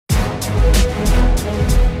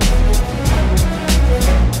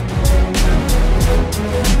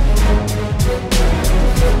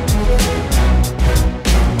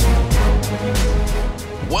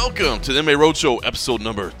Welcome to the MMA Roadshow, episode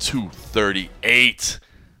number 238.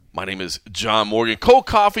 My name is John Morgan. Cole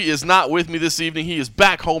Coffey is not with me this evening. He is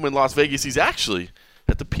back home in Las Vegas. He's actually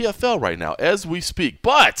at the PFL right now as we speak.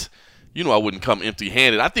 But you know I wouldn't come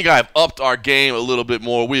empty-handed. I think I have upped our game a little bit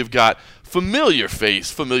more. We have got familiar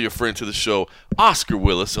face, familiar friend to the show, Oscar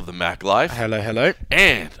Willis of the Mac Life. Hello, hello.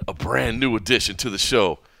 And a brand new addition to the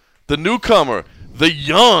show, the newcomer, the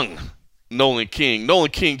young Nolan King.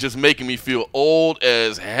 Nolan King just making me feel old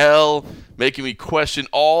as hell, making me question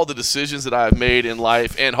all the decisions that I have made in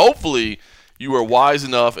life. And hopefully you are wise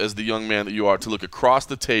enough as the young man that you are to look across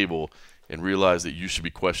the table and realize that you should be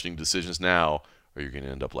questioning decisions now or you're going to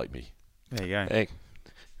end up like me. There you go. Hey,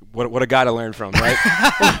 what a guy to learn from, right?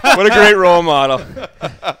 What a great role model.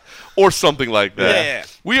 Or something like that. Yeah.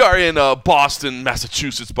 We are in Boston,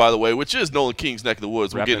 Massachusetts, by the way, which is Nolan King's neck of the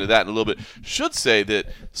woods. We'll get into that in a little bit. Should say that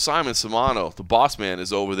Simon Simano, the boss man,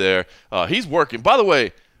 is over there. He's working. By the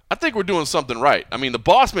way, I think we're doing something right. I mean, the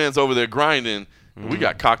boss man's over there grinding. We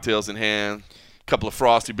got cocktails in hand, a couple of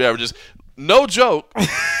frosty beverages. No joke.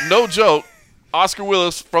 No joke. Oscar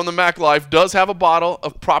Willis from the Mac Life does have a bottle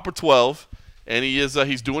of Proper 12, and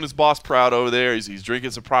he's doing his boss proud over there. He's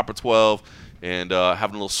drinking some Proper 12 and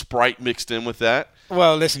having a little Sprite mixed in with that.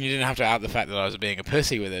 Well, listen, you didn't have to out the fact that I was being a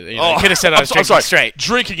pussy with it. You could have said I was drinking sorry. straight.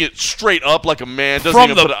 Drinking it straight up like a man. Doesn't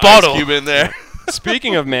From even the put an bottle. ice cube in there.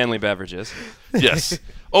 Speaking of manly beverages. Yes.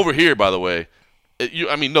 Over here, by the way,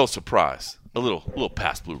 no surprise. A little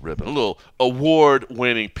past blue ribbon, a little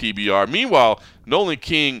award-winning PBR. Meanwhile, Nolan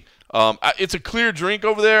King, it's a clear drink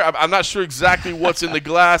over there. I'm not sure exactly what's in the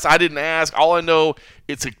glass. I didn't ask. All I know,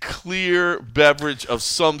 it's a clear beverage of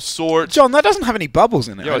some sort. John, that doesn't have any bubbles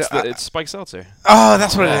in it. Yo, it's Spike Seltzer. Oh,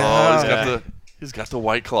 that's what it is. Oh, he's got the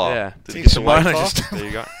White Claw. Yeah. Did he get the White Claw? There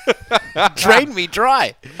you go. Drained me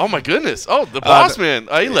dry. Oh, my goodness. Oh, the boss man.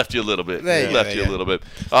 He left you a little bit. There He left you a little bit.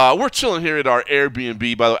 We're chilling here at our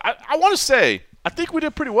Airbnb, by the way. I want to say, I think we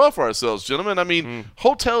did pretty well for ourselves, gentlemen. I mean,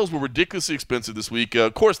 hotels were ridiculously expensive this week.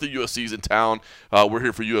 Of course, the UFC's in town. We're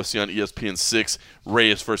here for UFC on ESPN 6,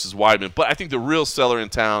 Reyes versus Weidman. But I think the real seller in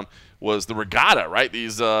town was the regatta, right?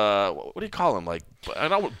 These, what do you call them? Like, I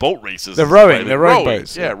don't know, boat races. The rowing, the rowing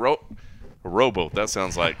boats. Yeah, a rowboat. That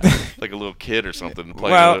sounds like like a little kid or something.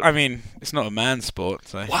 Well, I mean, it's not a man's sport.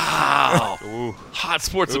 So. Wow. Hot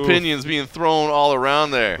sports opinions being thrown all around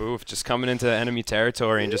there. Oof, just coming into enemy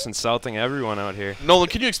territory and just insulting everyone out here. Nolan,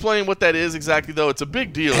 can you explain what that is exactly, though? It's a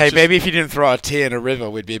big deal. Hey, maybe if you didn't throw a tear in a river,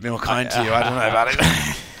 we'd be more kind to you. I don't know about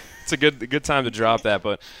it. It's a good time to drop that.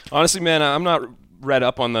 But honestly, man, I'm not read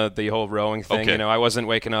up on the whole rowing thing. Okay. You know, I wasn't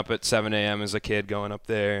waking up at 7 a.m. as a kid going up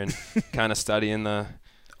there and kind of studying the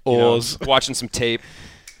oars, watching some tape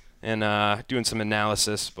and doing some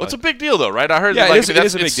analysis. But it's a big deal, though, right? I heard yeah, that it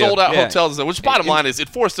is a big it's sold deal. out Yeah. hotels. Which bottom line is, it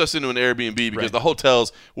forced us into an Airbnb because Right. the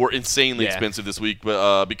hotels were insanely Yeah. expensive this week.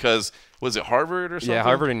 But because was it Harvard or something? Yeah,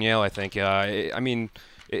 Harvard and Yale, I think. I mean,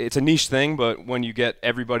 it's a niche thing, but when you get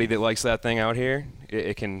everybody that likes that thing out here,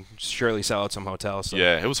 it can surely sell out some hotels. So.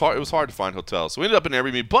 Yeah, it was hard. It was hard to find hotels, so we ended up in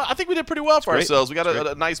Airbnb. But I think we did pretty well for ourselves. We got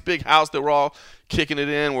a nice big house that we're all kicking it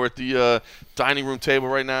in. We're at the dining room table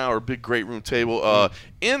right now, or big great room table.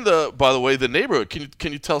 In the, by the way, the neighborhood.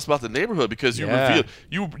 Can you tell us about the neighborhood, because you revealed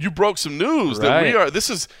you broke some news that we are. This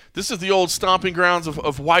is the old stomping grounds of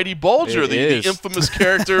Whitey Bulger, the infamous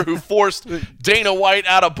character who forced Dana White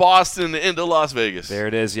out of Boston into Las Vegas. There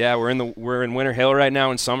it is. Yeah, we're in Winter Hill right now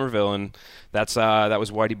in Somerville, and that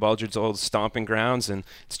was Whitey Bulger's old stomping grounds, and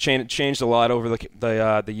it's changed a lot over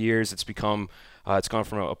the years. It's become it's gone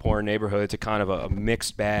from a poor neighborhood to kind of a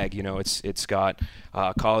mixed bag. You know, it's got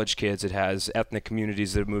college kids, it has ethnic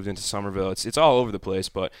communities that have moved into Somerville. It's all over the place,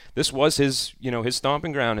 but this was his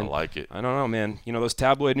stomping ground. And I like it. I don't know, man. You know, those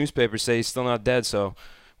tabloid newspapers say he's still not dead, so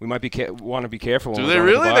we might want to be careful. Do they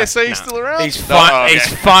really? They say he's still around? He's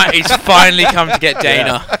finally come to get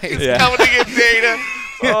Dana. Yeah. He's coming to get Dana.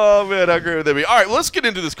 Oh, man, how great would that be? All right, well, let's get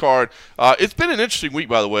into this card. It's been an interesting week,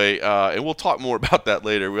 by the way, and we'll talk more about that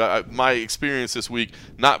later. My experience this week,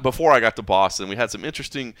 not before I got to Boston, we had some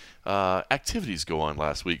interesting activities go on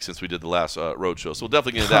last week since we did the last road show, so we'll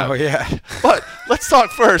definitely get into that. Oh, yeah. But let's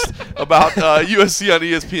talk first about UFC on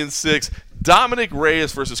ESPN 6. Dominic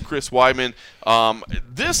Reyes versus Chris Weidman.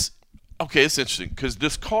 It's interesting because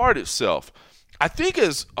this card itself, I think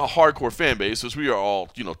as a hardcore fan base, as we are all,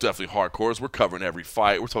 definitely hardcores, we're covering every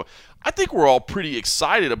fight. I think we're all pretty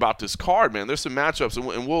excited about this card, man. There's some matchups,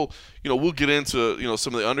 and we'll get into,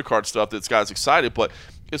 some of the undercard stuff that's got us excited. But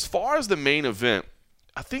as far as the main event,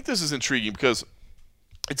 I think this is intriguing because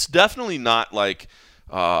it's definitely not like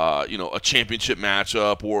a championship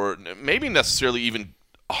matchup or maybe necessarily even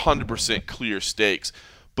 100% clear stakes.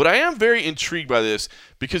 But I am very intrigued by this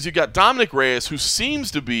because you got Dominic Reyes, who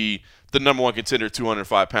seems to be the number one contender at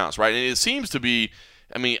 205 pounds, right? And it seems to be,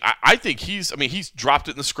 I think he's dropped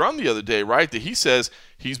it in the scrum the other day, right? That he says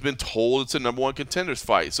he's been told it's a number one contenders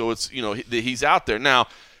fight. So it's, that he's out there. Now,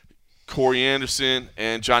 Corey Anderson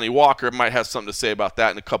and Johnny Walker might have something to say about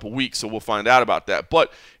that in a couple weeks, so we'll find out about that.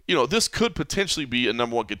 But, this could potentially be a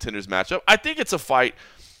number one contenders matchup. I think it's a fight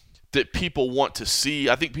that people want to see.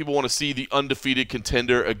 I think people want to see the undefeated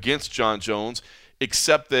contender against John Jones,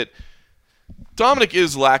 except that Dominic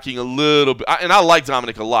is lacking a little bit, and I like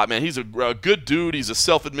Dominic a lot, man. He's a good dude. He's a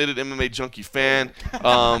self-admitted MMA junkie fan,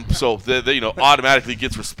 so automatically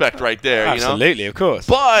gets respect right there. Absolutely, of course.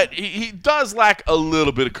 But he does lack a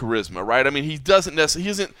little bit of charisma, right? He doesn't necessarily. He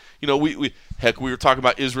isn't. We were talking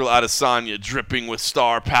about Israel Adesanya dripping with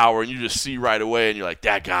star power, and you just see right away, and you're like,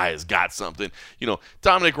 that guy has got something.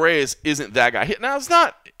 Dominic Reyes isn't that guy. Now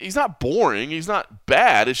he's not boring. He's not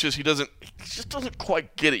bad. It's just he just doesn't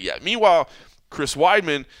quite get it yet. Meanwhile, Chris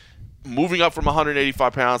Weidman, moving up from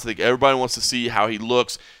 185 pounds, I think everybody wants to see how he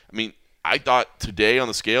looks. I thought today on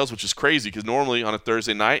the scales, which is crazy because normally on a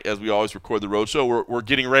Thursday night, as we always record the roadshow, we're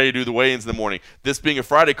getting ready to do the weigh-ins in the morning. This being a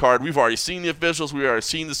Friday card, we've already seen the officials, we've already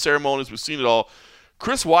seen the ceremonies, we've seen it all.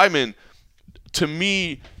 Chris Weidman, to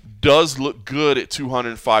me, does look good at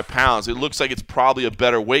 205 pounds. It looks like it's probably a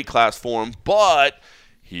better weight class for him, but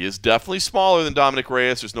he is definitely smaller than Dominic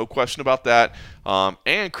Reyes. There's no question about that.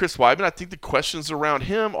 And Chris Weidman, I think the questions around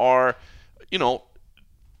him are,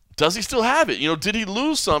 does he still have it? Did he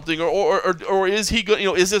lose something, or is he good?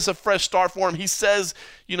 Is this a fresh start for him? He says,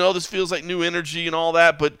 this feels like new energy and all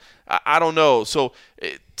that, but I don't know. So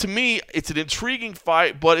to me, it's an intriguing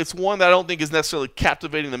fight, but it's one that I don't think is necessarily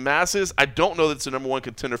captivating the masses. I don't know that it's a number one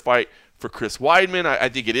contender fight for Chris Weidman. I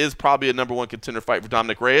think it is probably a number one contender fight for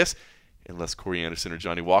Dominic Reyes, unless Corey Anderson or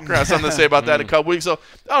Johnny Walker has something to say about that in a couple weeks. So,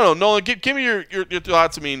 I don't know. Nolan, give me your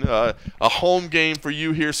thoughts. A home game for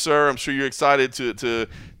you here, sir. I'm sure you're excited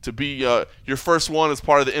to be your first one as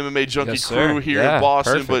part of the MMA Junkie crew here in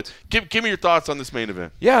Boston. Perfect. But give me your thoughts on this main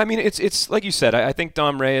event. Yeah, it's like you said. I think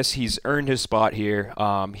Dom Reyes, he's earned his spot here.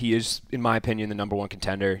 He is, in my opinion, the number one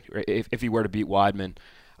contender if he were to beat Weidman.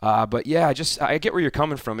 But yeah, I get where you're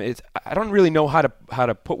coming from. I don't really know how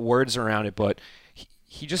to put words around it, but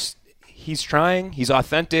he's trying. He's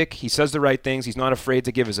authentic. He says the right things. He's not afraid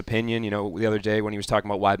to give his opinion. The other day when he was talking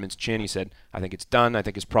about Weidman's chin, he said, I think it's done. I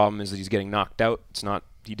think his problem is that he's getting knocked out.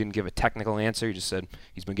 He didn't give a technical answer. He just said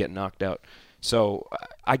he's been getting knocked out. So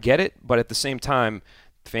I get it, but at the same time,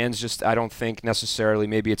 fans I don't think necessarily,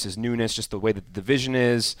 maybe it's his newness, just the way that the division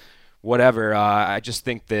is, whatever. I just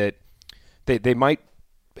think that they might,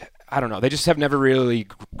 I don't know, they just have never really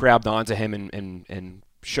grabbed onto him and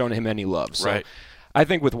shown him any love. So right. I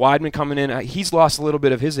think with Weidman coming in, he's lost a little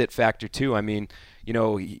bit of his it factor too.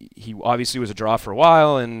 He obviously was a draw for a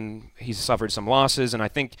while, and he's suffered some losses. And I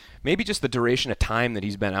think maybe just the duration of time that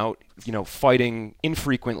he's been out, fighting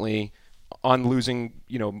infrequently, on losing,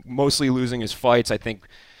 mostly losing his fights. I think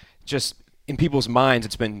just in people's minds,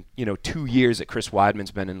 it's been 2 years that Chris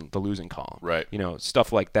Weidman's been in the losing column. Right.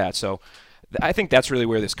 Stuff like that. So I think that's really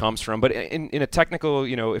where this comes from. But in a technical,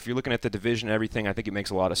 if you're looking at the division and everything, I think it makes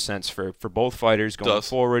a lot of sense for both fighters going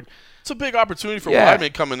forward. It's a big opportunity for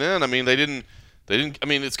Weidman coming in. They didn't.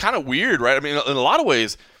 It's kind of weird, right? In a lot of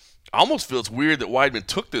ways, I almost feel it's weird that Weidman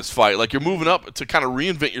took this fight. Like, you're moving up to kind of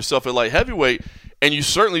reinvent yourself at light heavyweight, and you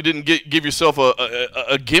certainly didn't give yourself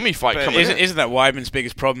a gimme fight coming in. Isn't that Weidman's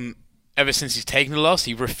biggest problem? Ever since he's taken the loss,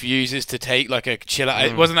 he refuses to take like a chill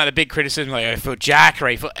out. Wasn't that a big criticism? Like, for Jack,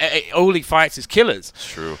 or all he fights is killers.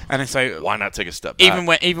 It's true. And so why not take a step back?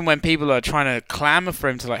 Even when people are trying to clamor for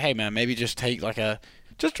him to hey man, maybe just take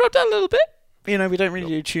just drop down a little bit. We don't really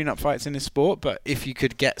do tune-up fights in this sport, but if you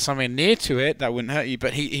could get something near to it, that wouldn't hurt you.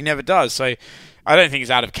 But he never does. So I don't think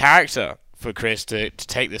it's out of character for Chris to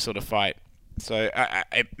take this sort of fight. So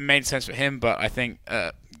it made sense for him, but I think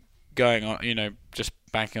going on, just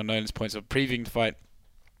banking on Nolan's points of previewing the fight.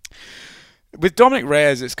 With Dominic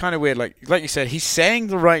Reyes, it's kind of weird. Like you said, he's saying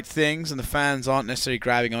the right things and the fans aren't necessarily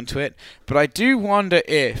grabbing onto it. But I do wonder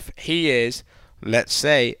if he is, let's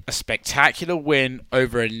say, a spectacular win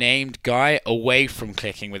over a named guy away from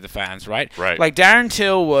clicking with the fans, right? Right. Like Darren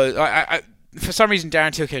Till was... for some reason,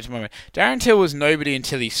 Darren Till came to my mind. Darren Till was nobody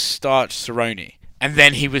until he starched Cerrone. And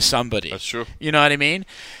then he was somebody. That's true. You know what I mean?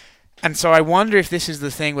 And so I wonder if this is the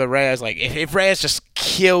thing where Reyes, if Reyes just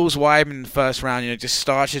kills Weidman in the first round, just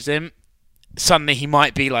starches him, suddenly he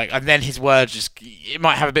might be like, and then his words it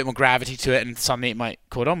might have a bit more gravity to it, and suddenly it might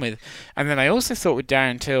caught on with. And then I also thought with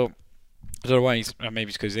Darren Till, I don't know why maybe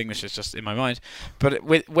it's because his English is just in my mind, but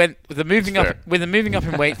with the moving up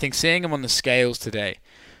in weight thing, seeing him on the scales today,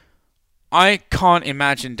 I can't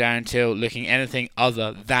imagine Darren Till looking anything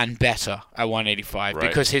other than better at 185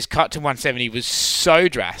 because his cut to 170 was so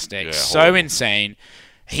drastic, so insane.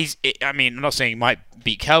 I'm not saying he might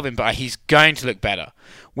beat Kelvin, but he's going to look better.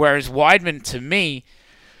 Whereas Weidman, to me,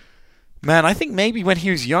 man, I think maybe when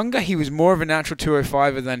he was younger, he was more of a natural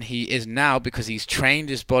 205er than he is now because he's trained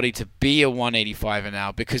his body to be a 185er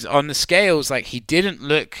now. Because on the scales, like, he didn't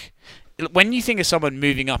look... When you think of someone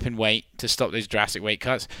moving up in weight to stop those drastic weight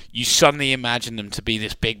cuts, you suddenly imagine them to be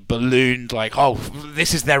this big ballooned, like, oh,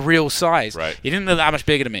 this is their real size. Right. He didn't look that much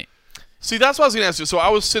bigger to me. See, that's what I was going to ask you. So I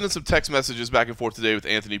was sending some text messages back and forth today with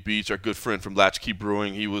Anthony Beach, our good friend from Latchkey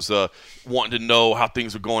Brewing. He was wanting to know how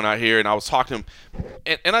things were going out here, and I was talking to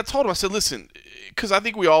him. And I told him, I said, listen, because I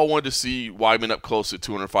think we all wanted to see Weidman up close to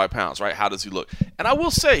 205 pounds, right? How does he look? And I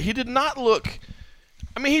will say, he did not look –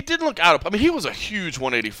 he didn't look out of – he was a huge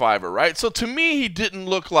 185er, right? So to me, he didn't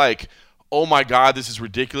look like, oh, my God, this is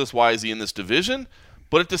ridiculous. Why is he in this division?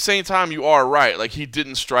 But at the same time, you are right. Like, he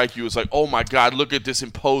didn't strike you as like, oh, my God, look at this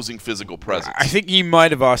imposing physical presence. I think you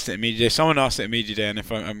might have asked it at Media Day. Someone asked it at Media Day, and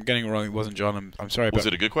if I'm getting it wrong, it wasn't John. I'm sorry. Was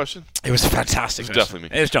it a good question? It was a fantastic question. Definitely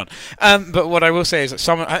me. It was John. But what I will say is that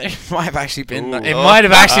someone... It might have actually been... It might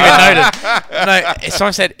have actually been noted. No,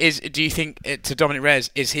 someone said, do you think, to Dominic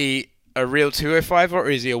Reyes, is he a real 205er or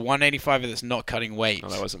is he a 185er that's not cutting weight? No,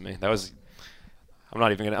 that wasn't me. That was... I'm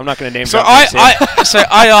not going to name. So I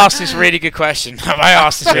asked this really good question.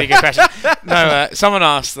 No, someone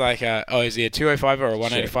asked like, is he a 205 or a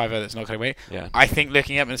 185 that's not cutting weight? Yeah. I think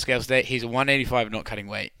looking up in the scales today, he's a 185 not cutting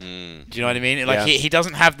weight. Do you know what I mean? Like yeah. he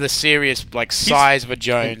doesn't have the serious like size of a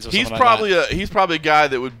Jones. Or he's something probably like that. he's probably a guy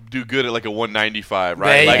that would do good at like a 195, right?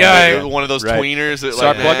 There you like go. One of those tweeners. That,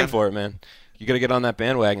 start plugging for it, man. You got to get on that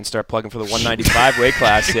bandwagon and start plugging for the 195 weight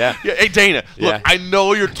class, yeah. Hey, Dana, look, I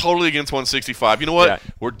know you're totally against 165. You know what? Yeah.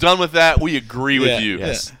 We're done with that. We agree with you.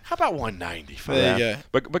 Yes. How about 195? There you go.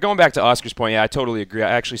 But going back to Oscar's point, I totally agree.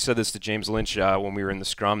 I actually said this to James Lynch when we were in the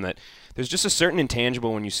scrum, that there's just a certain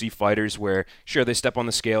intangible when you see fighters where, sure, they step on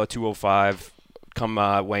the scale at 205, come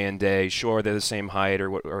weigh-in day, sure, they're the same height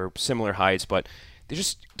or similar heights, but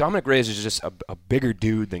Dominic Reyes is just a bigger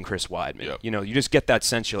dude than Chris Weidman. Yep. You know, you just get that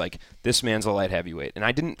sense. You're like, this man's a light heavyweight. And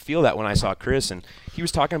I didn't feel that when I saw Chris. And he was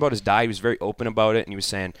talking about his diet. He was very open about it. And he was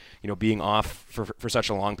saying, being off for such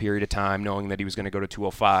a long period of time, knowing that he was going to go to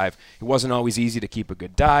 205, it wasn't always easy to keep a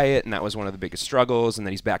good diet. And that was one of the biggest struggles. And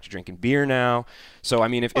then he's back to drinking beer now. So,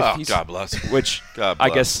 if he's... God bless him. Which, God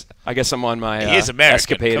bless. I guess I'm on my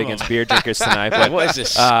escapade against beer drinkers tonight. But, what is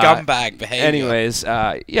this scumbag behavior? Anyways,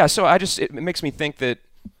 so it makes me think that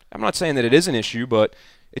I'm not saying that it is an issue, but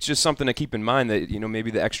it's just something to keep in mind that,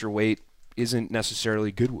 maybe the extra weight isn't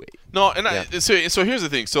necessarily good weight. No, and so here's the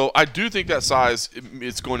thing. So I do think that size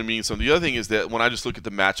it's going to mean something. The other thing is that when I just look at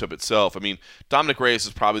the matchup itself, Dominic Reyes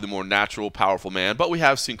is probably the more natural, powerful man, but we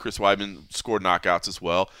have seen Chris Weidman score knockouts as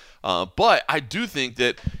well. But I do think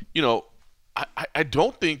that, I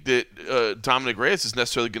don't think that Dominic Reyes is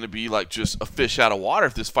necessarily going to be like just a fish out of water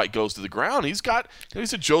if this fight goes to the ground. He's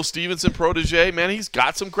a Joe Stevenson protege, man. He's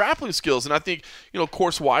got some grappling skills, and I think of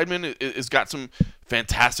course Weidman has got some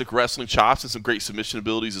fantastic wrestling chops and some great submission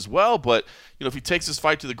abilities as well. But if he takes this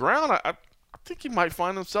fight to the ground, I think he might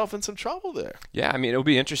find himself in some trouble there. Yeah, it'll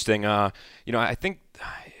be interesting. I think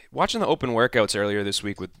watching the open workouts earlier this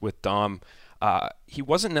week with Dom, he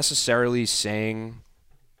wasn't necessarily saying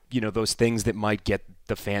those things that might get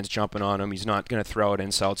the fans jumping on him. He's not going to throw out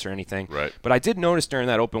insults or anything. Right. But I did notice during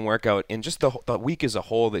that open workout and just the week as a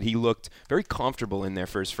whole that he looked very comfortable in there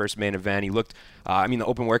for his first main event. He looked, the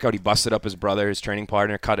open workout, he busted up his brother, his training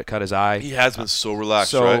partner, cut his eye. He has been so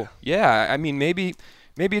relaxed, so, right? Yeah, maybe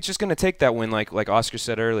it's just going to take that win, like Oscar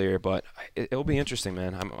said earlier, but it'll be interesting,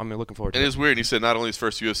 man. I'm looking forward to it. It is weird. He said not only his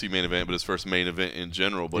first UFC main event, but his first main event in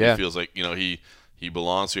general, but he feels like, he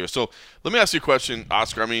belongs here. So let me ask you a question,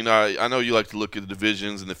 Oscar. I know you like to look at the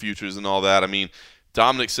divisions and the futures and all that.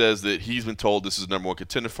 Dominic says that he's been told this is the number one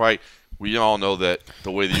contender fight. We all know that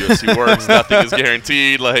the way the UFC works, nothing is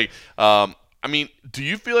guaranteed. Do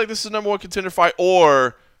you feel like this is the number one contender fight,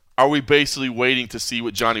 or are we basically waiting to see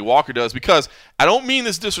what Johnny Walker does? Because I don't mean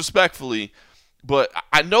this disrespectfully, but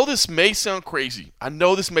I know this may sound crazy.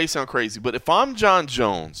 But if I'm John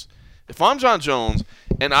Jones,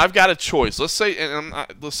 and I've got a choice, let's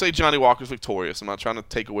say Johnny Walker's victorious. I'm not trying to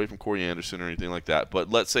take away from Corey Anderson or anything like that,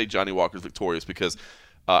 but let's say Johnny Walker's victorious because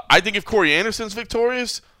I think if Corey Anderson's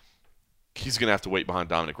victorious, he's going to have to wait behind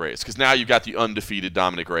Dominic Reyes because now you've got the undefeated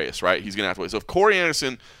Dominic Reyes, right? He's going to have to wait. So if Corey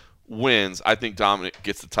Anderson wins, I think Dominic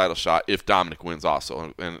gets the title shot if Dominic wins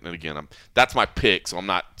also. And again, that's my pick, so I'm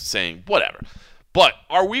not saying whatever. But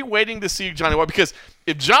are we waiting to see Johnny Walker? Because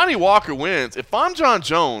if Johnny Walker wins, if I'm John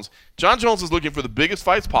Jones is looking for the biggest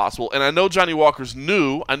fights possible, and I know Johnny Walker's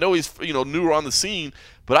new. I know he's newer on the scene,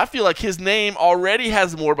 but I feel like his name already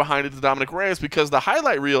has more behind it than Dominic Reyes because the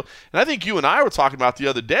highlight reel, and I think you and I were talking about the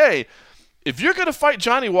other day, if you're going to fight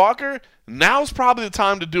Johnny Walker, now's probably the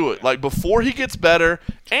time to do it. Like before he gets better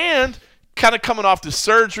and kind of coming off the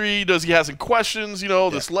surgery, does he have some questions,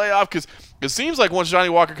 this layoff? Because it seems like once Johnny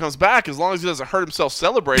Walker comes back, as long as he doesn't hurt himself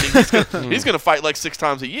celebrating, he's going to fight like 6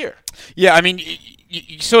 times a year. Yeah, I mean,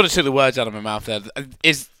 you sort of took the words out of my mouth there.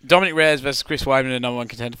 Is Dominic Reyes versus Chris Weidman the number one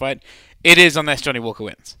contender fight? It is, unless Johnny Walker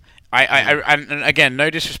wins. And again, no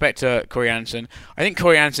disrespect to Corey Anderson. I think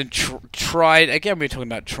Corey Anderson tried, again, we were talking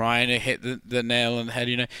about trying to hit the nail on the head,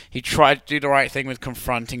 He tried to do the right thing with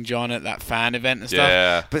confronting John at that fan event and stuff.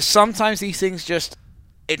 Yeah. But sometimes these things just,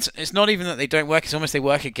 it's not even that they don't work, it's almost they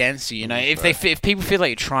work against you, If people feel like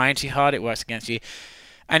you're trying too hard, it works against you.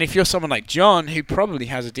 And if you're someone like John, who probably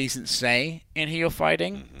has a decent say in who you're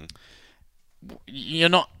fighting, you're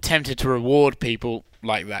not tempted to reward people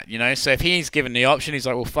like that, So if he's given the option, he's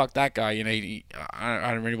like, well, fuck that guy,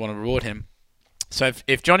 I don't really want to reward him. So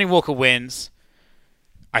if Johnny Walker wins,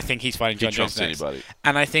 I think he's fighting John Jones next. Anybody.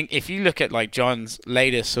 And I think if you look at like John's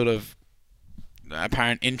latest sort of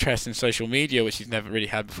apparent interest in social media, which he's never really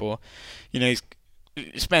had before, he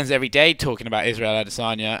spends every day talking about Israel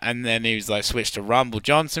Adesanya, and then he was like switched to Rumble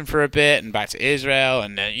Johnson for a bit and back to Israel,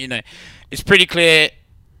 and it's pretty clear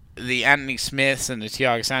the Anthony Smiths and the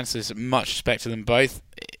Thiago Santos, much respect to them both,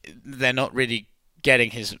 they're not really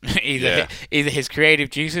getting his either his creative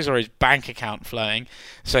juices or his bank account flowing.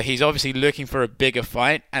 So he's obviously looking for a bigger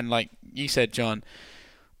fight. And like you said, John,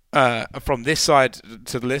 from this side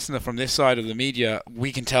to the listener, from this side of the media,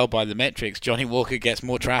 we can tell by the metrics, Johnny Walker gets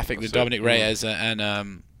more traffic than Dominic Reyes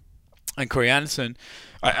and Corey Anderson.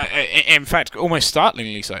 In fact, almost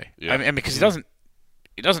startlingly so. Yeah. And because he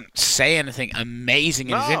doesn't say anything amazing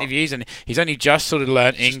in his interviews, and he's only just sort of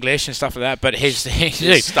learned English and stuff like that. But his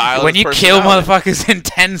style, when you kill motherfuckers in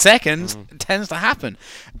 10 seconds, it tends to happen.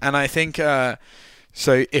 And I think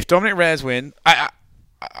so. If Dominic Reyes wins,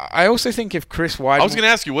 I also think if Chris Weidman, I was going to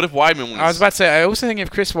ask you, what if Weidman wins? I was about to say, I also think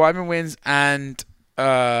if Chris Weidman wins and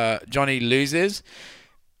Johnny loses,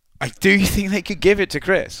 I do think they could give it to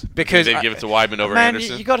Chris because they give it to Weidman over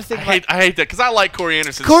Anderson. You got to think. I hate that because I like Corey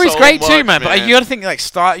Anderson. Corey's so great much, too, man. But you got to think like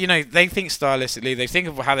they think stylistically. They think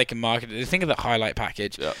of how they can market it. They think of the highlight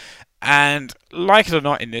package. Yep. And like it or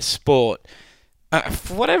not, in this sport,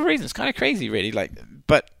 for whatever reason, it's kind of crazy, really.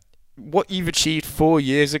 But what you've achieved 4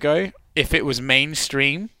 years ago, if it was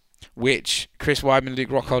mainstream, which Chris Weidman and Luke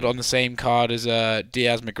Rockhold on the same card as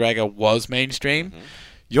Diaz McGregor was mainstream.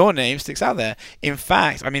 Your name sticks out there. In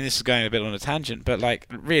fact, I mean, this is going a bit on a tangent, but like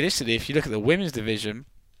realistically, if you look at the women's division,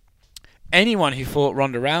 anyone who fought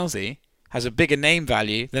Ronda Rousey has a bigger name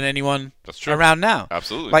value than anyone around now.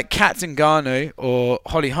 Absolutely. Like Kat Zingano or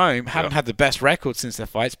Holly Holm haven't had the best record since their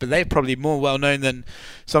fights, but they're probably more well known than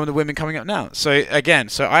some of the women coming up now. So again,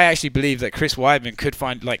 I actually believe that Chris Weidman could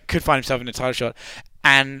find himself in a title shot,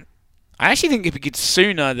 and I actually think it could get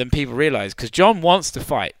sooner than people realize because John wants to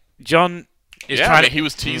fight. John. He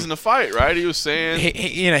was teasing the fight, right? He was saying...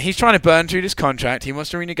 he's trying to burn through this contract. He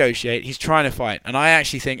wants to renegotiate. He's trying to fight. And I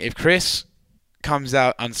actually think if Chris comes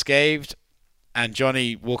out unscathed and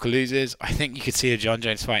Johnny Walker loses, I think you could see a John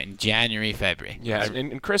Jones fight in January, February. Yeah,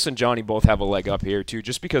 and Chris and Johnny both have a leg up here, too,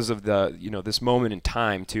 just because of the this moment in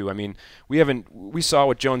time, too. I mean, we saw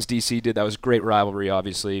what Jones DC did. That was a great rivalry,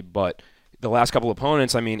 obviously. But the last couple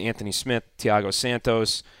opponents, I mean, Anthony Smith, Thiago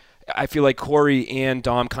Santos... I feel like Corey and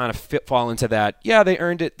Dom kind of fall into that. Yeah, they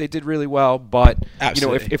earned it. They did really well. But,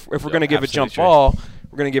 if we're going to give a jump ball,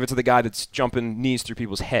 we're going to give it to the guy that's jumping knees through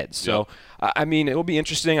people's heads. So, I mean, it will be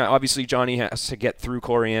interesting. Obviously, Johnny has to get through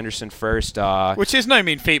Corey Anderson first. Which is no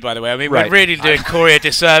mean feat, by the way. I mean, we're really doing Corey a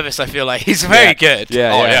disservice, I feel like. He's very good.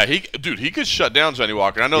 Yeah. He could shut down Johnny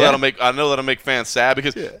Walker. I know that'll make fans sad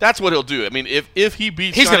because that's what he'll do. I mean, if he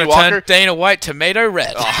beats Johnny Walker... He's going to turn Dana White tomato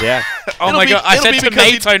red. Oh my God. I said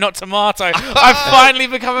tomato, not tomato. I've finally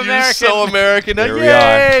become American. You're so American.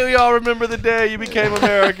 Yay! We all remember the day you became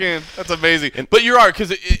American. That's amazing. But you're right, because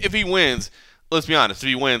if he wins, let's be honest, if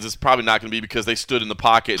he wins, it's probably not going to be because they stood in the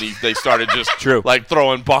pocket and they started just True. like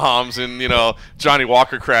throwing bombs and, Johnny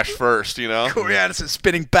Walker crashed first, Corey Anderson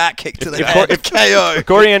spinning back kick to the head. KO. If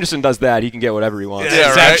Corey Anderson does that, he can get whatever he wants.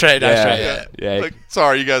 Yeah, That's right? right. Yeah. Like,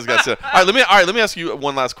 sorry, you guys got to. All right, let me ask you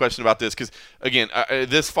one last question about this because, again,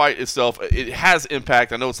 this fight itself, it has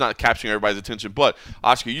impact. I know it's not capturing everybody's attention, but,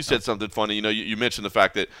 Oscar, you said something funny. You mentioned the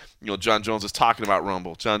fact that, John Jones is talking about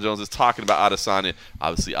Rumble. John Jones is talking about Adesanya.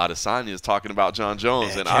 Obviously, Adesanya is talking about John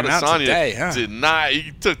Jones. And Adesanya did not.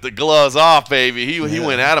 He took the gloves off, baby. He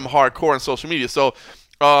went at him hardcore on social media. So,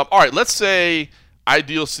 all right, let's say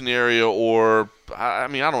ideal scenario, or I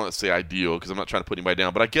don't want to say ideal because I'm not trying to put anybody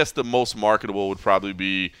down, but I guess the most marketable would probably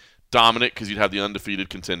be Dominic because you'd have the undefeated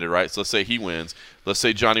contender, right? So let's say he wins. Let's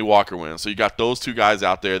say Johnny Walker wins. So you got those two guys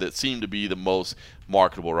out there that seem to be the most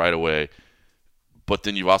marketable right away. But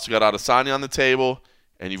then you've also got Adesanya on the table,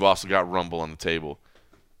 and you've also got Rumble on the table.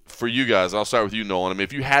 For you guys, I'll start with you, Nolan. I mean,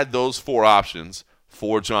 if you had those 4 options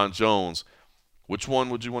for John Jones, which one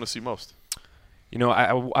would you want to see most?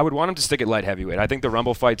 I would want him to stick at light heavyweight. I think the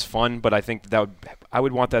Rumble fight's fun, but I think I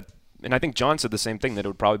would want that. And I think John said the same thing, that it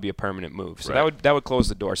would probably be a permanent move. So that would close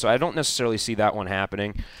the door. So I don't necessarily see that one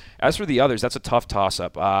happening. As for the others, that's a tough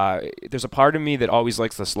toss-up. There's a part of me that always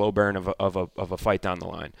likes the slow burn of a fight down the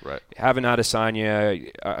line. Right. Having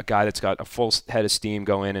Adesanya, a guy that's got a full head of steam,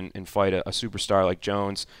 go in and fight a superstar like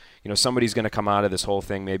Jones. Somebody's going to come out of this whole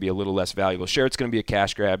thing maybe a little less valuable. Sure, it's going to be a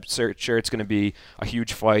cash grab. Sure, it's going to be a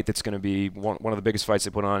huge fight that's going to be one of the biggest fights they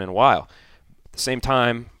put on in a while. At the same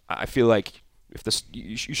time, I feel like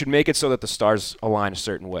you should make it so that the stars align a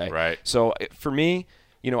certain way. Right. So for me,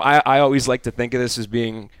 I always like to think of this as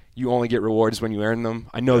being you only get rewards when you earn them.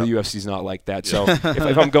 I know the UFC's not like that. So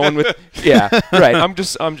if I'm going with right. I'm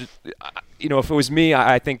just if it was me,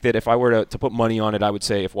 I think that if I were to put money on it, I would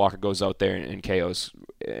say if Walker goes out there and KOs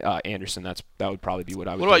Anderson, that would probably be what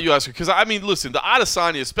I would. What about you, Oscar? Because listen, the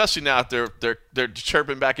Adesanya, especially now that they're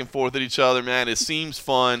chirping back and forth at each other, man, it seems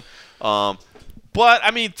fun. But,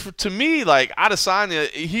 to me, like, Adesanya,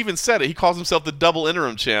 he even said it. He calls himself the double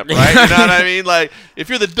interim champ, right? You know what I mean? Like, if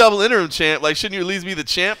you're the double interim champ, like, shouldn't you at least be the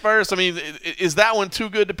champ first? Is that one too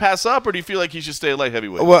good to pass up, or do you feel like he should stay at light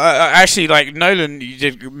heavyweight? Well, actually, like, Nolan,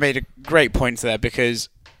 you made a great point there because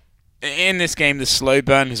in this game, the slow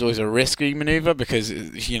burn is always a risky maneuver because,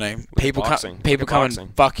 people come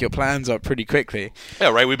and fuck your plans up pretty quickly. Yeah,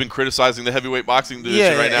 right. We've been criticizing the heavyweight boxing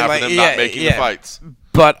division right now for them not making the fights.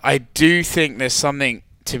 But I do think there's something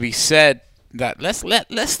to be said that let's let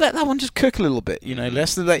that one just cook a little bit.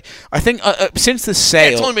 I think since the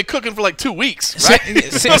sale, it's only been cooking for like 2 weeks. Right?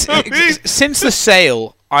 Since the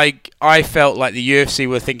sale, I felt like the UFC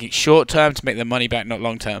were thinking short term to make their money back, not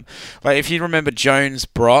long term. Like if you remember Jones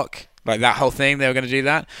Brock, like that whole thing, they were going to do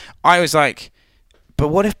that. I was like, but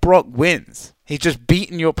what if Brock wins? He's just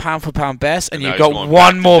beaten your pound for pound best, and you've got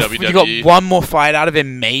one more. You got one more fight out of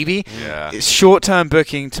him, maybe. Yeah. It's short-term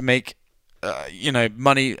booking to make,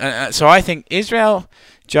 money. So I think Israel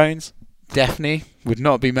Jones definitely would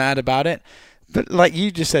not be mad about it. But like you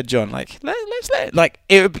just said, John, like let's let it. Like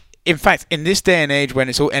it would. In fact, in this day and age when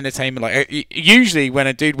it's all entertainment, like usually when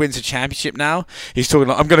a dude wins a championship now, he's talking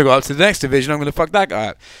like, I'm going to go up to the next division, I'm going to fuck that guy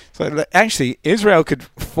up. So actually, Israel could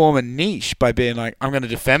form a niche by being like, I'm going to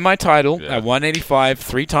defend my title at 185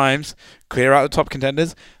 3 times, clear out the top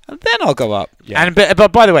contenders, and then I'll go up. Yeah.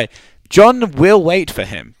 But by the way, John will wait for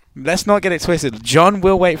him. Let's not get it twisted. John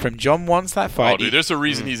will wait for him. John wants that fight. Oh, dude, there's a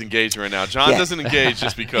reason he's engaged right now. John doesn't engage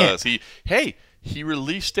just because he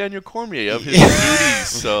released Daniel Cormier of his duties.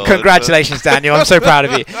 So congratulations, Daniel. I'm so proud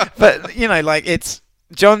of you. But, it's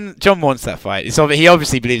John wants that fight. He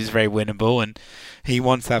obviously believes it's very winnable, and he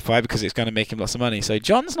wants that fight because it's going to make him lots of money. So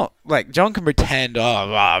John's not, John can pretend,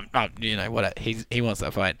 whatever. He wants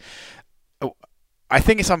that fight. I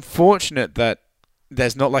think it's unfortunate that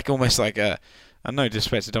there's not almost like a, no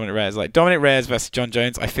disrespect to Dominic Reyes. Like Dominic Reyes versus John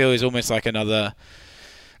Jones, I feel is almost like another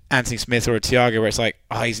Anthony Smith or a Thiago, where it's like,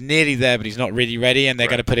 he's nearly there, but he's not really ready, and they're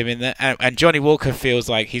going to put him in there. And Johnny Walker feels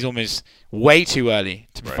like he's almost way too early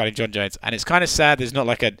to be fighting John Jones. And it's kind of sad there's not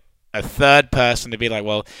like a third person to be like,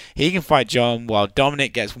 well, he can fight John while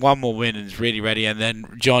Dominic gets one more win and is really ready, and then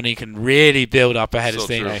Johnny can really build up ahead of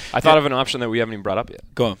steam. I thought of an option that we haven't even brought up yet.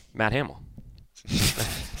 Go on. Matt Hamill.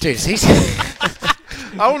 Dude, he's...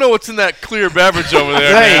 I don't know what's in that clear beverage over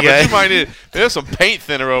there. There you go. But you might need, there's some paint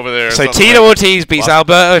thinner over there. So Tito Ortiz beats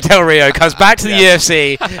Alberto Del Rio, comes back to the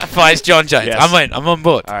UFC, fights John Jones. Yes. I'm on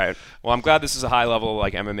board. All right. Well, I'm glad this is a high-level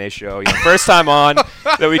like MMA show. First time on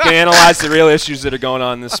that we can analyze the real issues that are going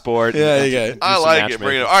on in this sport. Yeah, you go. I like it.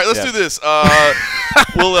 Bring it up. All right, let's do this.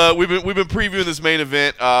 We've been previewing this main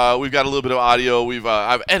event. We've got a little bit of audio.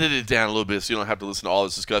 I've edited it down a little bit so you don't have to listen to all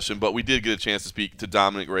this discussion. But we did get a chance to speak to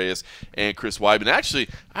Dominic Reyes and Chris Weidman. Actually,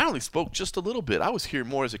 I only spoke just a little bit. I was here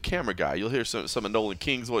more as a camera guy. You'll hear some of Nolan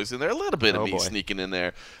King's voice in there, a little bit of me sneaking in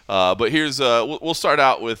there. But here's we'll start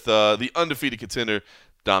out with the undefeated contender,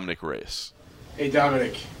 Dominic Reyes. Hey,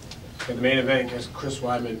 Dominic, in the main event against Chris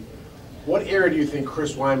Weidman, what area do you think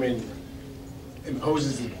Chris Weidman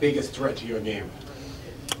imposes the biggest threat to your game?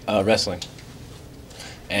 Wrestling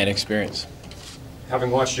and experience.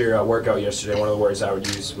 Having watched your workout yesterday, one of the words I would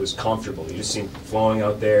use was comfortable. You just seemed flowing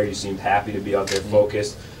out there. You seemed happy to be out there,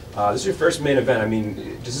 focused. This is your first main event. I mean,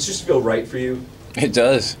 does this just feel right for you? It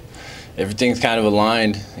does. Everything's kind of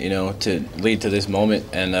aligned, to lead to this moment,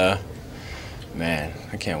 and man,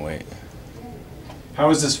 I can't wait. How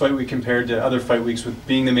is this fight week compared to other fight weeks with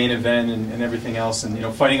being the main event and everything else, and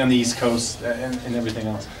fighting on the East Coast and everything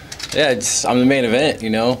else? Yeah, I'm the main event.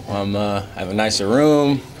 I have a nicer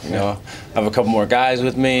room. I have a couple more guys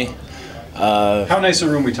with me. How nice a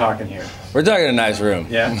room we talking here? We're talking a nice room.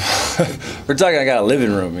 Yeah. We're talking. I got a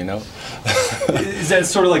living room. Is that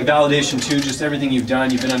sort of like validation too? Just everything you've done,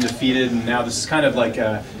 you've been undefeated, and now this is kind of like,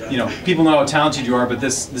 people know how talented you are, but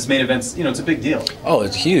this main event's, it's a big deal. Oh,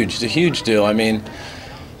 it's huge. It's a huge deal. I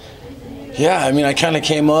kind of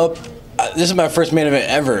came up. This is my first main event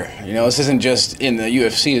ever. This isn't just in the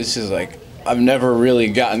UFC. This is like, I've never really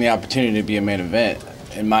gotten the opportunity to be a main event.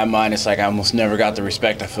 In my mind, it's like I almost never got the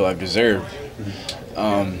respect I feel I've deserved.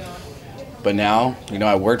 But now,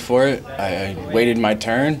 I worked for it. I waited my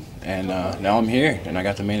turn, and now I'm here, and I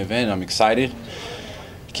got the main event. I'm excited.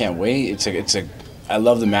 Can't wait. I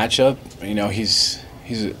love the matchup.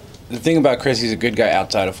 The thing about Chris, he's a good guy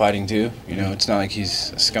outside of fighting too. It's not like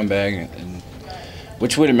he's a scumbag,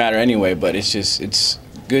 which wouldn't matter anyway. But it's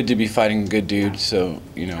good to be fighting a good dude. So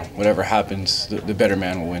whatever happens, the better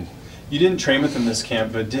man will win. You didn't train with him this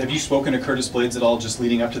camp, but have you spoken to Curtis Blades at all just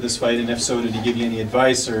leading up to this fight? And if so, did he give you any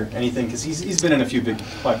advice or anything? Because he's been in a few big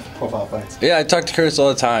profile fights. Yeah, I talk to Curtis all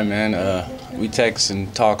the time, man. We text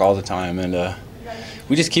and talk all the time, and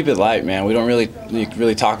we just keep it light, man. We don't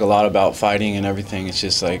really talk a lot about fighting and everything. It's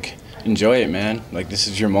just like, enjoy it, man. Like, this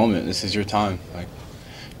is your moment. This is your time. Like,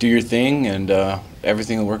 do your thing, and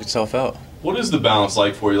everything will work itself out. What is the balance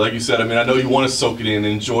like for you? Like you said, I know you want to soak it in and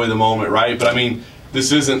enjoy the moment, right? But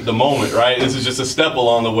this isn't the moment, right? This is just a step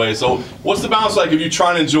along the way. So what's the balance like if you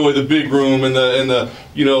try to enjoy the big room and the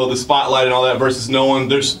the spotlight and all that versus knowing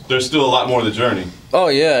there's still a lot more of the journey? Oh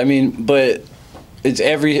yeah, but it's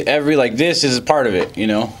every like, this is a part of it,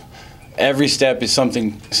 Every step is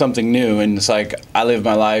something new, and it's like I live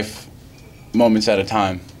my life moments at a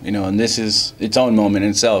time, and this is its own moment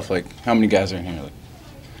in itself. Like, how many guys are in here? Like,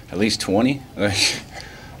 at least 20? Like,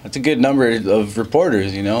 that's a good number of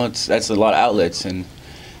reporters, that's a lot of outlets, and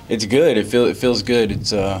it's good. It feels good. It's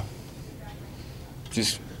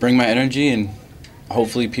just bring my energy, and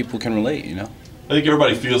hopefully people can relate, I think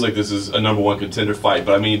everybody feels like this is a #1 contender fight,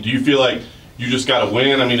 but do you feel like you just got to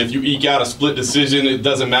win? If you eke out a split decision, it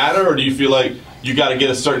doesn't matter, or do you feel like you got to get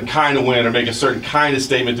a certain kind of win or make a certain kind of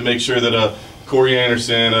statement to make sure that Corey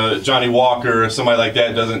Anderson, Johnny Walker, or somebody like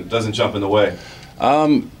that doesn't jump in the way?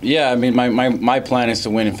 Yeah, my plan is to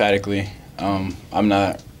win emphatically.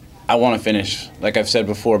 I want to finish. Like I've said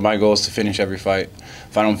before, my goal is to finish every fight.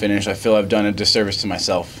 If I don't finish, I feel I've done a disservice to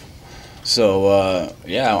myself. So,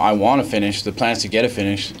 yeah, I want to finish. The plan is to get a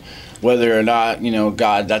finish. Whether or not,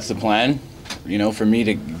 God, that's the plan, for me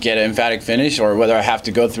to get an emphatic finish, or whether I have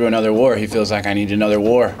to go through another war. He feels like I need another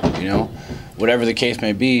war, Whatever the case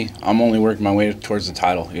may be, I'm only working my way towards the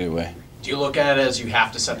title either way. Do you look at it as you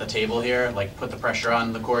have to set the table here, like put the pressure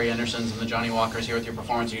on the Corey Andersons and the Johnny Walkers here with your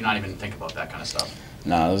performance, or do you not even think about that kind of stuff?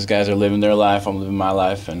 Nah, those guys are living their life, I'm living my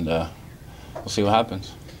life, and we'll see what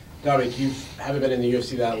happens. Dominic, you haven't been in the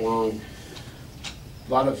UFC that long.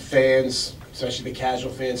 A lot of fans, especially the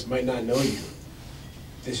casual fans, might not know you.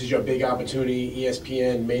 This is your big opportunity,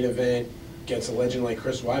 ESPN, main event, against a legend like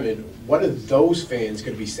Chris Weidman. What are those fans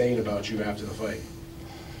going to be saying about you after the fight?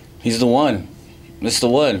 He's the one. It's the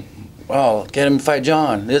one. Well, get him to fight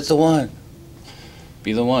John. It's the one.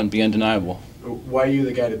 Be the one. Be undeniable. Why are you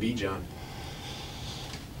the guy to beat John?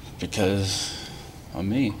 Because of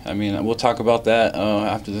me. We'll talk about that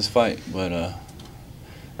after this fight. But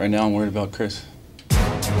right now I'm worried about Chris.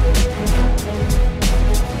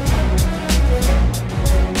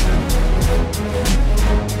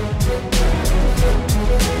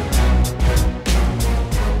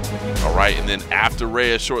 right? And then after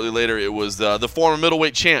Reyes, shortly later, it was the former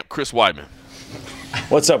middleweight champ, Chris Weidman.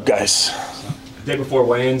 What's up, guys? Day before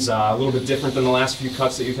weigh-ins, a little bit different than the last few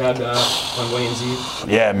cuts that you've had on weigh-ins Eve.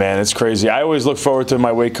 Yeah, man, it's crazy. I always look forward to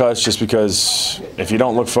my weight cuts just because if you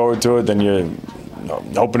don't look forward to it, then you're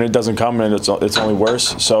hoping it doesn't come and it's only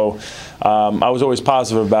worse. So I was always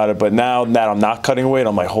positive about it, but now that I'm not cutting weight,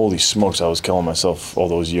 I'm like, holy smokes, I was killing myself all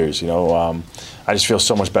those years. I just feel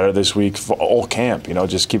so much better this week for all camp.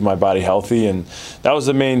 Just keeping my body healthy, and that was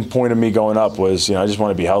the main point of me going up. Was I just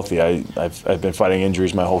want to be healthy. I've been fighting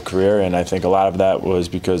injuries my whole career, and I think a lot of that was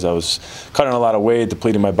because I was cutting a lot of weight,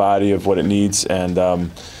 depleting my body of what it needs,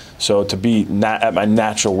 and so to be not at my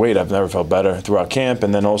natural weight, I've never felt better throughout camp,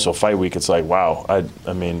 and then also fight week. It's like, wow.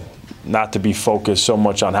 I mean, not to be focused so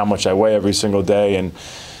much on how much I weigh every single day and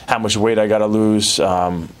how much weight I got to lose.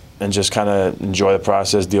 And just kind of enjoy the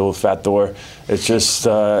process, deal with Fat Thor. It's just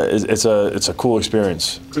it's a cool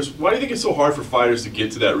experience. Chris, why do you think it's so hard for fighters to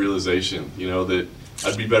get to that realization? That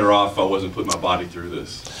I'd be better off if I wasn't putting my body through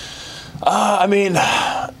this. I mean,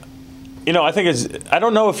 I think I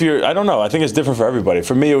don't know. I think it's different for everybody.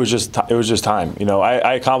 For me, it was just time.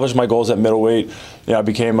 I accomplished my goals at middleweight. I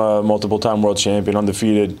became a multiple-time world champion,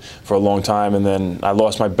 undefeated for a long time, and then I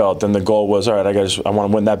lost my belt. Then the goal was, all right, I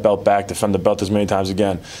want to win that belt back, defend the belt as many times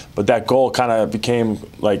again. But that goal kind of became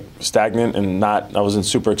like stagnant and I wasn't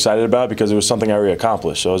super excited about it because it was something I already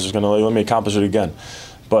accomplished. So I was just going to let me accomplish it again.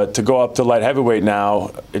 But to go up to light heavyweight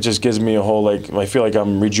now, it just gives me a whole, I feel like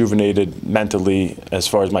I'm rejuvenated mentally as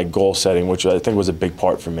far as my goal setting, which I think was a big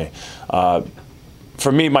part for me.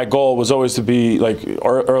 For me, my goal was always to be,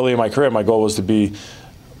 early in my career, my goal was to be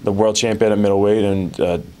the world champion at middleweight. And,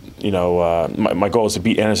 my goal was to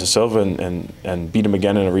beat Anderson Silva and beat him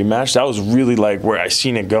again in a rematch. That was really where I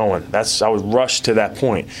seen it going. I was rushed to that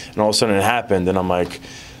point. And all of a sudden it happened, and I'm like,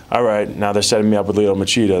 all right, now they're setting me up with Leo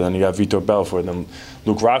Machida. Then you got Vitor Belfort, then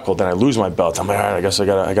Luke Rockhold. Then I lose my belt. I'm like, all right, I guess I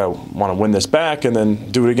gotta want to win this back and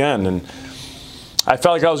then do it again. And I felt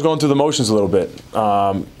like I was going through the motions a little bit.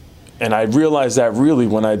 And I realized that really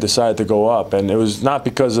when I decided to go up. And it was not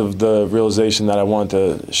because of the realization that I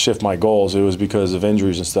wanted to shift my goals. It was because of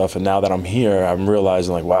injuries and stuff. And now that I'm here, I'm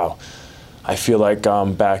realizing wow, I feel like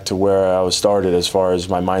I'm back to where I was started as far as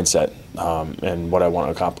my mindset and what I want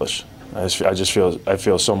to accomplish. I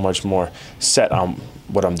feel so much more set on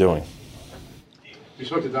what I'm doing. We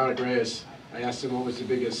spoke to Dominic Reyes. I asked him what was the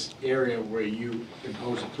biggest area where you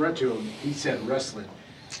imposed a threat to him. He said wrestling.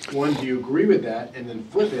 One, do you agree with that? And then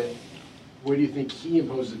flip it, where do you think he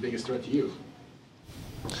imposes the biggest threat to you?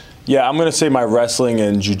 Yeah, I'm going to say my wrestling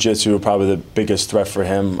and jiu-jitsu are probably the biggest threat for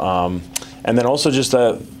him. And then also just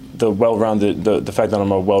the well-rounded, the fact that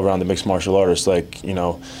I'm a well-rounded mixed martial artist.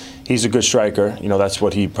 He's a good striker. That's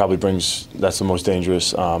what he probably brings. That's the most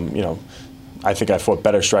dangerous. I think I fought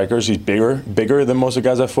better strikers. He's bigger than most of the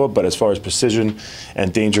guys I fought. But as far as precision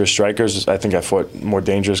and dangerous strikers, I think I fought more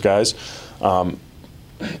dangerous guys. But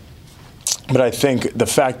I think the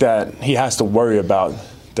fact that he has to worry about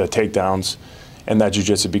the takedowns and that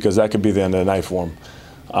jiu-jitsu, because that could be the end of the night for him,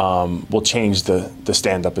 will change the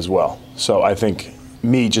stand-up as well. So I think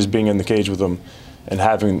me just being in the cage with him and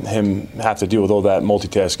having him have to deal with all that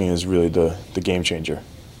multitasking is really the game changer.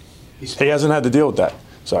 He hasn't had to deal with that.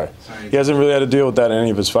 Sorry. He hasn't really had to deal with that in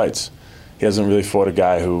any of his fights. He hasn't really fought a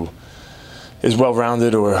guy who is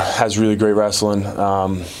well-rounded or has really great wrestling.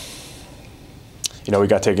 We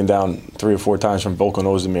got taken down 3 or 4 times from Volkan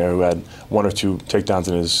Ozdemir, who had 1 or 2 takedowns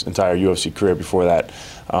in his entire UFC career before that.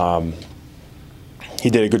 He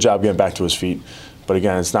did a good job getting back to his feet. But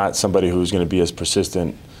again, it's not somebody who's going to be as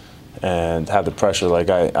persistent and have the pressure like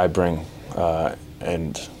I bring. We'll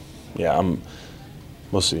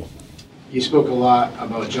see. You spoke a lot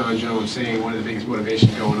about John Jones, saying one of the biggest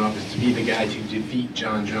motivations going up is to be the guy to defeat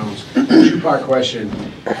John Jones. 2-part question.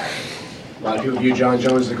 A lot of people view John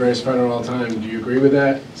Jones as the greatest fighter of all time. Do you agree with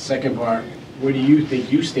that? Second part, where do you think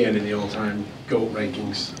you stand in the all-time GOAT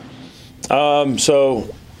rankings?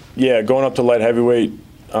 Going up to light heavyweight,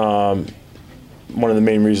 one of the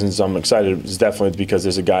main reasons I'm excited is definitely because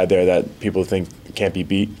there's a guy there that people think can't be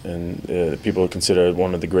beat, and people consider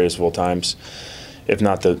one of the greatest of all times, if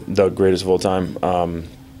not the greatest of all time. And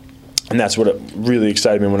that's what really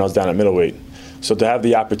excited me when I was down at middleweight. So to have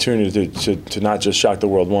the opportunity to not just shock the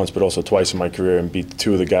world once, but also twice in my career and beat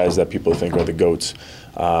 2 of the guys that people think are the GOATs,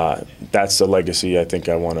 that's the legacy I think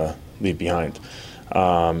I want to leave behind.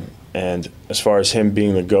 And as far as him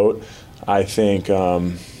being the GOAT, I think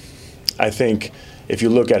if you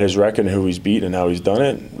look at his record and who he's beat and how he's done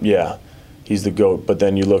it, yeah, he's the GOAT. But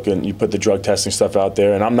then you look and you put the drug testing stuff out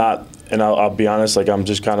there, and I'm not, and I'll be honest, like I'm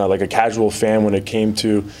just kind of like a casual fan when it came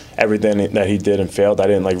to everything that he did and failed. I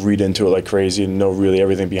didn't like read into it like crazy and know really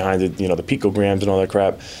everything behind it, the picograms and all that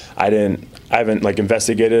crap. I haven't like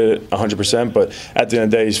investigated it 100%, but at the end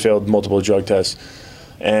of the day, he's failed multiple drug tests.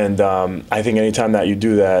 And I think anytime that you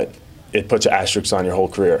do that, it puts an asterisk on your whole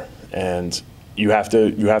career. And you have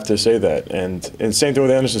to say that. And same thing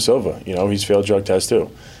with Anderson Silva. He's failed drug tests too,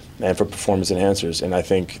 and for performance enhancers. And I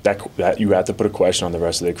think that you have to put a question on the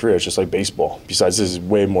rest of their career. It's just like baseball. Besides, this is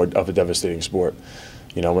way more of a devastating sport.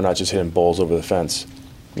 We're not just hitting balls over the fence.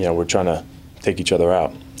 We're trying to take each other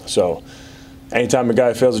out. So anytime a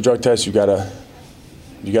guy fails a drug test, you gotta,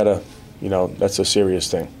 that's a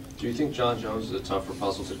serious thing. Do you think John Jones is a tougher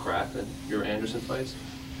puzzle to crack than your Anderson fights?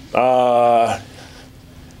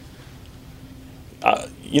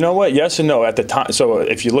 You know what? Yes and no. At the time, so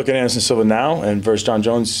if you look at Anderson Silva now and versus John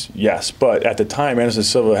Jones, yes. But at the time, Anderson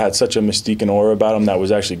Silva had such a mystique and aura about him that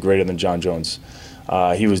was actually greater than John Jones.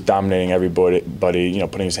 He was dominating everybody,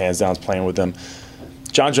 putting his hands down, playing with them.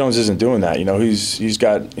 John Jones isn't doing that.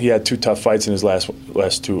 He had 2 tough fights in his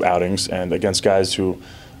last 2 outings, and against guys who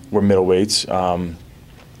were middleweights.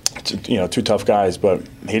 2 tough guys, but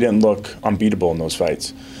he didn't look unbeatable in those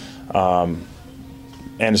fights.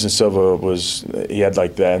 Anderson Silva he had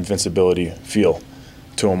like that invincibility feel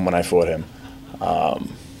to him when I fought him.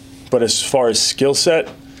 But as far as skill set,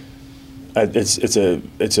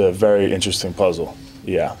 it's a very interesting puzzle.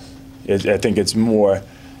 Yeah, I think it's more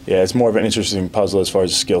of an interesting puzzle as far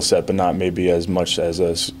as skill set, but not maybe as much as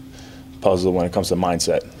a puzzle when it comes to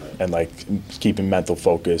mindset and like keeping mental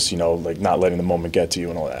focus. Like not letting the moment get to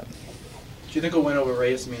you and all that. Do you think a win over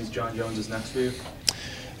Reyes means John Jones is next for you?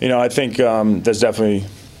 I think there's definitely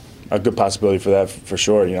a good possibility for that, for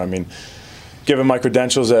sure. Given my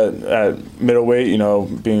credentials at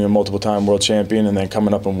middleweight, being a multiple-time world champion and then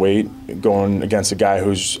coming up in weight, going against a guy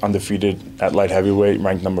who's undefeated at light heavyweight,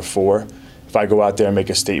 ranked number 4, if I go out there and make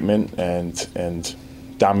a statement and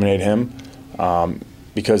dominate him,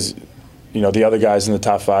 because the other guys in the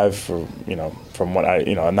top 5, from what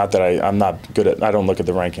I'm not good at, I don't look at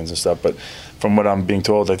the rankings and stuff, but from what I'm being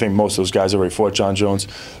told, I think most of those guys already fought John Jones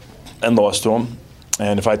and lost to him.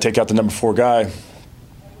 And if I take out the number 4 guy,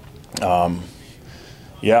 and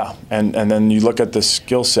then you look at the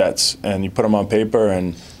skill sets and you put them on paper,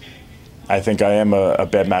 and I think I am a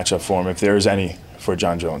bad matchup for him, if there is any, for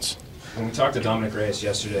John Jones. When we talked to Dominic Reyes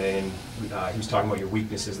yesterday, and he was talking about your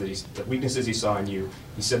weaknesses, the weaknesses he saw in you,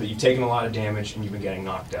 he said that you've taken a lot of damage and you've been getting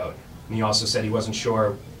knocked out. And he also said he wasn't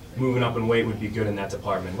sure moving up in weight would be good in that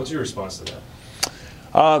department. What's your response to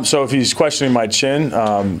that? So if he's questioning my chin,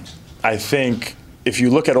 I think if you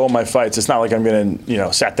look at all my fights, it's not like I'm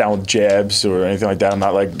getting, sat down with jabs or anything like that. I'm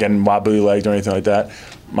not like getting wobbly legged or anything like that.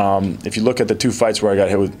 If you look at the 2 fights where I got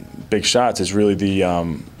hit with big shots, it's really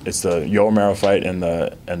it's the Yoel Romero fight and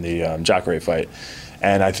the Jacare fight.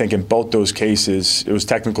 And I think in both those cases, it was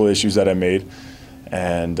technical issues that I made.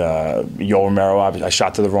 And Yoel Romero, I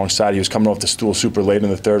shot to the wrong side. He was coming off the stool super late in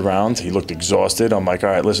the 3rd round. He looked exhausted. I'm like, all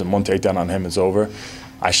right, listen, 1 takedown on him, it's over.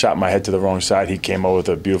 I shot my head to the wrong side. He came over with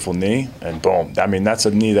a beautiful knee, and boom. That's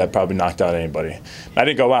a knee that probably knocked out anybody. I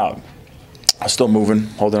didn't go out. I was still moving,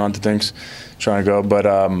 holding on to things, trying to go. But,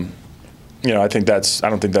 I don't think that's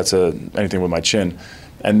anything with my chin.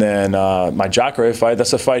 And then my Jacare fight,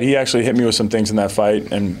 that's a fight. He actually hit me with some things in that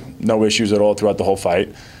fight, and no issues at all throughout the whole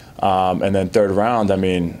fight. And then 3rd round,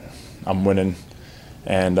 I'm winning.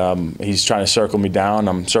 And he's trying to circle me down.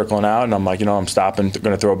 I'm circling out, and I'm like, I'm stopping,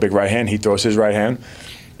 going to throw a big right hand. He throws his right hand,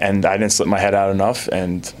 and I didn't slip my head out enough,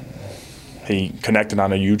 and he connected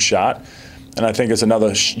on a huge shot. And I think it's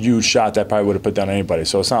another huge shot that probably would have put down anybody.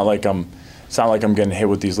 So it's not like I'm getting hit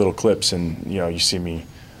with these little clips, and you see me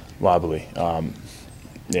wobbly.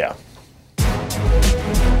 Yeah.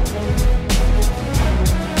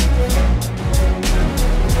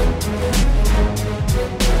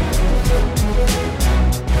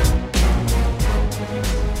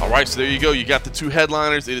 All right, so there you go. You got the 2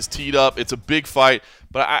 headliners. It is teed up. It's a big fight,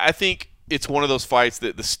 but I think it's one of those fights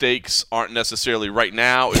that the stakes aren't necessarily right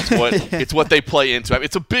now. It's what they play into.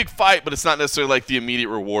 It's a big fight, but it's not necessarily like the immediate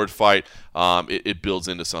reward fight. It builds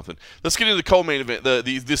into something. Let's get into the co-main event,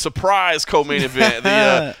 the surprise co-main event,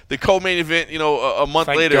 the co-main event. A month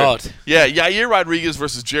later. God. Yeah, Yair Rodriguez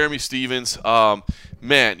versus Jeremy Stephens.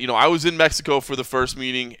 Man, I was in Mexico for the first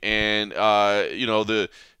meeting, and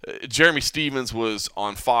Jeremy Stephens was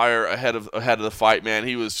on fire ahead of the fight, man.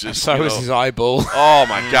 He was just so was his eyeball. Oh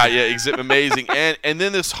my God, yeah, amazing. And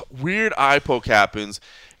then this weird eye poke happens,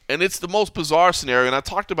 And it's the most bizarre scenario, and I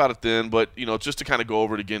talked about it then, but, just to kind of go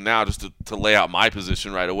over it again now, just to lay out my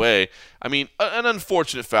position right away. I mean, an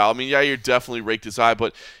unfortunate foul. I mean, Yair definitely raked his eye,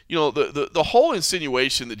 but, the whole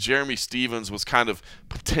insinuation that Jeremy Stephens was kind of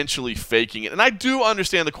potentially faking it, and I do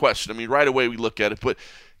understand the question. I mean, right away we look at it, but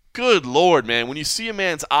good Lord, man, when you see a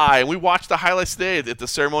man's eye, and we watched the highlights today at the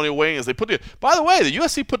ceremonial weigh-ins, by the way, the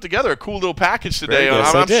UFC put together a cool little package today.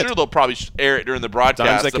 I'm sure they'll probably air it during the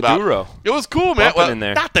broadcast. Donze Kuduro. It was cool, man. Well, in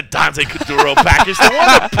there. Not the Donze Kuduro package,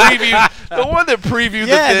 the one that previewed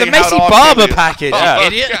the thing. The Macy Barber package,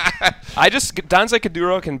 idiot. Donze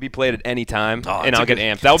Kuduro can be played at any time, and I'll get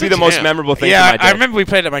amped. That will be the most memorable thing. Yeah, for my day. I remember we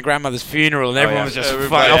played at my grandmother's funeral, and everyone was just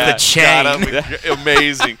flying off the chain.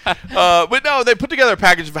 Amazing. But no, they put together a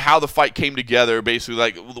package of how the fight came together, basically,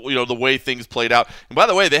 like, the way things played out. And by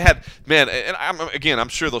the way, they had, man, and I'm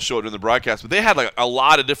sure they'll show it in the broadcast, but they had like a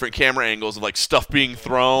lot of different camera angles of like stuff being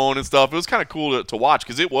thrown and stuff. It was kind of cool to watch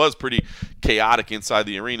because it was pretty chaotic inside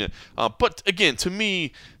the arena. But again, to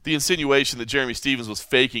me, the insinuation that Jeremy Stephens was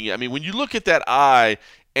faking it. I mean, when you look at that eye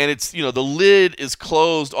and it's, the lid is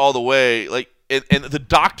closed all the way, like, and the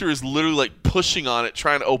doctor is literally like pushing on it,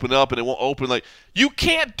 trying to open up, and it won't open. Like, you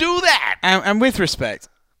can't do that. And with respect,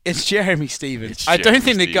 it's Jeremy Stephens. I don't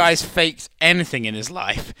think the guy's faked anything in his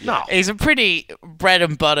life. No. He's a pretty bread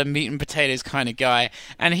and butter, meat and potatoes kind of guy,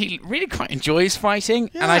 and he really quite enjoys fighting,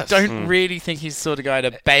 and I don't really think he's the sort of guy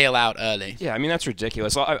to bail out early. Yeah, I mean, that's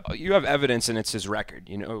ridiculous. You have evidence, and it's his record.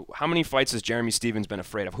 How many fights has Jeremy Stephens been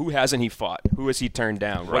afraid of? Who hasn't he fought? Who has he turned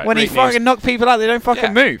down? Right. When he fucking knock people out, they don't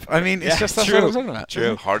fucking move. I mean, it's just that's what I'm talking about.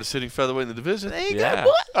 True. Hardest hitting featherweight in the division. There you go,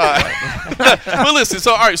 boy. Well,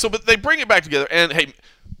 listen, all right, but they bring it back together, and hey,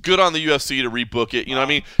 good on the UFC to rebook it. You know what I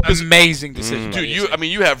mean? Amazing decision, dude.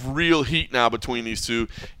 You have real heat now between these two,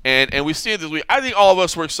 and we see it this week. I think all of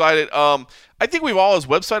us were excited. I think we've all, as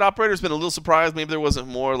website operators, been a little surprised. Maybe there wasn't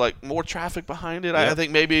more traffic behind it. Yeah. I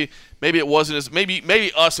think maybe it wasn't as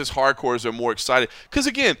maybe us as hardcores are more excited because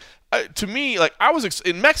again. To me, like I was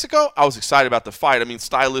in Mexico, I was excited about the fight. I mean,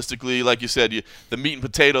 stylistically, like you said, the meat and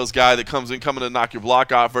potatoes guy that coming to knock your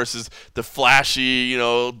block off versus the flashy,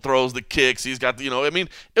 throws the kicks. He's got I mean,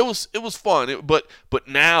 it was fun. But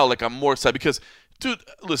now, like I'm more excited because, dude,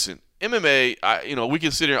 listen, MMA, we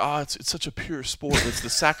can sit here. It's such a pure sport. It's the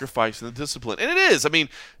sacrifice and the discipline, and it is. I mean,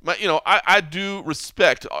 I do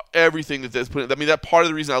respect everything that's put in. I mean, that part of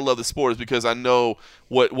the reason I love the sport is because I know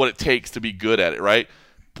what it takes to be good at it, right?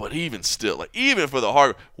 But even still, like even for the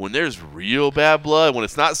hard, when there's real bad blood, when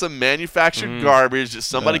it's not some manufactured garbage that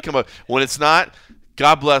somebody come up, when it's not,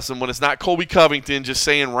 God bless them, when it's not Colby Covington just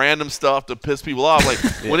saying random stuff to piss people off, like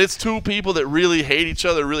when it's two people that really hate each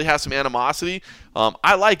other, really have some animosity,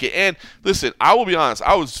 I like it. And listen, I will be honest,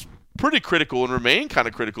 I was pretty critical and remain kind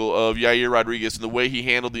of critical of Yair Rodriguez and the way he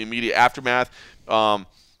handled the immediate aftermath.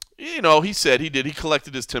 He said he did. He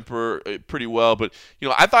collected his temper pretty well. But,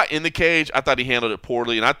 I thought in the cage, I thought he handled it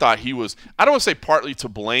poorly. And I thought he was, I don't want to say partly to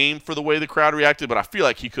blame for the way the crowd reacted, but I feel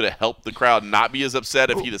like he could have helped the crowd not be as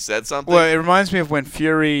upset if he'd have said something. Well, it reminds me of when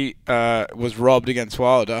Fury was robbed against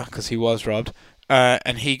Wilder, because he was robbed.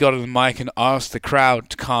 And he got on the mic and asked the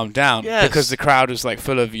crowd to calm down because the crowd was like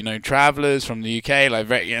full of travelers from the UK,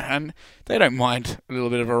 and they don't mind a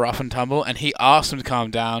little bit of a rough and tumble. And he asked them to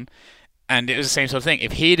calm down. And it was the same sort of thing.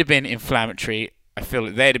 If he'd have been inflammatory, I feel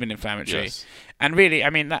that they'd have been inflammatory. Yes. And really, I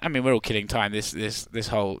mean, we're all killing time. This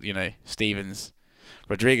whole, Stephens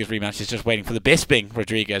Rodriguez rematch is just waiting for the Bisping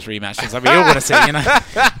Rodriguez rematches. I mean, we all want to see,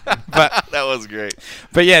 But that was great.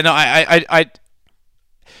 But yeah, no, I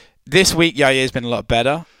this week Yair's been a lot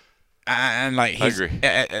better. And I agree.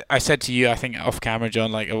 I said to you, I think off camera,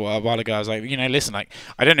 John, like a while ago, I was like, listen, like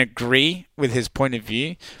I don't agree with his point of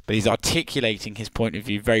view, but he's articulating his point of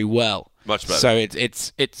view very well. Much better. So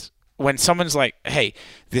it's when someone's like, hey,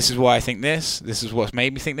 this is why I think this is what's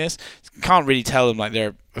made me think this. Can't really tell them like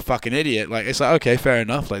they're a fucking idiot. Like it's like, okay, fair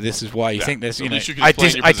enough. Like this is why you think this.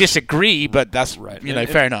 I disagree, but that's right.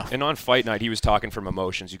 Fair enough. And on fight night, he was talking from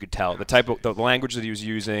emotions. You could tell the language that he was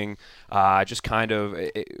using. Just kind of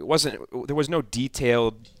it wasn't. There was no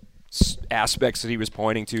detailed aspects that he was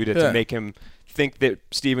pointing to make him think that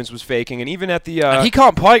Stephens was faking, and even at the and he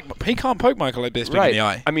can't poke Michael like Bisping in the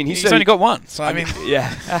eye. I mean, he's only got one. So I mean,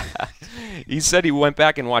 yeah. He said he went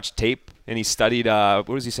back and watched tape and he studied what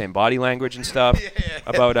was he saying, body language and stuff.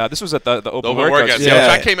 About this was at the open Open workouts. workouts.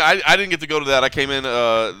 Yeah. Which I didn't get to go to that. I came in.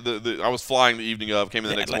 I was flying the evening of. Came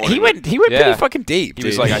in the next morning. He went pretty fucking deep. He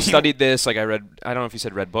was like, I studied this. Like I read. I don't know if he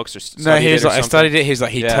said read books or. No, he was like, I studied it. He was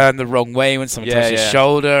like, he turned the wrong way when someone touched his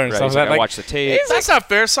shoulder and stuff like that. I watched the tape. That's not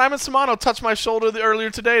fair. Simon Simano touched my shoulder earlier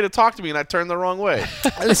today to talk to me, and I turned the wrong way.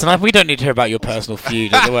 Listen, we don't need to hear about your personal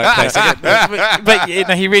feud at the workplace. But you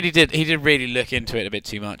know, he really did. He did really look into it a bit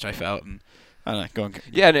too much, I felt. And I don't know. Go on.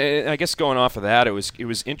 Yeah, and I guess going off of that, it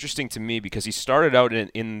was interesting to me because he started out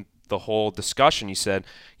in the whole discussion. He said,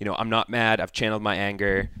 you know, I'm not mad. I've channeled my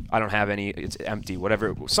anger. I don't have any. It's empty.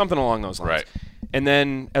 Whatever. Something along those lines. Right. And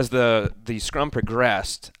then as the scrum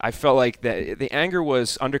progressed, I felt like the anger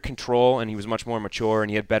was under control and he was much more mature and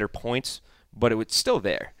he had better points, but it was still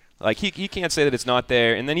there. Like he can't say that it's not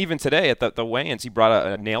there. And then even today at the weigh-ins, he brought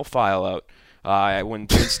a nail file out when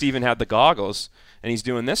Steven had the goggles, and he's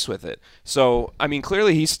doing this with it. So, I mean,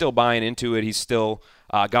 clearly he's still buying into it. He's still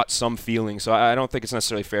got some feeling. So I don't think it's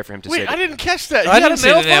necessarily fair for him to say. Wait, I didn't catch that. I didn't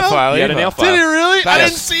see the nail file. He had a nail file. Did he really? I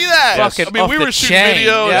didn't see that. Fucking I mean, we were shooting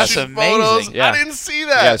video and shooting photos. Yeah. I didn't see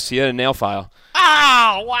that. Yes, he had a nail file.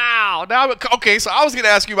 Oh, wow. Now, okay, so I was going to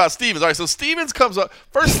ask you about Stevens. All right, so Stevens comes up.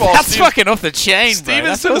 First of all, that's fucking off the chain,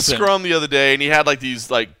 Stevens did a scrum the other day, and he had like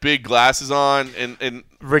these like big glasses on and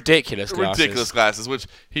ridiculous glasses, which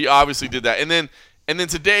he obviously did that. And then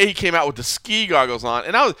today he came out with the ski goggles on.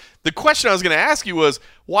 And the question I was going to ask you was,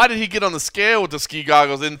 why did he get on the scale with the ski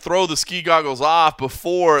goggles and throw the ski goggles off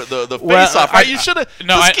before the face-off? Right? The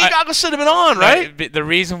ski goggles should have been on, right? No, the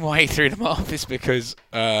reason why he threw them off is because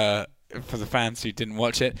for the fans who didn't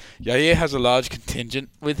watch it, Yair has a large contingent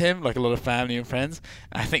with him, like a lot of family and friends.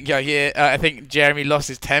 I think Jeremy lost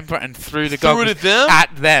his temper and threw the goggles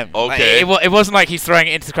at them. Okay. Like, it wasn't like he's throwing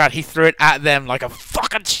it into the crowd. He threw it at them like a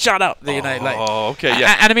fucking shut up. You know, like. Oh, okay,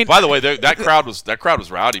 yeah. And I mean, by the way, that crowd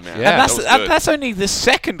was rowdy, man. Yeah, that's only the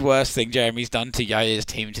second worst thing Jeremy's done to Yair's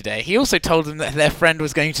team today. He also told them that their friend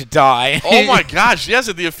was going to die. Oh my gosh! Yes,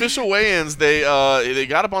 at the official weigh-ins, they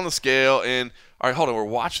got up on the scale and. All right, hold on. We're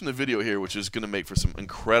watching the video here, which is going to make for some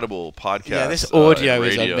incredible podcasts. Yeah, this audio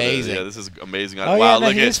is amazing. Yeah, this is amazing. Oh, wow, yeah,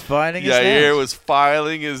 look he was filing his nails. Yair was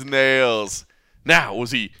filing his nails. Now, was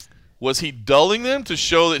he dulling them to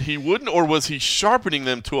show that he wouldn't, or was he sharpening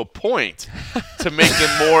them to a point to make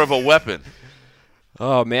them more of a weapon?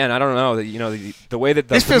 Oh man, I don't know. The way that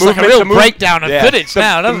this feels like a real breakdown of footage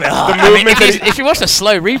now, doesn't it? The movement. If you watch a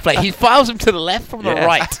slow replay, he files them to the left from the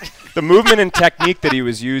right. The movement and technique that he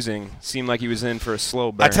was using seemed like he was in for a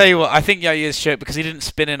slow burn. I tell you what, I think Yair's shirt because he didn't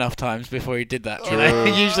spin enough times before he did that. You know?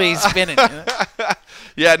 Usually he's spinning. You know?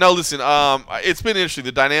 Yeah, no, listen, it's been interesting.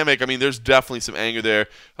 The dynamic, I mean, there's definitely some anger there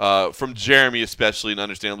from Jeremy especially, and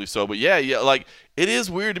understandably so. But yeah, like, it is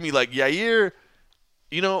weird to me. Like, Yair,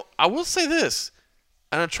 you know, I will say this,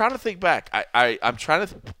 and I'm trying to think back. I'm trying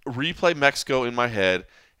to replay Mexico in my head,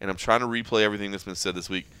 and I'm trying to replay everything that's been said this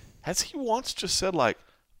week. Has he once just said, like,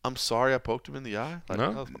 I'm sorry I poked him in the eye? Like,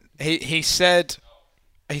 no. He said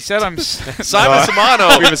I'm Simon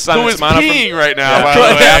Simano, who is peeing right now, by the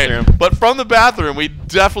way. Bathroom. But from the bathroom, we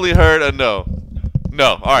definitely heard a no.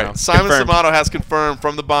 No. All right. No. Simon Simano has confirmed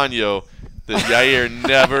from the banyo that Yair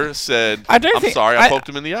never said, I'm sorry I poked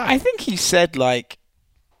him in the eye. I think he said, like,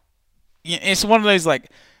 it's one of those, like,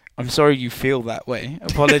 I'm sorry you feel that way.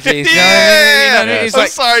 Apologies. I'm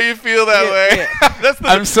sorry you feel that way. That's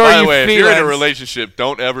I'm sorry by the way, you feel if you're in a relationship,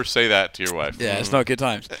 don't ever say that to your wife. Yeah, it's not good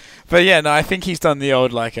times. But yeah, no, I think he's done the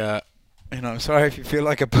old, like, I'm sorry if you feel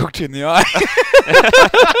like I poked you in the eye.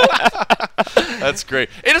 That's great.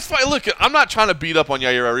 And it's fine. Look, I'm not trying to beat up on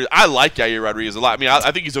Yair Rodriguez. I like Yair Rodriguez a lot. I mean,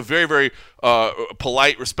 I think he's a very, very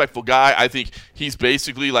polite, respectful guy. I think he's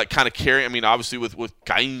basically like kind of carrying. I mean, obviously with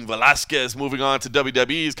Cain Velasquez moving on to WWE,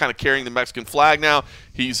 he's kind of carrying the Mexican flag now.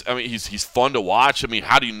 He's fun to watch. I mean,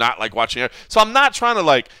 how do you not like watching Yair? So I'm not trying to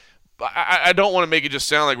like. I don't want to make it just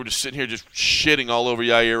sound like we're just sitting here just shitting all over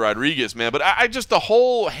Yair Rodriguez, man. But I just the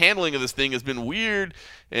whole handling of this thing has been weird,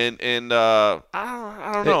 and I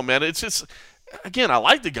don't know, man. It's just, again, I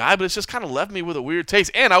like the guy, but it's just kind of left me with a weird taste.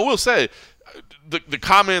 And I will say, the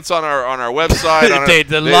comments on our website,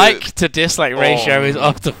 the like to dislike ratio is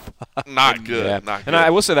up to not good. Yeah. Not good. And I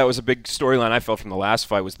will say that was a big storyline I felt from the last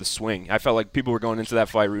fight was the swing. I felt like people were going into that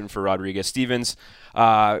fight rooting for Rodriguez. Stevens,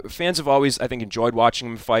 fans have always, I think, enjoyed watching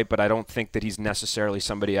him fight, but I don't think that he's necessarily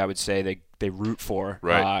somebody I would say they root for.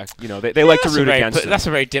 Right. They like to root against him. That's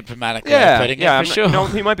a very diplomatic way of putting it, for sure. No,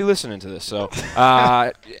 he might be listening to this. So, but,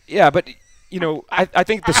 I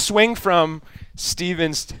think the swing from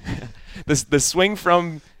Stevens, the swing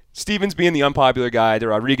from Stevens being the unpopular guy, the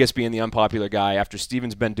Rodriguez being the unpopular guy, after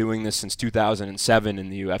Stevens been doing this since 2007 in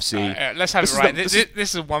the UFC. Let's have it right. This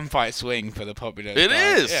is a one-fight swing for the popular. It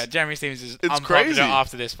is. Yeah, Jeremy Stevens is It's unpopular crazy.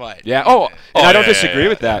 after this fight. Yeah. And I don't disagree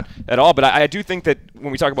with yeah. that at all. But I do think that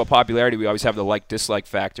when we talk about popularity, we always have the like-dislike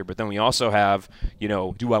factor. But then we also have,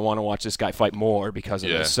 do I want to watch this guy fight more because of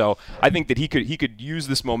this? So I think that he could use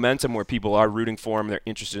this momentum where people are rooting for him, they're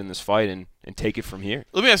interested in this fight, and take it from here.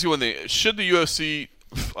 Let me ask you one thing. Should the UFC –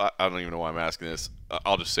 I don't even know why I'm asking this.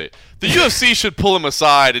 I'll just say it. The UFC should pull him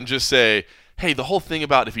aside and just say, hey, the whole thing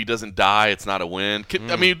about if he doesn't die, it's not a win.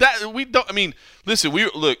 I mean, listen,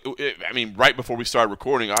 right before we started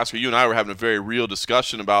recording, Oscar, you and I were having a very real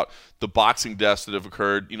discussion about the boxing deaths that have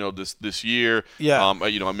occurred, this year. Yeah.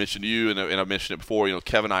 I mentioned to you, and I mentioned it before,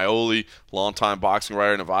 Kevin Iole, longtime boxing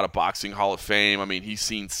writer, Nevada Boxing Hall of Fame. I mean, he's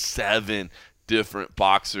seen 7 different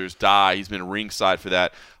boxers die. He's been ringside for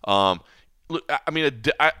that. Look, I mean,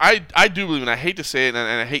 I do believe, and I hate to say it, and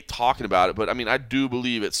I hate talking about it, but I mean, I do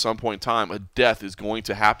believe at some point in time a death is going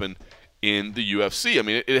to happen in the UFC. I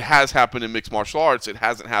mean, it has happened in mixed martial arts. It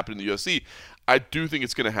hasn't happened in the UFC. I do think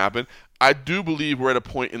it's going to happen. I do believe we're at a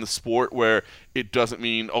point in the sport where it doesn't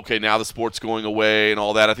mean, okay, now the sport's going away and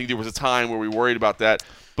all that. I think there was a time where we worried about that,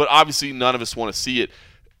 but obviously none of us want to see it.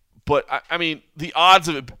 But, I mean, the odds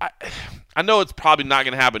of it, I know it's probably not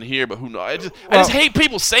going to happen here, but who knows? I just hate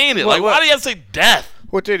people saying it. Why do you have to say death?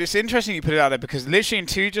 Well, dude, it's interesting you put it out there because literally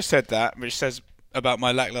until you just said that, which says about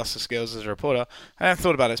my lackluster skills as a reporter, I haven't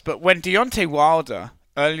thought about this. But when Deontay Wilder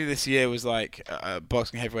earlier this year was like a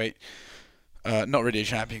boxing heavyweight, not really a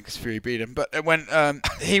champion because Fury beat him, but when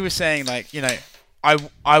he was saying, like,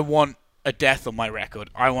 I want a death on my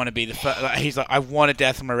record. I want to be the first. He's like, I want a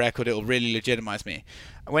death on my record. It will really legitimize me.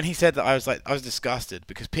 When he said that, I was disgusted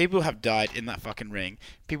because people have died in that fucking ring.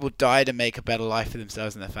 People die to make a better life for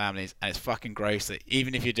themselves and their families, and it's fucking gross that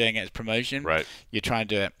even if you're doing it as promotion, right, you're trying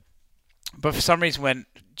to do it. But for some reason, when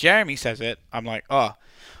Jeremy says it, I'm like, oh,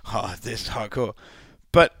 this is hardcore.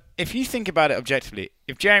 But if you think about it objectively,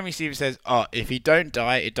 if Jeremy Stevens says, oh, if he don't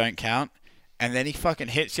die, it don't count, and then he fucking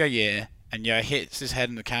hits Yair, and Yair hits his head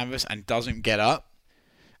in the canvas and doesn't get up,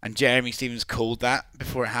 and Jeremy Stevens called that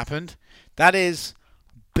before it happened, that is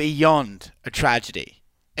beyond a tragedy.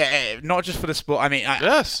 Not just for the sport. I mean,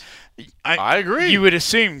 I agree. You would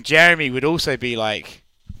assume Jeremy would also be like,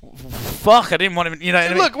 fuck, I didn't want him,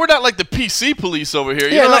 Hey, look, we're not like the PC police over here.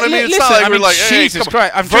 You know what I mean? It's not like we're like, hey, Jesus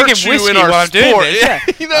Christ, I'm drinking whiskey while I'm doing this. Yeah.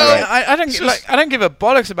 I don't give a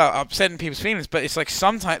bollocks about upsetting people's feelings, but it's like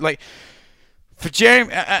sometimes, like, for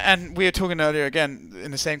Jeremy, and we were talking earlier again in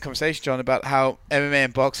the same conversation, John, about how MMA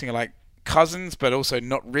and boxing are like cousins, but also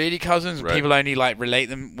not really cousins. Right. People only like relate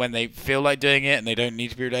them when they feel like doing it, and they don't need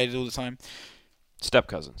to be related all the time. Step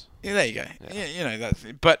cousins. Yeah, there you go. Yeah, that's.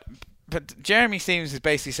 But Jeremy Stevens is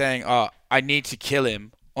basically saying, "Oh, I need to kill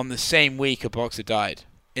him on the same week a boxer died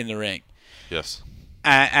in the ring." Yes.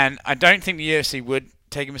 And I don't think the UFC would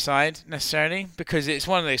take him aside necessarily because it's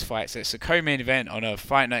one of those fights. It's a co-main event on a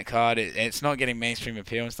fight night card. It's not getting mainstream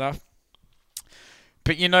appeal and stuff.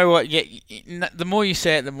 But you know what? Yeah, the more you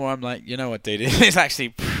say it, the more I'm like, you know what, dude? It's actually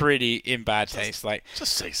pretty in bad taste. Like,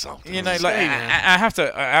 just say something. I have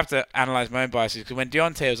to analyze my own biases because when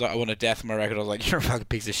Deontay was like, I want a death on my record, I was like, you're a fucking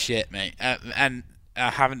piece of shit, mate. And I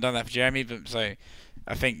haven't done that for Jeremy, but so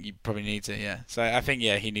I think you probably need to, yeah. So I think,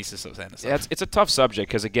 he needs to stop saying this. Yeah, it's a tough subject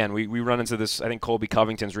because, again, we run into this. I think Colby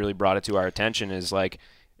Covington's really brought it to our attention is, like,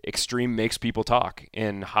 extreme makes people talk.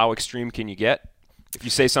 And how extreme can you get? If you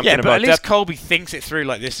say something about at least Colby thinks it through,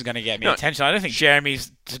 like, this is going to get me attention. I don't think Jeremy's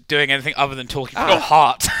doing anything other than talking from the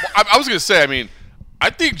heart. I was going to say, I mean, I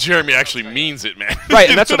think Jeremy actually means it, man. Right,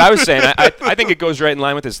 and that's what I was saying. I think it goes right in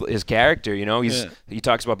line with his character, He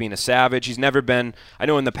talks about being a savage. He's never been – I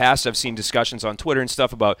know in the past I've seen discussions on Twitter and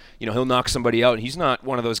stuff about, he'll knock somebody out, and he's not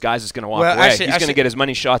one of those guys that's going to walk away. He's going to get as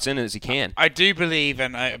many shots in as he can. I do believe,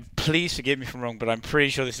 and please forgive me if I'm wrong, but I'm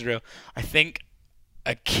pretty sure this is real. I think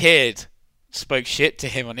a kid – spoke shit to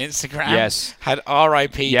him on Instagram. Yes. Had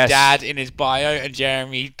R.I.P. Dad in his bio, and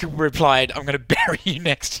Jeremy replied, I'm going to bury you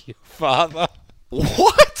next to your father.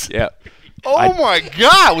 What? Yeah. Oh my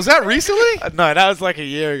God! Was that recently? No, that was like a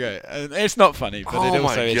year ago. It's not funny, but it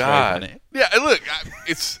also is very funny. Yeah, look,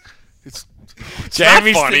 it's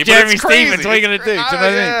Jeremy, not funny, Jeremy but it's crazy. Stevens. What are you going to do?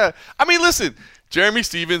 I mean, listen, Jeremy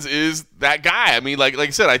Stevens is that guy. I mean, like I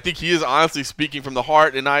said, I think he is honestly speaking from the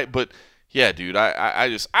heart, but. Yeah, dude, I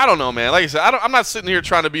don't know, man. Like I said, I'm not sitting here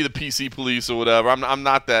trying to be the PC police or whatever. I'm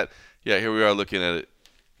not that. Yeah, here we are looking at it.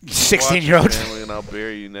 16-year-old. Family, and I'll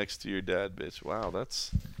bury you next to your dad, bitch. Wow,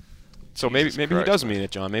 that's So maybe he does mean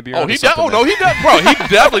it, John. Maybe you're he does. Oh no, he does, bro. He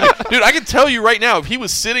definitely, dude. I can tell you right now, if he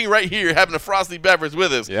was sitting right here having a frosty beverage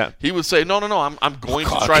with us, he would say, "No, I'm going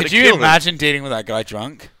to try to kill him." Could you imagine dealing with that guy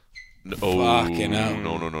drunk? No, fucking hell.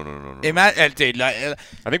 No. Imagine, dude. I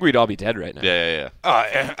think we'd all be dead right now. Yeah.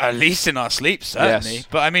 At least in our sleep, certainly. Yes.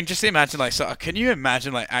 But I mean, just imagine, can you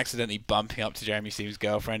imagine, accidentally bumping up to Jeremy Steve's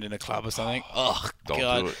girlfriend in a club or something? Oh, Don't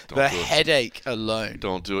God. do it. Don't the do it. headache alone.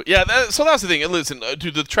 Don't do it. Yeah, so that's the thing. And listen,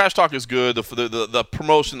 dude, the trash talk is good. The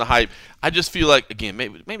promotion, the hype. I just feel like, again,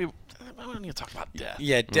 maybe I don't need to talk about death.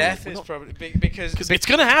 Yeah, death is probably big because it's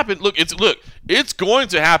going to happen. Look, it's going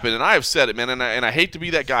to happen, and I have said it, man. And I hate to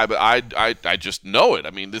be that guy, but I just know it.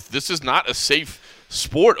 I mean, this is not a safe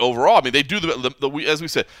sport overall. I mean, they do as we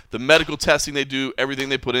said, the medical testing they do, everything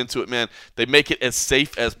they put into it, man. They make it as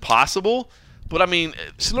safe as possible. But I mean,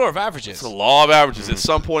 it's the law of averages. It's the law of averages. At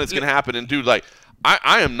some point, it's going to happen. And dude, I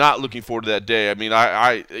am not looking forward to that day. I mean,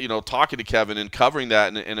 I talking to Kevin and covering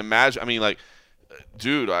that and imagine. I mean,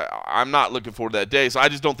 dude, I'm not looking forward to that day, so I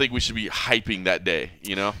just don't think we should be hyping that day,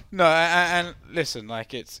 No, and listen,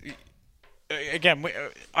 it's again,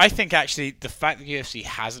 I think actually the fact that UFC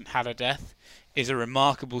hasn't had a death is a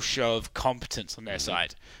remarkable show of competence on their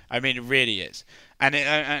side. I mean, it really is, and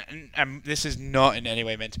this is not in any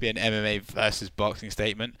way meant to be an MMA versus boxing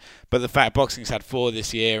statement, but the fact boxing's had 4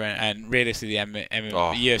 this year, and realistically, the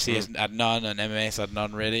UFC hasn't had none, and MMA has had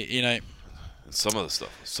none really, Some of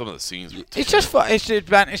the scenes. It's just fun. It's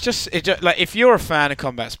just if you're a fan of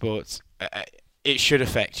combat sports, it should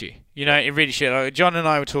affect you. It really should. John and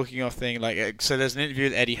I were talking off thing. So there's an interview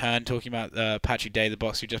with Eddie Hearn talking about Patrick Day, the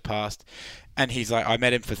boxer who just passed, and he's like, I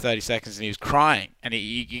met him for 30 seconds and he was crying, and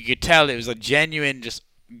you could tell it was a genuine, just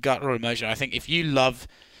guttural emotion. I think if you love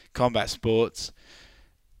combat sports,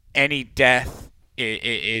 any death.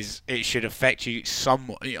 It should affect you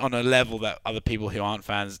somewhat on a level that other people who aren't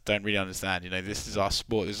fans don't really understand. This is our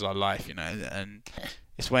sport, this is our life. And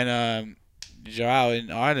it's when Joao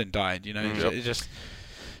in Ireland died. It just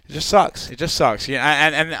sucks. It just sucks.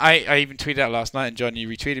 And I even tweeted out last night, and John, you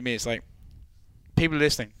retweeted me. It's like, people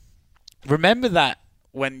listening, remember that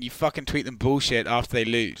when you fucking tweet them bullshit after they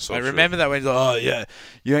lose. So remember that when it's like, oh yeah,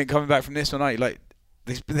 you ain't coming back from this one, are you?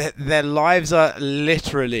 Their lives are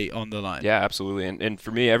literally on the line. Yeah, absolutely. And for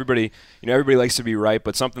me, everybody likes to be right,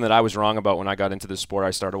 but something that I was wrong about when I got into the sport, I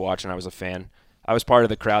started watching, I was a fan. I was part of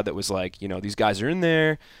the crowd that was like, these guys are in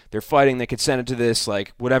there, they're fighting, they could send it to this,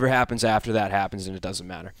 whatever happens after that happens, and it doesn't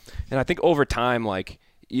matter. And I think over time,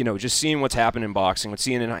 just seeing what's happened in boxing,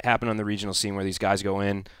 seeing it happen on the regional scene where these guys go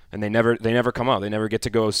in and they never come out. They never get to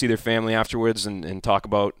go see their family afterwards and talk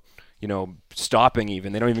about stopping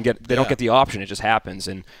even. They don't get the option. It just happens.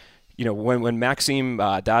 And, when Maxim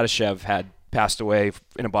Dadashev had passed away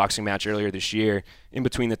in a boxing match earlier this year, in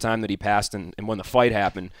between the time that he passed and when the fight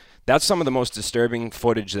happened, that's some of the most disturbing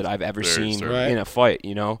footage that I've ever seen in a fight,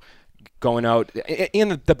 going out.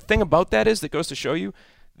 And the thing about that is, that goes to show you,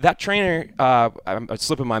 that trainer, I'm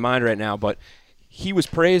slipping my mind right now, but he was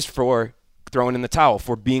praised for throwing in the towel,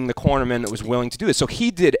 for being the cornerman that was willing to do this. So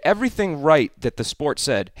he did everything right that the sport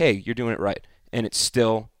said, hey, you're doing it right. And it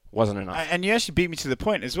still wasn't enough. And you actually beat me to the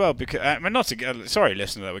point as well, because sorry,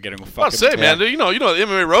 listener, that we're getting fucking. I'll say, man, the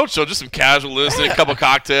MMA Roadshow, just some casual listening, a couple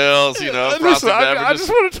cocktails, Listen, I just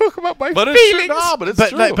want to talk about my feelings. But it's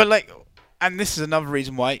true. And this is another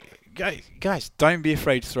reason why. Guys, don't be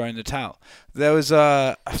afraid to throw in the towel. There was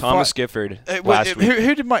Thomas Gifford last week.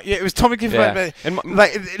 Who did my? Yeah, it was Thomas Gifford. Yeah. And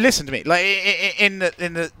listen to me. In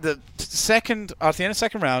the second, after the end of the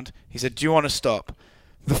second round, he said, "Do you want to stop?"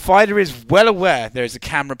 The fighter is well aware there is a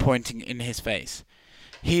camera pointing in his face.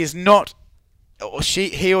 He is not,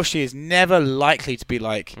 he or she is never likely to be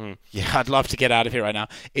like, yeah, I'd love to get out of here right now.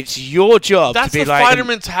 It's your job to be like... That's the fighter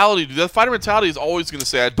mentality, dude. That fighter mentality is always going to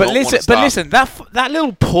say, I don't want to stop. But listen, that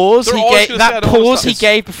little pause he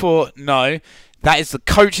gave before, no, that is the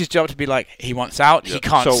coach's job to be like, he wants out, he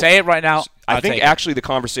can't say it right now. I think actually the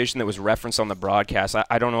conversation that was referenced on the broadcast,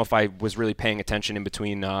 I don't know if I was really paying attention in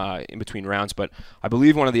between rounds, but I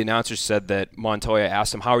believe one of the announcers said that Montoya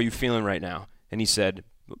asked him, how are you feeling right now? And he said...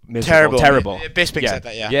 Terrible. Bisping said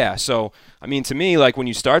that, yeah. Yeah, so, I mean, to me, when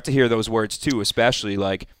you start to hear those words, too, especially,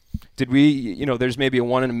 did we, there's maybe a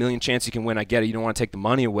 1 in a million chance you can win. I get it. You don't want to take the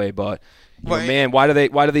money away, but, man, why do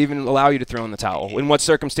they even allow you to throw in the towel? In what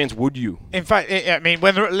circumstance would you? In fact, I mean,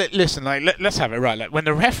 when listen, let's have it right. When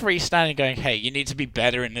the referee's standing going, hey, you need to be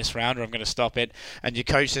better in this round or I'm going to stop it, and your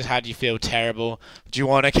coach says, how do you feel? Terrible. Do you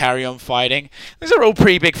want to carry on fighting? These are all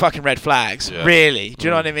pretty big fucking red flags, really. Do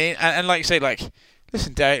you know what I mean? And like you say,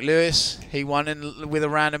 listen, Derek Lewis, he won with a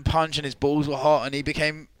random punch and his balls were hot and he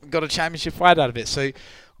got a championship fight out of it. So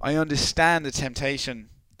I understand the temptation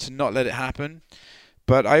to not let it happen.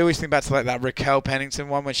 But I always think back to like that Raquel Pennington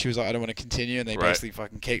one when she was like, I don't want to continue, and they basically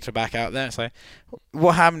fucking kicked her back out there. It's like,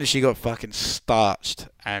 what happened is she got fucking starched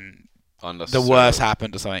and the worst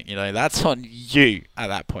happened or something. You know, that's on you at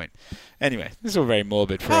that point. Anyway, this is all very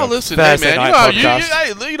morbid for listen, Thursday hey, man, night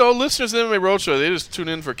podcast. you know, listeners of the MMA Roadshow, they just tune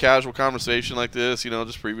in for casual conversation like this, you know,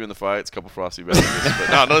 just previewing the fights, a couple frosty beverages.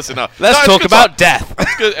 But no, listen, no. Let's talk about death.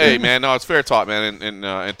 That's good. Hey, man, no, it's fair talk, man,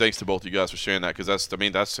 and thanks to both of you guys for sharing that, because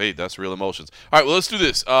that's real emotions. All right, well, let's do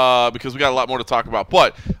this because we got a lot more to talk about.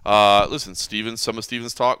 But listen, some of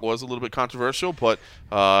Steven's talk was a little bit controversial, but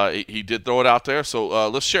he did throw it out there. So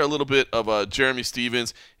let's share a little bit of Jeremy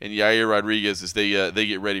Stephens and Yair Rodriguez as they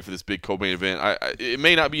get ready for this big co-main event. It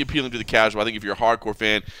may not be appealing to the casual. I think if you're a hardcore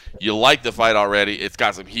fan, you like the fight already. It's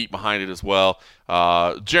got some heat behind it as well.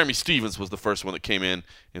 Jeremy Stephens was the first one that came in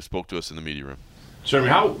and spoke to us in the media room. Jeremy,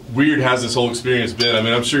 how weird has this whole experience been? I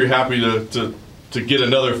mean, I'm sure you're happy to get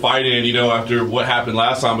another fight in, you know, after what happened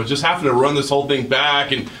last time, but just having to run this whole thing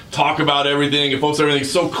back and talk about everything and folks,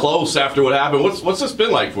 everything's so close after what happened. What's this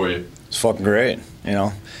been like for you? It's fucking great, you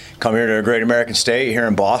know. Come here to a great American state here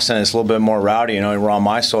in Boston. It's a little bit more rowdy, you know. We're on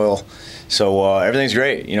my soil, so everything's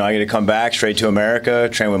great. You know, I get to come back straight to America,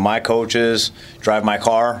 train with my coaches, drive my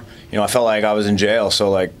car. You know, I felt like I was in jail,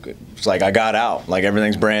 so like it's like I got out. Like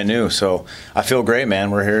everything's brand new, so I feel great,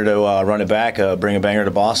 man. We're here to run it back, bring a banger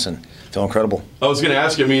to Boston. Feel incredible. I was going to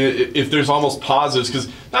ask you, I mean, if there's almost positives, because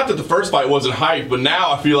not that the first fight wasn't hype, but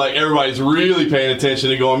now I feel like everybody's really paying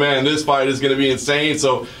attention and going, man, this fight is going to be insane.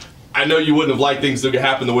 So I know you wouldn't have liked things to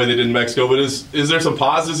happen the way they did in Mexico, but is there some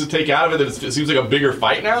positives to take out of it that it seems like a bigger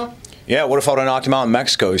fight now? Yeah, what if I would have knocked him out in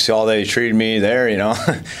Mexico? You see how they treated me there, you know?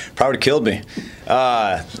 Probably would have killed me.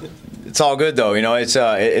 It's all good though, you know. It's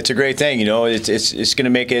a great thing, you know. It's going to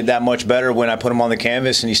make it that much better when I put him on the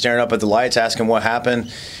canvas and he's staring up at the lights, asking what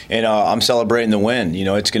happened, and I'm celebrating the win. You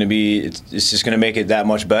know, it's just going to make it that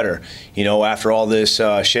much better. You know, after all this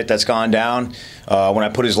shit that's gone down, when I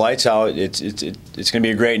put his lights out, it's going to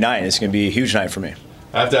be a great night. It's going to be a huge night for me.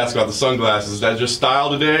 I have to ask about the sunglasses. Is that just style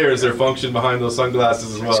today, or is there function behind those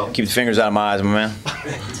sunglasses as well? Keep the fingers out of my eyes, my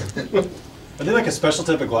man. Are they like a special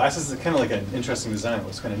type of glasses? It's kind of like an interesting design. It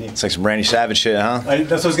looks kind of neat. It's like some Randy Savage shit, huh?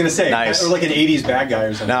 That's what I was going to say. Nice. Or like an 80s bad guy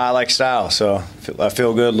or something. No, I like style, so I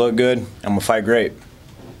feel good, look good. I'm going to fight great.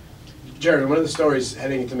 Jeremy, one of the stories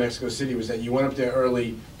heading into Mexico City was that you went up there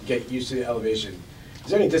early to get used to the elevation.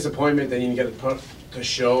 Is there any disappointment that you didn't get to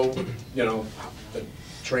show, you know, the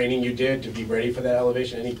training you did to be ready for that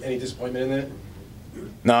elevation? Any disappointment in that?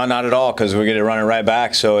 No, not at all, because we're going to run it right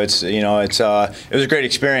back. So it's, you know, it was a great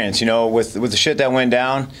experience. You know, with the shit that went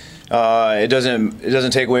down, it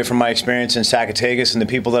doesn't take away from my experience in Zacatecas and the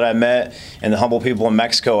people that I met and the humble people in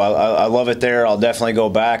Mexico. I love it there. I'll definitely go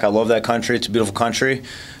back. I love that country. It's a beautiful country.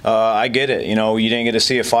 I get it. You know, you didn't get to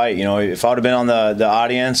see a fight. You know, if I would have been on the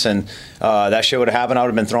audience and that shit would have happened, I would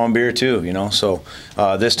have been throwing beer too. You know, so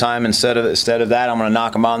this time instead of that, I'm going to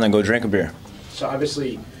knock them out and then go drink a beer. So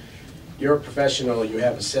obviously, you're a professional, you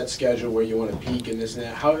have a set schedule where you want to peak and this and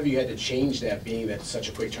that. How have you had to change that, being that such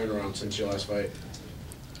a quick turnaround since your last fight?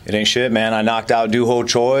 It ain't shit, man. I knocked out Doo Ho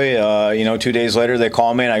Choi. You know, 2 days later they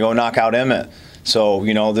call me and I go knock out Emmett. So,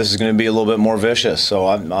 you know, this is going to be a little bit more vicious. So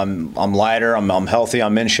I'm lighter, I'm healthy,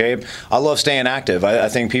 I'm in shape. I love staying active. I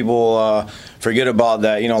think people forget about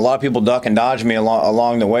that. You know, a lot of people duck and dodge me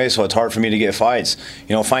along the way, so it's hard for me to get fights.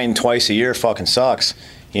 You know, fighting twice a year fucking sucks.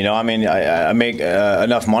 You know, I mean, I make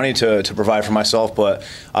enough money to provide for myself, but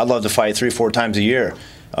I'd love to fight 3-4 times a year.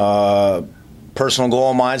 Personal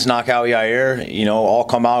goal of mine is knock out Yair. You know, all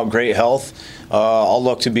come out great health. I'll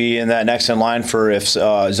look to be in that next in line for if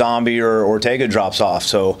Zombie or Ortega drops off.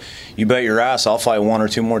 So you bet your ass I'll fight 1 or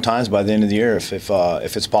 2 more times by the end of the year if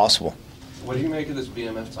it's possible. What do you make of this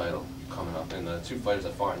BMF title coming up and the 2 fighters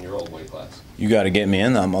that fought in your old weight class? You got to get me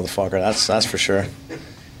in that motherfucker. That's for sure.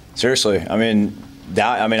 Seriously, I mean.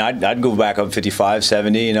 I'd go back up 55,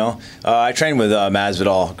 70, you know. I trained with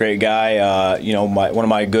Masvidal, great guy. You know, one of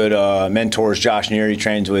my good mentors, Josh Neer, he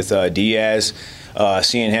trains with Diaz.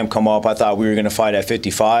 Seeing him come up, I thought we were going to fight at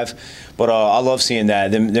 55. But I love seeing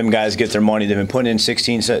that. Them guys get their money. They've been putting in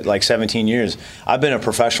 17 years. I've been a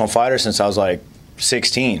professional fighter since I was like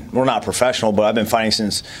 16. We're not professional, but I've been fighting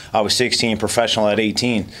since I was 16, professional at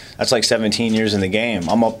 18. That's like 17 years in the game.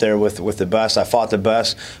 I'm up there with the best. I fought the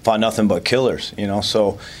best, fought nothing but killers, you know.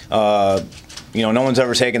 So, you know, no one's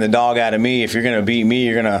ever taken the dog out of me. If you're gonna beat me,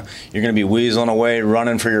 you're gonna be weaseling away,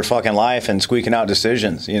 running for your fucking life and squeaking out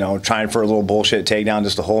decisions, you know, trying for a little bullshit takedown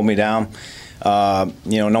just to hold me down.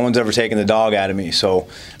 You know, no one's ever taken the dog out of me. So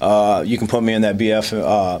you can put me in that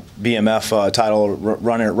BMF title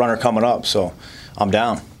runner coming up. So I'm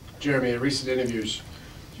down. Jeremy, in recent interviews,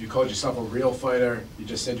 You called yourself a real fighter. You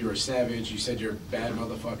just said you were a savage. You said you're a bad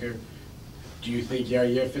motherfucker. Do you think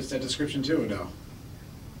Yair fits that description too, or no?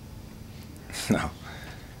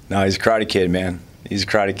 No, he's a karate kid, man. He's a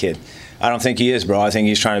karate kid. I don't think he is, bro. I think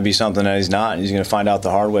he's trying to be something that he's not, and he's going to find out the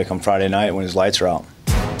hard way come Friday night when his lights are out.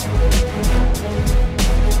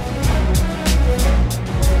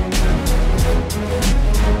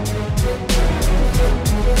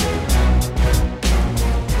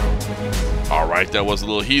 All right, that was a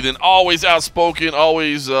little heathen. Always outspoken.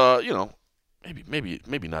 Always,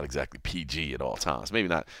 maybe not exactly PG at all times. Maybe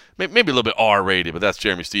not. Maybe a little bit R-rated, but that's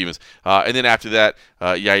Jeremy Stevens. And then after that,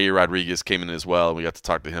 Yair Rodriguez came in as well, and we got to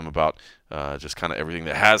talk to him about just kind of everything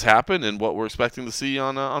that has happened and what we're expecting to see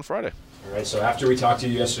on Friday. All right. So after we talked to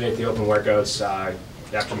you yesterday at the open workouts,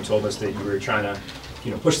 after you told us that you were trying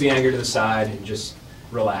to, push the anger to the side and just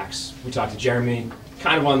relax, we talked to Jeremy,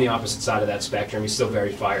 kind of on the opposite side of that spectrum. He's still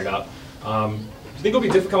very fired up. Do you think it'll be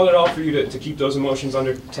difficult at all for you to keep those emotions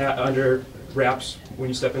under wraps when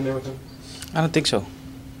you step in there with him? I don't think so.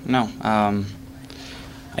 No.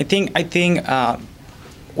 I think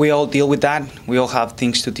we all deal with that. We all have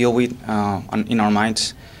things to deal with in our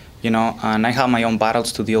minds, and I have my own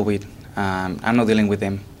battles to deal with. I'm not dealing with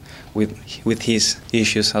them, with his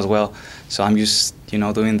issues as well. So I'm just,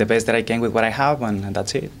 doing the best that I can with what I have, and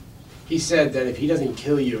that's it. He said that if he doesn't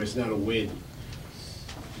kill you, it's not a win.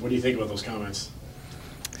 What do you think about those comments?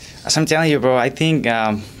 As I'm telling you, bro, I think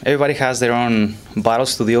everybody has their own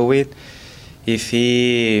battles to deal with. If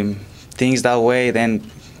he thinks that way, then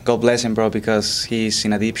God bless him, bro, because he's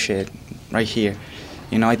in a deep shit right here.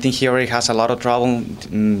 I think he already has a lot of trouble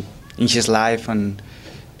in his life and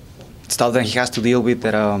stuff that he has to deal with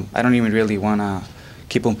that I don't even really want to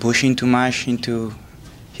keep on pushing too much into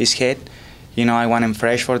his head. I want him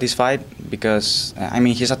fresh for this fight because,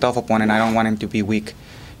 he's a tough opponent. I don't want him to be weak.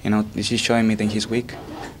 This is showing me that he's weak.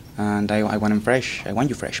 And I want him fresh. I want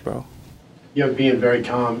you fresh, bro. Being very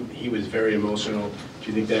calm, he was very emotional. Do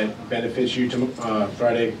you think that benefits you to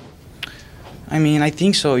Friday? I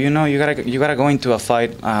think so. You gotta go into a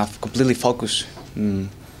fight completely focused,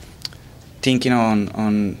 thinking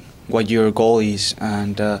on what your goal is,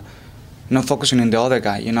 and not focusing on the other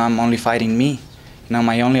guy. I'm only fighting me.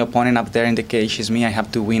 My only opponent up there in the cage is me. I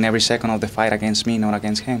have to win every second of the fight against me, not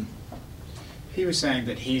against him. He was saying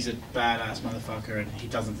that he's a badass motherfucker and he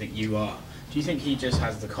doesn't think you are. Do you think he just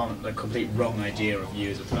has the complete wrong idea of you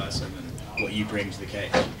as a person and what you bring to the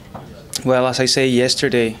cage? Well, as I said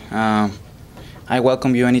yesterday, I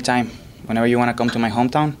welcome you anytime. Whenever you want to come to my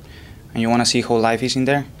hometown and you want to see how life is in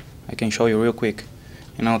there, I can show you real quick.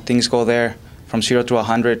 Things go there from 0 to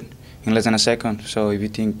 100 in less than a second. So if you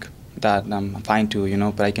think that, I'm fine too,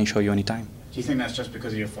 but I can show you anytime. Do you think that's just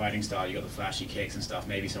because of your fighting style? You got the flashy kicks and stuff.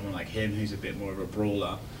 Maybe someone like him, who's a bit more of a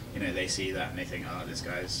brawler, they see that and they think, oh, this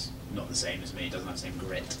guy's not the same as me. He doesn't have the same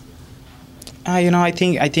grit. I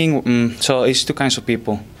think. So it's two kinds of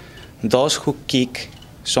people: those who kick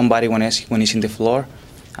somebody when he's in the floor,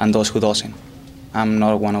 and those who doesn't. I'm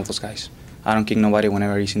not one of those guys. I don't kick nobody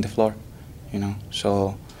whenever he's in the floor.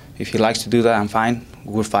 So if he likes to do that, I'm fine.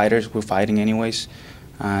 We're fighters. We're fighting anyways,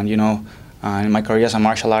 and in my career as a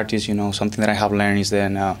martial artist, something that I have learned is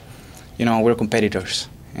that, we're competitors.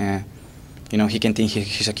 He can think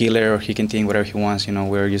he's a killer or he can think whatever he wants.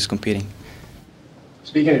 We're just competing.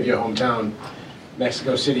 Speaking of your hometown,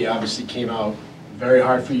 Mexico City obviously came out very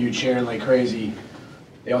hard for you, cheering like crazy.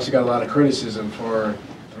 They also got a lot of criticism for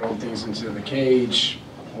throwing things into the cage,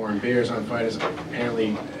 pouring beers on fighters.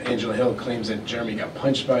 Apparently, Angela Hill claims that Jeremy got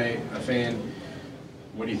punched by a fan.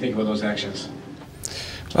 What do you think about those actions?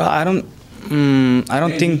 Well, I don't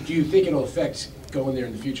think. Do you think it'll affect going there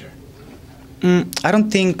in the future? I don't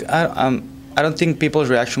think people's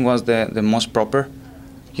reaction was the most proper,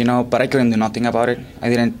 But I couldn't do nothing about it. I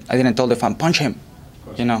didn't tell the fan punch him,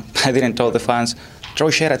 I didn't tell the fans throw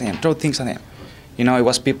shit at him, throw things at him. It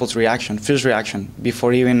was people's reaction, first reaction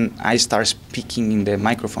before even I start speaking in the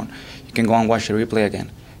microphone. You can go and watch the replay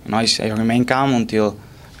again. I remained calm until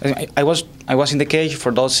I was in the cage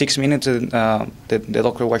for those 6 minutes. The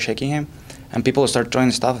doctor was shaking him. And people start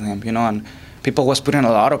throwing stuff at him, and people was putting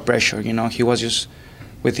a lot of pressure, He was just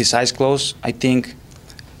with his eyes closed. I think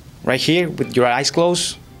right here, with your eyes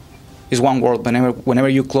closed, is one word. Whenever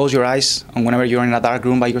you close your eyes and whenever you're in a dark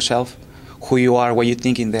room by yourself, who you are, what you're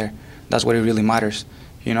thinking there, that's what it really matters.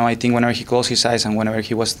 I think whenever he closed his eyes and whenever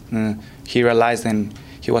he realized and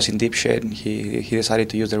he was in deep shit, he decided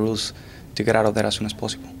to use the rules to get out of there as soon as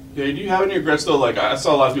possible. Yeah, do you have any regrets though? Like I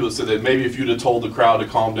saw a lot of people say that maybe if you'd have told the crowd to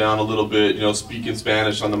calm down a little bit, speak in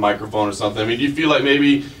Spanish on the microphone or something. Do you feel like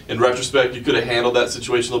maybe in retrospect you could have handled that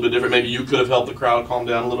situation a little bit different? Maybe you could have helped the crowd calm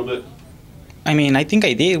down a little bit? I mean, I think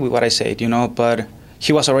I did with what I said, but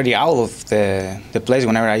he was already out of the place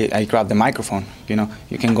whenever I grabbed the microphone,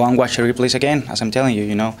 You can go and watch the replays again, as I'm telling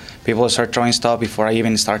you, People start throwing stuff before I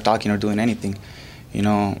even start talking or doing anything,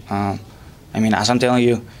 I mean, as I'm telling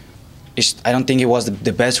you, I don't think it was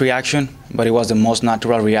the best reaction, but it was the most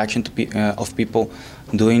natural reaction of people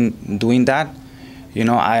doing that.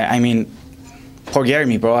 I mean, poor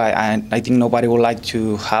Jeremy, bro. I think nobody would like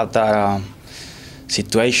to have that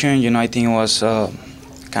situation. I think it was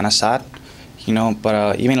kind of sad,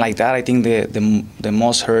 But even like that, I think the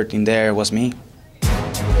most hurt in there was me.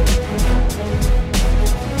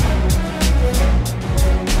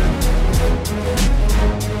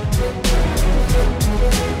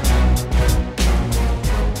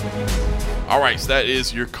 All right, so that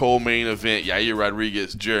is your co-main event. Yair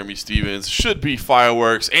Rodriguez, Jeremy Stephens. Should be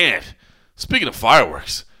fireworks. And speaking of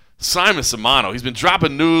fireworks, Simon Simano. He's been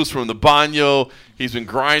dropping news from the Baño. He's been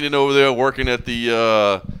grinding over there, working at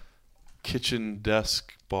the kitchen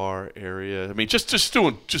desk bar area. I mean, just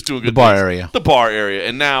doing good. The bar things. area. The bar area.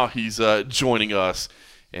 And now he's joining us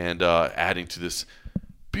and adding to this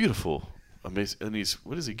beautiful, amazing. And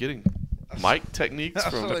what is he getting? Mic techniques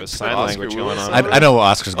from like sign language going on. I know what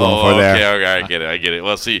Oscar's going for there. Okay, I get it.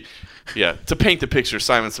 Well, see, yeah, to paint the picture,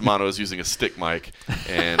 Simon Simano is using a stick mic,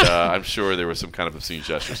 and I'm sure there were some kind of obscene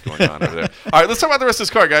gestures going on over there. All right, let's talk about the rest of this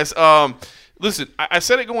card, guys. Listen, I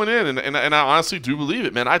said it going in, and I honestly do believe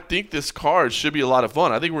it, man. I think this card should be a lot of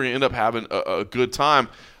fun. I think we're going to end up having a good time.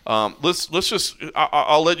 Let's just –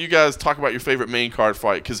 I'll let you guys talk about your favorite main card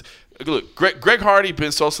fight because, look, Greg Hardy,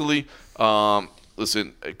 Ben Sosoli,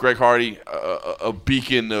 listen, Greg Hardy, a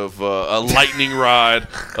beacon of a lightning rod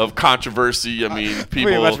of controversy. I mean,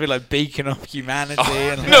 people. It must be like beacon of humanity.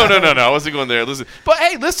 No. I wasn't going there. Listen, but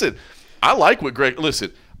hey, listen, I like what Greg.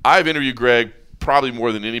 Listen, I've interviewed Greg probably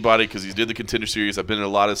more than anybody because he did the Contender Series. I've been in a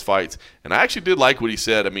lot of his fights, and I actually did like what he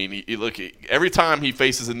said. I mean, look, every time he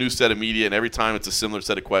faces a new set of media, and every time it's a similar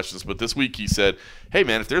set of questions. But this week he said, "Hey,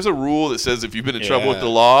 man, if there's a rule that says if you've been in trouble with the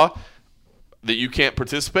law, that you can't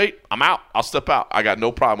participate, I'm out. I'll step out. I got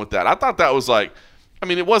no problem with that." I thought that was like, I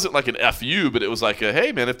mean, it wasn't like an FU, but it was like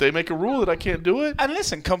hey, man, if they make a rule that I can't do it. And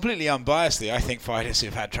listen, completely unbiasedly, I think fighters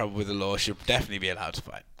who've had trouble with the law should definitely be allowed to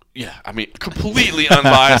fight. Yeah, I mean, completely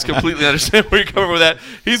unbiased, completely understand where you're coming from with that.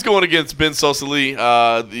 He's going against Ben Sosoli,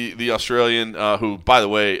 the Australian, who, by the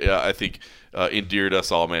way, I think endeared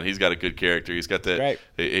us all, man. He's got a good character. He's got that. Right.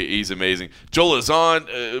 He's amazing. Joe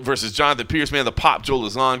Lazon versus Jonathan Pierce, man. The pop Joe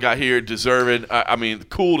Lazon got here, deserved. I mean,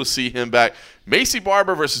 cool to see him back. Macy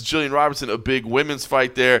Barber versus Jillian Robertson, a big women's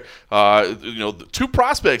fight there. The two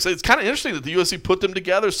prospects. It's kind of interesting that the UFC put them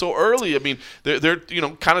together so early. I mean, they're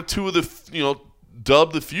kind of two of the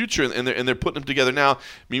dubbed the future, and they're putting them together now.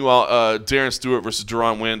 Meanwhile, Darren Stewart versus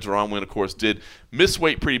Deron Winn. Deron Winn, of course, did miss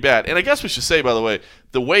weight pretty bad. And I guess we should say, by the way,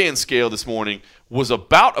 the weigh-in scale this morning was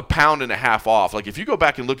about 1.5 pounds off. Like, if you go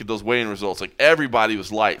back and look at those weigh-in results, like, everybody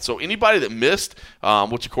was light. So anybody that missed,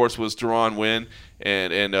 which, of course, was Deron Winn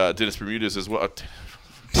and Dennis Bermudez as well.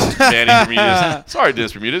 Manny Bermudez. Sorry,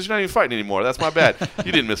 Dennis Bermudez. You're not even fighting anymore. That's my bad.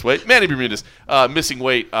 You didn't miss weight. Manny Bermudez missing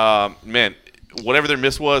weight. Man, whatever their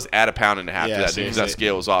miss was, add 1.5 pounds to that because that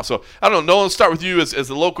scale was off. So I don't know. Nolan, start with you as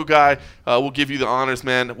the local guy. We'll give you the honors,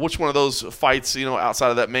 man. Which one of those fights,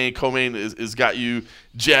 outside of that main co-main, is got you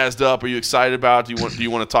jazzed up? Are you excited about? Do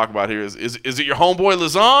you want to talk about here? Is it your homeboy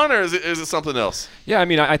Lazon or is it something else? Yeah, I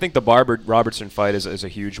mean, I think the Barber Robertson fight is a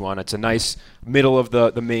huge one. It's a nice middle of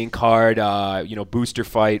the main card, booster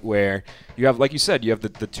fight where you have, like you said, you have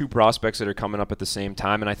the two prospects that are coming up at the same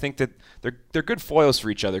time, and I think that they're good foils for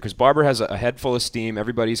each other because Barber has a head full of steam.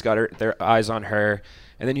 Everybody's got their eyes on her,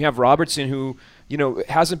 and then you have Robertson who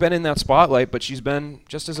hasn't been in that spotlight, but she's been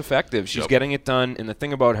just as effective. She's getting it done, and the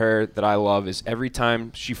thing about her that I love is every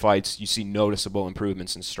time she fights, you see noticeable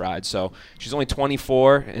improvements in strides. So she's only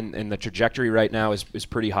 24, and the trajectory right now is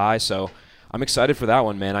pretty high. So I'm excited for that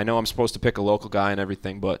one, man. I know I'm supposed to pick a local guy and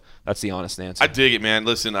everything, but that's the honest answer. I dig it, man.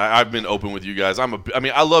 Listen, I've been open with you guys. I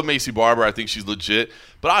love Macy Barber. I think she's legit.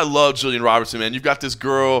 But I love Jillian Robertson, man. You've got this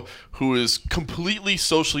girl who is completely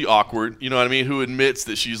socially awkward, you know what I mean, who admits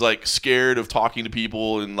that she's, like, scared of talking to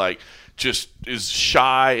people and, like, just is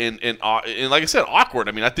shy and like I said, awkward.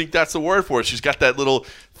 I mean, I think that's the word for it. She's got that little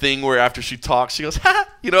thing where after she talks, she goes, ha!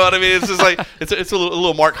 You know what I mean? It's just like it's a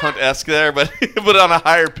little Mark Hunt-esque there, but on a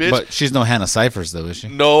higher pitch. But she's no Hannah Cyphers, though, is she?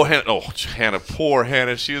 No, Hannah. Oh, Hannah, poor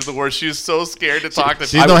Hannah. She is the worst. She's so scared to talk to people.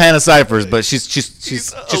 She's no Hannah Cyphers, but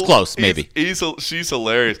she's close, maybe. She's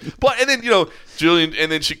hilarious. But and then Jillian,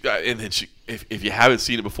 and then if you haven't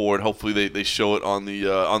seen it before, and hopefully they show it on the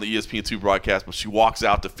ESPN2 broadcast, but she walks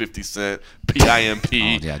out to 50 Cent, PIMP.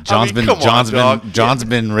 Oh, yeah, John's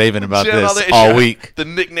been raving about this all week. The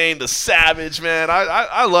nickname, the Savage, man.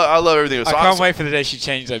 I love everything. So I can't wait for the day she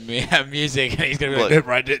changed her music, and he's gonna be like,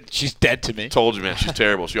 right, she's dead to me. Told you, man, she's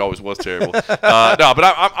terrible. She always was terrible. No, but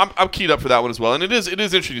I'm keyed up for that one as well, and it is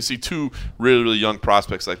interesting to see two really young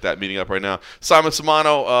prospects like that meeting up right now. Simon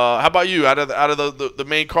Simano, how about you? Out of the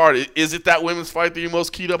main card, is it that women's fight that you're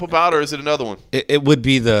most keyed up about, or is it another one? It would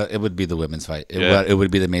be the women's fight. It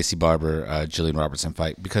would be the Macy Barber Jillian Robertson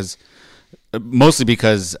fight mostly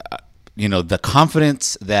because the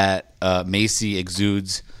confidence that Macy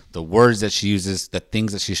exudes, the words that she uses, the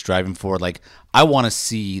things that she's striving for. Like, I want to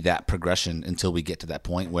see that progression until we get to that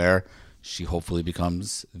point where she hopefully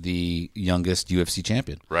becomes the youngest UFC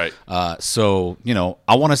champion. Right. So,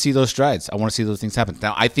 I want to see those strides. I want to see those things happen.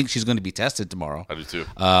 Now, I think she's going to be tested tomorrow. I do too.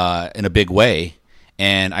 In a big way.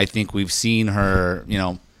 And I think we've seen her,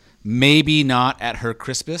 maybe not at her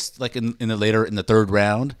crispest, like in the third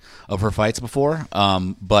round of her fights before.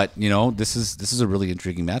 But this is a really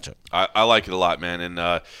intriguing matchup. I like it a lot, man. And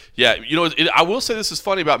I will say this is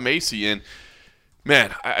funny about Macy. And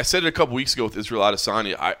man, I said it a couple weeks ago with Israel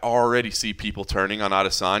Adesanya. I already see people turning on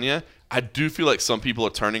Adesanya. I do feel like some people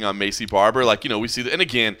are turning on Macy Barber. Like, we see that. And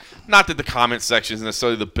again, not that the comment section is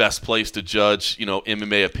necessarily the best place to judge,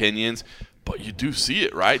 MMA opinions. But you do see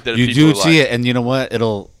it, right? That you do see it, and you know what?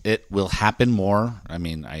 It will happen more. I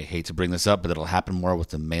mean, I hate to bring this up, but it'll happen more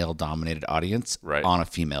with a male-dominated audience on a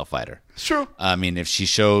female fighter. It's true. I mean, if she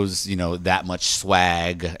shows that much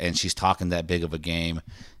swag and she's talking that big of a game,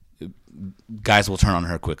 guys will turn on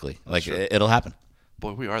her quickly. Like, it'll happen.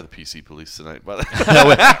 Boy, we are the PC police tonight. No,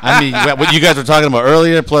 I mean, what you guys were talking about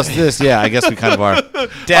earlier, plus this, I guess we kind of are.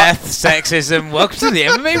 Death, sexism. Welcome to the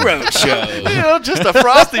MMA Roadshow. Just a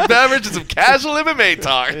frosty beverage and some casual MMA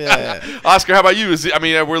talk. Yeah. Oscar, how about you?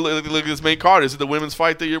 We're looking at this main card. Is it the women's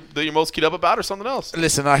fight that you're most keyed up about, or something else?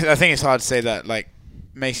 Listen, I think it's hard to say that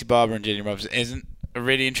Macy Barber and Jillian Robertson isn't a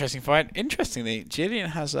really interesting fight. Interestingly,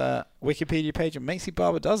 Jillian has a Wikipedia page and Macy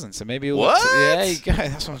Barber doesn't. So maybe there you go.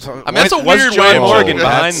 That's what I'm talking about. I mean, that's a weird John Morgan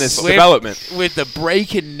behind this development. With the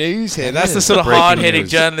breaking news here. That's the sort of hard-hitting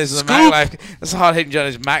journalism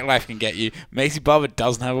Mac Life can get you. Macy Barber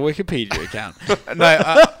doesn't have a Wikipedia account. No,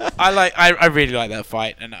 I really like that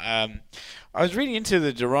fight. And I was reading into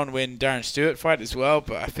the Deron Darren Stewart fight as well,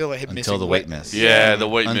 but I feel like him missing the weight miss. Yeah, the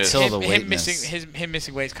weight miss. Until the weight miss. Him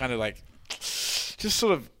missing weight's kind of like just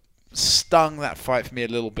sort of stung that fight for me a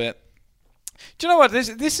little bit. Do you know what? This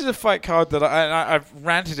is a fight card that I've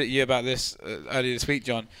ranted at you about this earlier this week,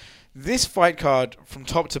 John. This fight card from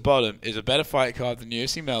top to bottom is a better fight card than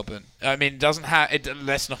UFC Melbourne. I mean, it doesn't have.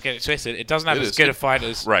 Let's not get it twisted. It doesn't have as good a fight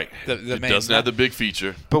as the it main. It doesn't have the big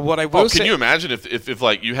feature. But what I will say, can you imagine if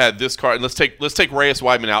like you had this card? And let's take Reyes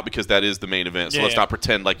Weidman out because that is the main event. So let's not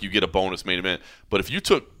pretend like you get a bonus main event. But if you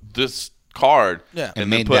took this card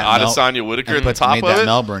and then put Adesanya Whitaker in the top of it,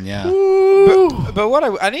 Melbourne,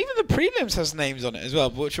 but and even the prelims has names on it as well,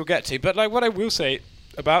 which we'll get to. But what I will say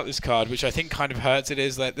about this card, which I think kind of hurts it,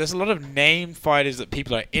 is that there's a lot of named fighters that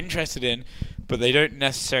people are interested in, but they don't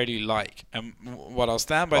necessarily like. And what I'll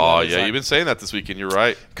stand by. Oh yeah, you've been saying that this weekend. You're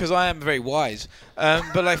right. Because I am very wise.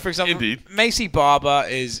 But for example, Indeed. Macy Barber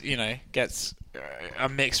is gets a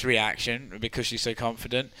mixed reaction because she's so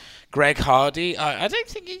confident. Greg Hardy, I don't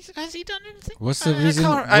think has he done anything. What's the reason?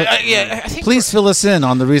 I think please fill us in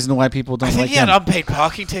on the reason why people don't like him. I think he had unpaid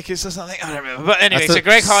parking tickets or something. I don't remember. But anyway, so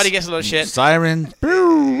Greg Hardy gets a lot of shit. Siren.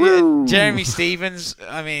 Jeremy Stevens,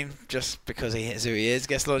 I mean, just because he is who he is,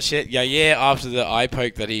 gets a lot of shit. Yeah, after the eye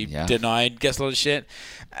poke that he denied, gets a lot of shit.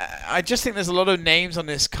 I just think there's a lot of names on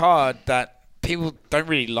this card that people don't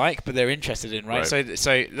really like, but they're interested in, right? So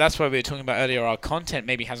that's why we were talking about earlier. Our content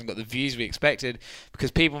maybe hasn't got the views we expected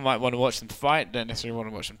because people might want to watch them fight, don't necessarily want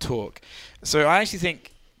to watch them talk. So I actually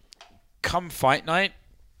think, come fight night,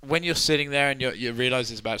 when you're sitting there and you realize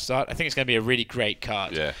it's about to start, I think it's going to be a really great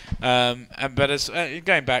card. Yeah. But as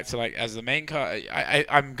going back to as the main card,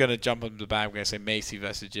 I'm going to jump on the band. I'm going to say Macy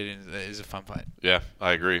versus Jillian is a fun fight. Yeah,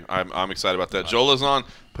 I agree. I'm excited about that. Joe Lazon,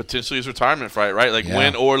 potentially his retirement fight, right?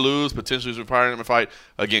 Win or lose, potentially his retirement fight.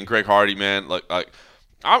 Again, Greg Hardy, man.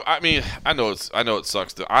 I mean, I know it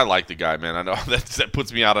sucks. I like the guy, man. I know that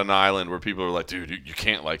puts me out on an island where people are like, dude, you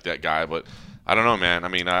can't like that guy, but I don't know, man. I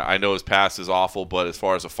mean, I know his past is awful, but as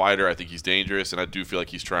far as a fighter, I think he's dangerous, and I do feel like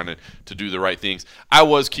he's trying to do the right things. I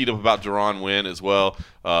was keyed up about Deron Wynn as well.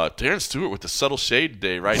 Darren Stewart with the subtle shade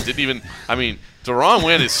today, right? Didn't even – I mean – Deron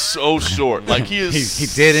Winn is so short. Like he is he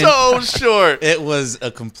didn't. so short. It was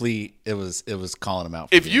a complete. It was calling him out.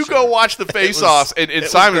 If you go watch the face-offs, and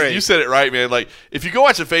Simon, you said it right, man. Like if you go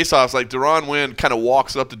watch the face-offs, like Deron Winn kind of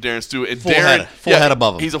walks up to Darren Stewart, and Full Darren head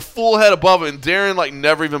above him. He's a full head above him, and Darren like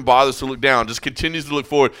never even bothers to look down, just continues to look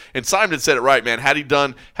forward. And Simon said it right, man. Had he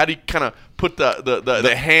kind of put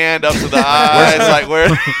the hand up to the eyes, like where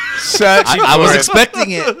searching. I was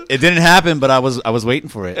expecting it. It didn't happen, but I was waiting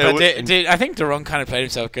for it. But I think Deron kind of played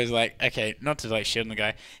himself because, like, okay, not to like shit on the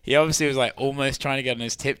guy. He obviously was like almost trying to get on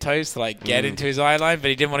his tiptoes to like get into his eye line, but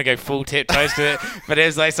he didn't want to go full tiptoes to it. But it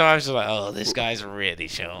was like, so I was just like, oh, this guy's really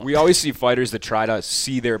short. We always see fighters that try to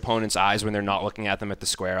see their opponent's eyes when they're not looking at them at the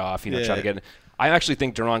square off. You know, try to get. I actually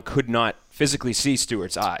think Deron could not physically see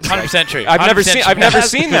Stewart's eyes. 100% true. I've never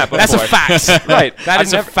seen that before. That's a fact. Right. That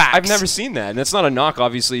is a fact. I've never seen that, and that's not a knock.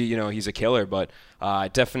 Obviously, you know, he's a killer, but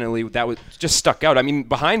definitely that was just stuck out. I mean,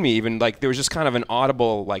 behind me, even like there was just kind of an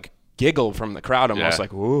audible like giggle from the crowd, almost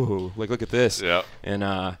like, "Ooh, like look at this." Yeah. And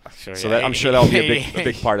I'm sure that'll be a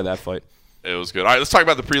big part of that fight. It was good. All right, let's talk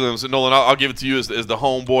about the prelims. And Nolan, I'll give it to you as the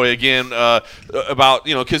homeboy again. About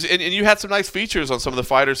because and you had some nice features on some of the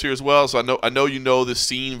fighters here as well. So I know you know this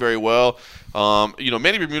scene very well.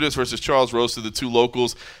 Manny Bermudez versus Charles Roasted, the two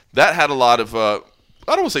locals, that had a lot of I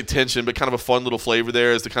don't want to say tension, but kind of a fun little flavor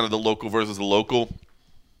there as the kind of the local versus the local.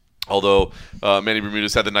 Although Manny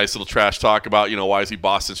Bermudez had the nice little trash talk about, why is he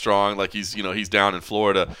Boston strong? Like he's down in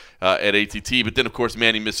Florida at ATT. But then, of course,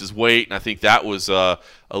 Manny misses weight, and I think that was a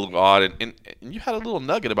little odd. And you had a little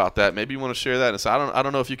nugget about that. Maybe you want to share that. And so I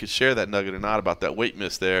don't know if you could share that nugget or not about that weight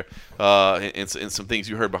miss there and some things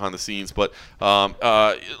you heard behind the scenes. But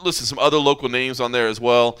listen, some other local names on there as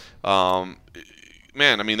well. Man,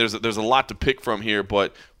 I mean, there's a lot to pick from here,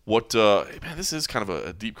 but. This is kind of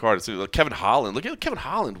a deep card. It's like Kevin Holland. Look at Kevin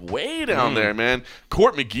Holland way down there, man.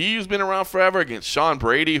 Court McGee, who's been around forever, against Sean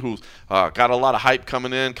Brady, who's got a lot of hype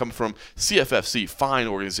coming from CFFC, fine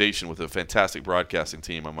organization with a fantastic broadcasting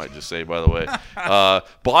team, I might just say, by the way.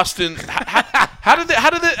 Boston. How did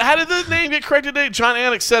the name get corrected today? John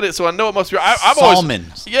Anik said it, so I know it must be.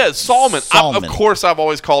 Salmon. Salmon. Of course, I've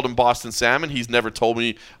always called him Boston Salmon. He's never told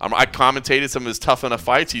me. I commentated some of his tough enough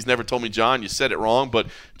fights. He's never told me, John, you said it wrong, but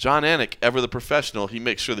John Anik, ever the professional, he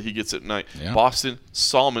makes sure that he gets it right. Yeah. Boston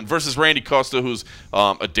Salmon versus Randy Costa, who's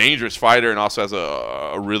a dangerous fighter and also has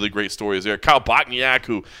a really great story. Is there Kyle Bochniak,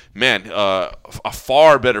 who, man, a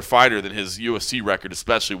far better fighter than his UFC record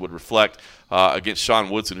especially would reflect against Sean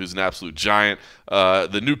Woodson, who's an absolute giant.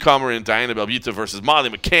 The newcomer in Diana Belbuta versus Molly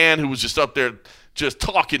McCann, who was just up there just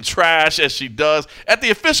talking trash as she does at the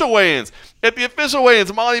official weigh-ins.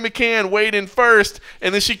 Molly McCann weighed in first,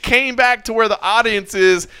 and then she came back to where the audience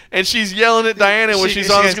is, and she's yelling at Diana when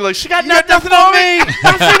she's on the screen like, she got nothing on me!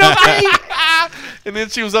 Nothing on me! And then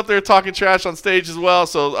she was up there talking trash on stage as well.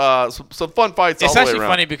 So some fun fights all the way around. It's actually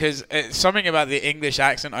funny because something about the English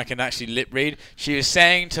accent I can actually lip read. She was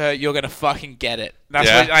saying to her, "You're gonna fucking get it." That's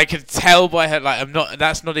what I could tell by her. Like, I'm not.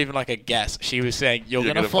 That's not even like a guess. She was saying, "You're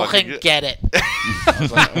gonna fucking get it." I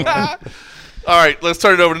was like, oh. All right, let's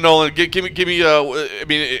turn it over to Nolan. Give me. I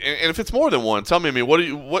mean, and if it's more than one, tell me. I mean,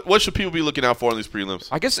 what should people be looking out for in these prelims?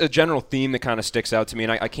 I guess a general theme that kind of sticks out to me,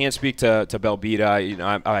 and I can't speak to Belbuta.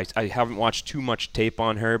 I haven't watched too much tape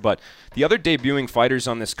on her, but the other debuting fighters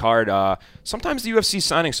on this card, sometimes the UFC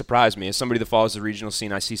signing surprised me. As somebody that follows the regional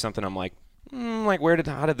scene, I see something, I'm like,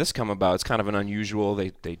 how did this come about? It's kind of an unusual.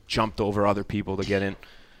 They jumped over other people to get in,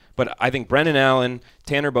 but I think Brendan Allen,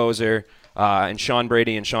 Tanner Boser. And Sean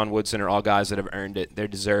Brady and Sean Woodson are all guys that have earned it. They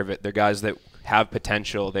deserve it. They're guys that have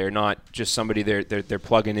potential. They're not just somebody they're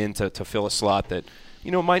plugging in to fill a slot that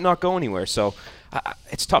might not go anywhere. So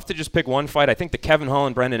it's tough to just pick one fight. I think the Kevin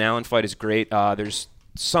Holland Brendan Allen fight is great. There's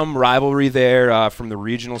some rivalry there from the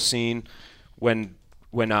regional scene when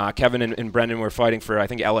Kevin and Brendan were fighting for, I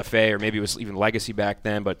think, LFA, or maybe it was even Legacy back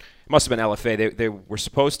then, but it must have been LFA. They were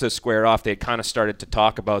supposed to square off. They had kind of started to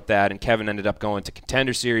talk about that, and Kevin ended up going to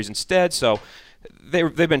Contender Series instead. So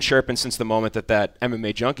they've been chirping since the moment that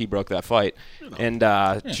MMA Junkie broke that fight. And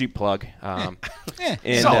cheap plug. Solid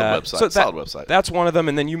website. Solid website. That's one of them.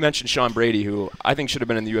 And then you mentioned Sean Brady, who I think should have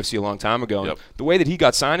been in the UFC a long time ago. Yep. The way that he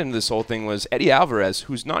got signed into this whole thing was Eddie Alvarez,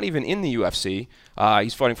 who's not even in the UFC.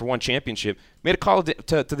 He's fighting for one championship. Made a call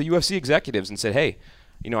to the UFC executives and said, hey,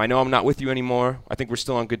 I know I'm not with you anymore. I think we're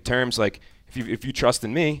still on good terms. Like, if you trust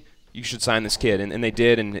in me, you should sign this kid. And they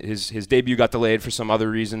did, and his debut got delayed for some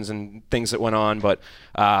other reasons and things that went on. But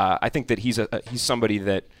I think that he's somebody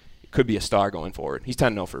that could be a star going forward. He's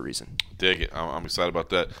 10-0 for a reason. Dig it. I'm excited about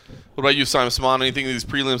that. What about you, Simon Simon? Anything in these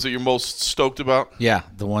prelims that you're most stoked about? Yeah,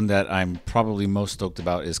 the one that I'm probably most stoked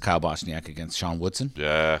about is Kyle Bochniak against Sean Woodson.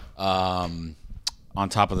 Yeah. on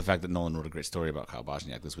top of the fact that Nolan wrote a great story about Kyle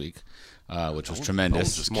Bosniak this week, which was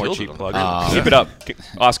tremendous. Just more cheap plug. Keep it up,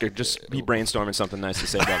 Oscar. Just be brainstorming something nice to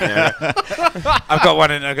say about me. I've got one.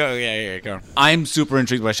 Go. I'm super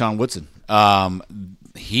intrigued by Sean Woodson.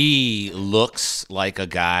 He looks like a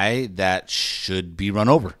guy that should be run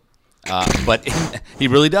over, but he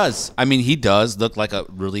really does. I mean, he does look like a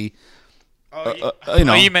really.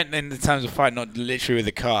 You meant in the terms of fight, not literally with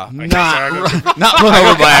a car. Not run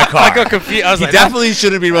over by a car. I got confused. I was he definitely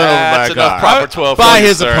shouldn't be run over by a car. Proper 12 by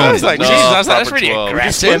his sir. opponent. I was like, Jesus, I was like, that's really 12.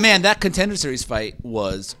 aggressive. But man, that Contender Series fight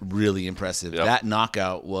was really impressive. Yep. That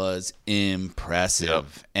knockout was impressive. Yep.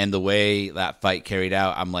 And the way that fight carried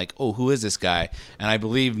out, I'm like, oh, who is this guy? And I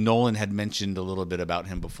believe Nolan had mentioned a little bit about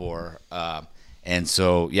him before. And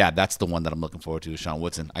so, yeah, that's the one that I'm looking forward to, Sean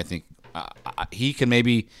Woodson. I think he can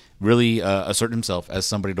maybe really assert himself as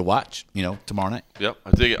somebody to watch, tomorrow night. Yep,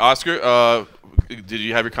 I dig it. Oscar, did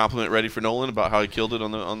you have your compliment ready for Nolan about how he killed it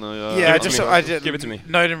on the? Yeah, I did. Give it to me.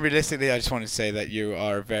 No, and realistically, I just wanted to say that you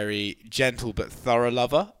are a very gentle but thorough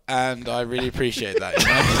lover, and I really appreciate that.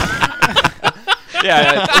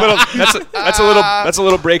 Yeah, that's a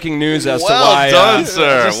little breaking news as to Well why. done,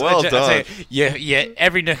 sir. Well done. Yeah,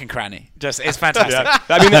 every nook and cranny. It's fantastic.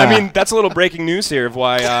 I mean, that's a little breaking news here of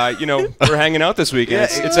why we're hanging out this weekend.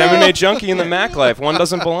 It's MMA Junkie and the Mac Life. One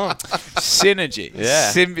doesn't belong. Synergy.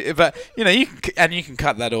 Yeah. But you can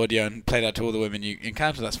cut that audio and play that to all the women you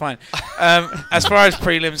encounter. That's fine. As far as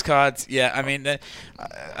prelims cards, I mean,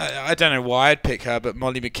 I don't know why I'd pick her, but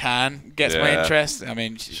Molly McCann gets my interest. I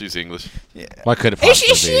mean, she's English. Yeah. Why could it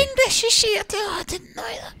possibly Is she English? Is she? I didn't know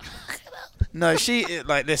that. No,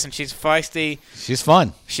 listen, she's feisty. She's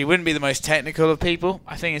fun. She wouldn't be the most technical of people,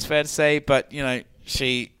 I think it's fair to say, but,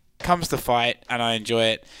 she comes to fight, and I enjoy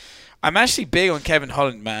it. I'm actually big on Kevin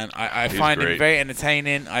Holland, man. I find him very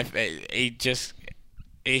entertaining. He just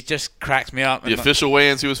cracks me up. The official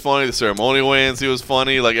weigh-ins, he was funny. The ceremonial weigh-ins, he was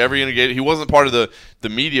funny. Like, every engagement. He wasn't part of the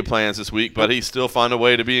media plans this week, but he still found a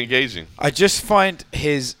way to be engaging. I just find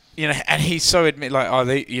his... and he's so when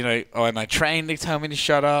I train, they tell me to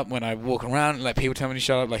shut up. When I walk around, people tell me to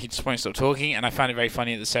shut up. Like, he just won't stop talking. And I found it very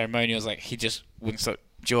funny at the ceremony. I was like, he just wouldn't stop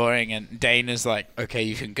jawing. And Dana's like, okay,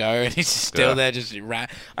 you can go. And he's just still there, just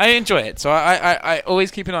I enjoy it. So I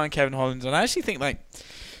always keep an eye on Kevin Holland. And I actually think,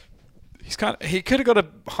 he could have got a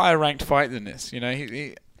higher ranked fight than this.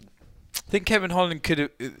 I think Kevin Holland could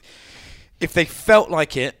have, if they felt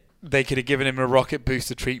like it, they could have given him a rocket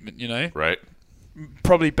booster treatment, Right.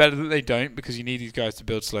 Probably better that they don't, because you need these guys to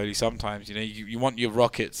build slowly sometimes. You want your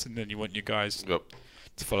rockets, and then you want your guys to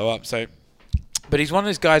follow up. So, but he's one of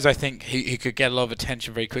those guys, I think, he could get a lot of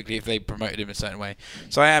attention very quickly if they promoted him a certain way.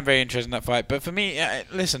 So I am very interested in that fight. But for me,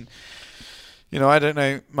 listen, I don't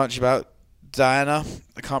know much about Diana.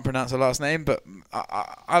 I can't pronounce her last name, but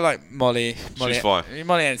I like Molly. She's fun.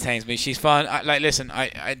 Molly entertains me. She's fun.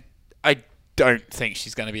 I don't think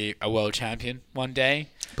she's going to be a world champion one day.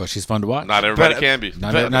 But she's fun to watch. Not everybody can be.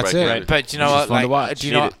 That's it. Right. But you know what? Fun to watch.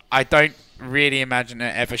 I don't really imagine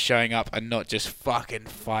her ever showing up and not just fucking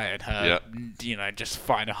fighting her. Just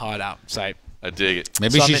fighting her heart out. So I dig it.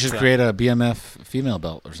 Maybe she should create a BMF female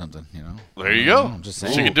belt or something. There you go. I'm just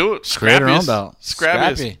saying. She could do it. Create her own belt.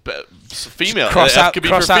 Scrappy. Female. Cross out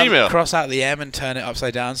the M and turn it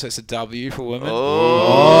upside down so it's a W for women.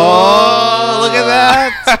 Oh, look at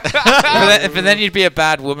that. but then you'd be a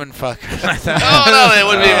bad woman fucker. No, it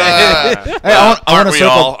would be. Hey, I want to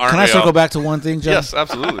circle. Can I circle back to one thing, John? Yes,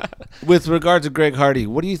 absolutely. With regard to Greg Hardy,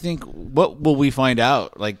 what do you think? What will we find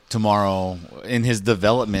out tomorrow in his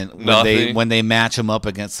development when they match him up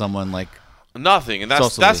against someone like? Nothing, and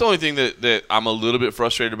that's the only thing that I'm a little bit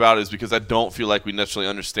frustrated about, is because I don't feel like we necessarily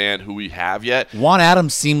understand who we have yet. Juan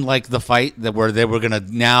Adams seemed like the fight we were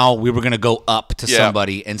gonna go up to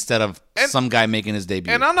somebody instead of some guy making his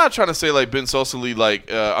debut. And I'm not trying to say Ben Sosa Lee,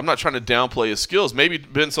 I'm not trying to downplay his skills. Maybe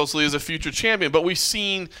Ben Sosa Lee is a future champion, but we've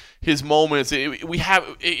seen his moments.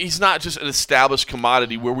 He's not just an established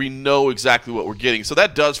commodity where we know exactly what we're getting. So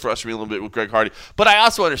that does frustrate me a little bit with Greg Hardy. But I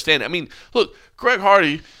also understand it. I mean, look, Greg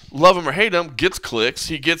Hardy, love him or hate him, gets clicks.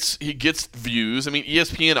 He gets views. I mean,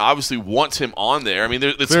 ESPN obviously wants him on there. I mean,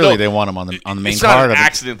 clearly they want him on the main card. It's not an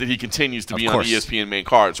accident that he continues to be on the ESPN main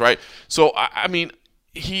cards, right? So I mean,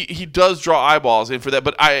 he does draw eyeballs in for that.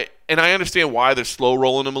 But I understand why they're slow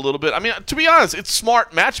rolling him a little bit. I mean, to be honest, it's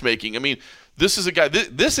smart matchmaking. I mean, this is a guy.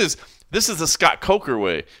 This is the Scott Coker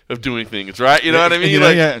way of doing things, right? You know what I mean? You're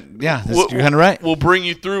kind of right. We'll bring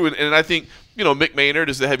you through, and I think Mick Maynard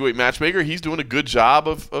is the heavyweight matchmaker. He's doing a good job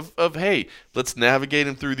of hey, let's navigate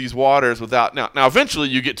him through these waters without now. Eventually,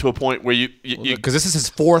 you get to a point where you because this is his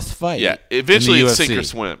 4th fight. Yeah, eventually it's UFC. sink or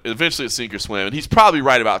swim. Eventually it's sink or swim, and he's probably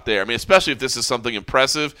right about there. I mean, especially if this is something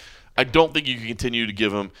impressive. I don't think you can continue to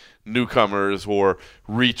give him newcomers or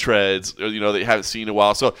retreads, that you haven't seen in a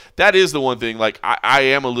while. So that is the one thing. Like, I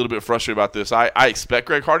am a little bit frustrated about this. I expect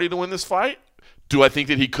Greg Hardy to win this fight. Do I think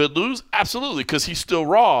that he could lose? Absolutely, because he's still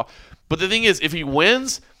raw. But the thing is, if he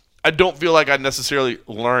wins, I don't feel like I'd necessarily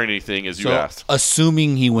learn anything, as you asked.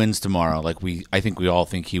 Assuming he wins tomorrow, I think we all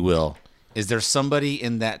think he will. Is there somebody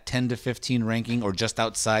in that 10 to 15 ranking or just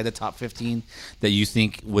outside the top 15 that you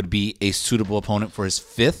think would be a suitable opponent for his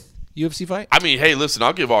 5th UFC fight? I mean, hey, listen,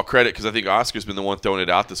 I'll give all credit because I think Oscar's been the one throwing it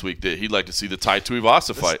out this week that he'd like to see the Tai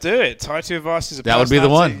Tuivasa fight. Let's do it. Tai Tuivasa is a That would be the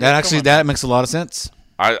one. That makes a lot of sense.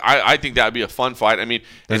 I think that would be a fun fight. I mean,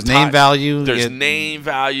 there's name value. There's name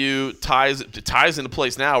value. Ties into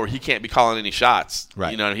place now where he can't be calling any shots.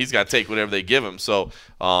 Right. He's got to take whatever they give him. So,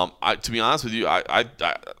 to be honest with you, I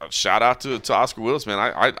shout out to Oscar Willis, man.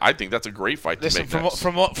 I think that's a great fight to make next.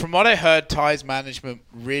 From what I heard, Ty's management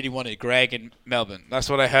really wanted Greg in Melbourne. That's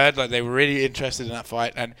what I heard. Like, they were really interested in that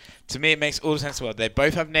fight, and to me, it makes all the sense in the world. They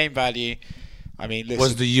both have name value. I mean, listen,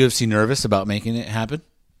 was the UFC nervous about making it happen?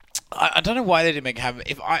 I don't know why they didn't make it happen.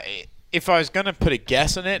 If I was going to put a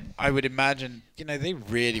guess on it, I would imagine, they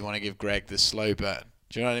really want to give Greg the slow burn.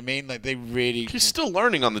 Do you know what I mean? Like, they really... He's still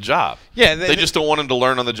learning on the job. Yeah. They just don't want him to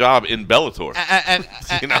learn on the job in Bellator.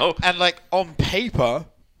 And like, on paper,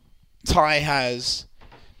 Ty has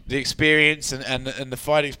the experience and the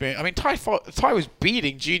fight experience. I mean, Ty was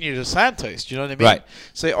beating Junior Dos Santos. Do you know what I mean? Right.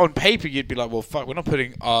 So on paper, you'd be like, well, fuck, we're not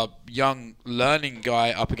putting our young,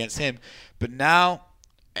 guy up against him. But now...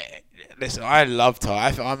 Listen, I love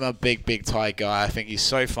Ty. I'm a big Ty guy. I think he's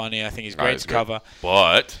so funny. I think he's great to cover.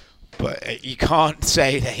 But you can't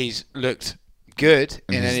say that he's looked good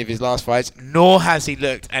in any of his last fights, nor has he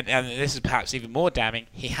looked, and this is perhaps even more damning,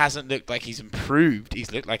 he hasn't looked like he's improved.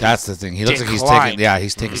 He's looked like that's the thing. He looks like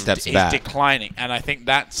he's taking steps back. He's declining, and I think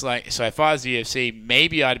that's like, so if I was the UFC,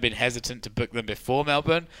 maybe I'd have been hesitant to book them before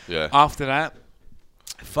Melbourne. Yeah. After that,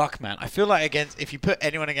 fuck, man. I feel like if you put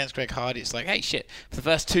anyone against Greg Hardy, it's like, hey, shit, for the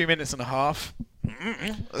first 2 minutes and a half,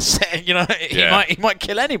 he might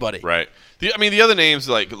kill anybody. Right. The other names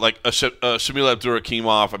like Shamil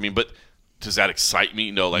Abdurakhimov. I mean, but does that excite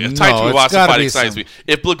me? No. Like a Tai Tuivasa fight excites me.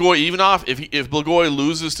 If Blagoy Ivanov, if Blagoy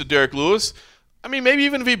loses to Derek Lewis, I mean, maybe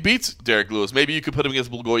even if he beats Derek Lewis, maybe you could put him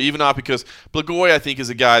against Blagoy Ivanov because Blagoy, I think, is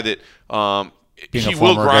a guy that. He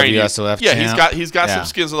will grind you. Yeah, he's got some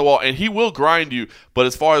skins on the wall, and he will grind you. But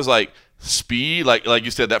as far as like speed, like you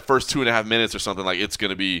said, that first 2.5 minutes or something, like it's going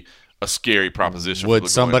to be a scary proposition. Would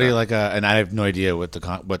somebody like and I have no idea what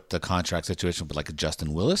the contract situation, but like a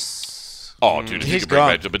Justin Willis? Oh, dude, he's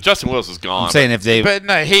gone. But Justin Willis is gone. I'm saying if they, but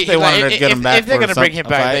no, they wanted to get him back. If they're going to bring him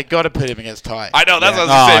back, they got to put him against Ty. I know that's what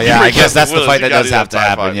I was going to say. I guess that's the fight that does have to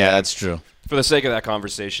happen. Yeah, that's true. For the sake of that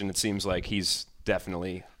conversation, it seems like he's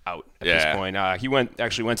definitely out at this point. He went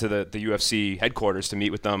to the UFC headquarters to meet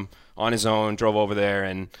with them on his own, drove over there,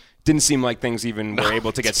 and didn't seem like things even were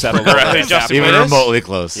able to get settled. Even remotely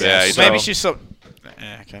close. Yeah, so maybe she's so...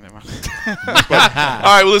 Okay, never mind. All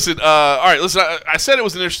right, well, listen. I said it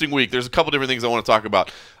was an interesting week. There's a couple different things I want to talk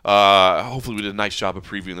about. Hopefully, we did a nice job of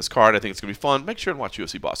previewing this card. I think it's going to be fun. Make sure and watch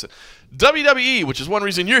UFC Boston. WWE, which is one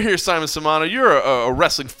reason you're here, Simon Samano. You're a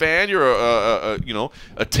wrestling fan. You're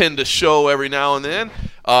attend a show every now and then.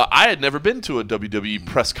 I had never been to a WWE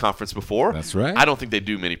press conference before. That's right. I don't think they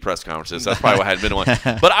do many press conferences. That's probably why I hadn't been to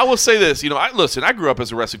one. But I will say this. I grew up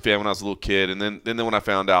as a wrestling fan when I was a little kid, and then when I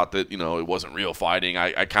found out that it wasn't real fighting,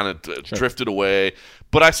 I kind of drifted away.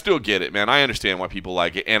 But I still get it, man. I understand why people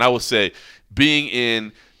like it. And I will say, being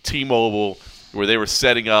in T-Mobile where they were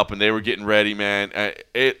setting up and they were getting ready, man,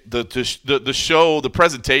 the show, the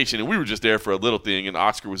presentation, and we were just there for a little thing, and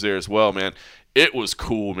Oscar was there as well, man. It was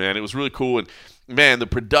cool, man. It was really cool. And man, the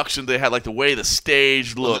production they had, like the way the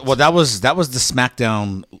stage looked. Well, that was the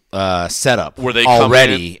SmackDown setup where they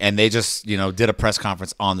already, and they just did a press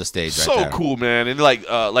conference on the stage. So right there. Cool, man. And like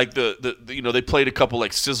the they played a couple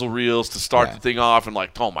like sizzle reels to start the thing off, and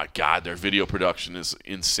like, oh my god, their video production is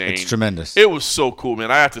insane. It's tremendous. It was so cool,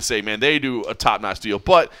 man. I have to say, man, they do a top notch deal.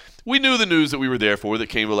 But we knew the news that we were there for, that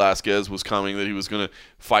Cain Velasquez was coming, that he was going to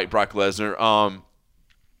fight Brock Lesnar.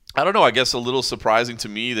 I don't know. I guess a little surprising to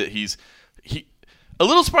me that he's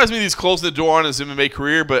closing the door on his MMA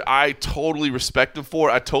career, but I totally respect him for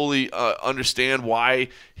it. I totally understand why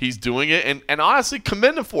he's doing it, and honestly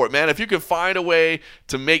commend him for it, man. If you can find a way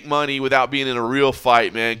to make money without being in a real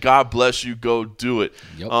fight, man, God bless you. Go do it.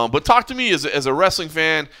 Yep. But talk to me as a wrestling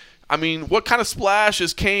fan. I mean, what kind of splash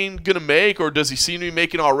is Kane going to make, or does he seem to be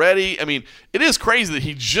making already? I mean, it is crazy that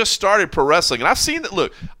he just started pro wrestling. And I've seen that.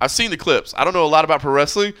 Look, I've seen the clips. I don't know a lot about pro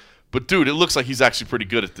wrestling, but, dude, it looks like he's actually pretty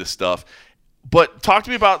good at this stuff. But talk to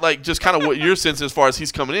me about, like, just kind of what your sense as far as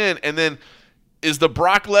he's coming in. And then is the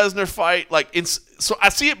Brock Lesnar fight, like, so I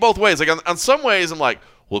see it both ways. Like, on some ways, I'm like,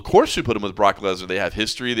 well, of course you put him with Brock Lesnar. They have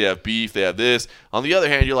history. They have beef. They have this. On the other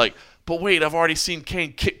hand, you're like, but wait, I've already seen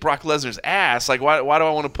Kane kick Brock Lesnar's ass. Like, why do I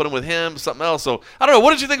want to put him with him? Something else. So, I don't know.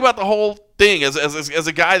 What did you think about the whole thing as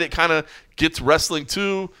a guy that kind of gets wrestling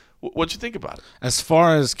too? What'd you think about it? As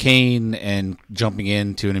far as Kane and jumping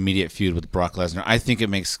into an immediate feud with Brock Lesnar, I think it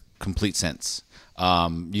makes complete sense.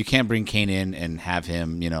 You can't bring Kane in and have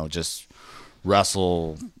him, just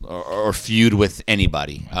wrestle or feud with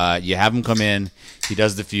anybody. You have him come in. He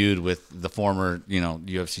does the feud with the former,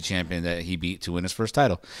 UFC champion that he beat to win his first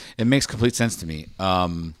title. It makes complete sense to me.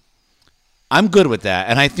 I'm good with that,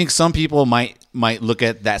 and I think some people might look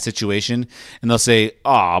at that situation and they'll say,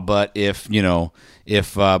 but if Brock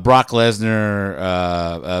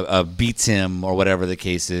Lesnar beats him or whatever the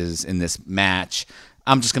case is in this match,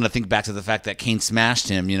 I'm just going to think back to the fact that Kane smashed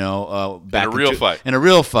him, back in a real fight. In a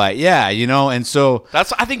real fight, yeah, and so I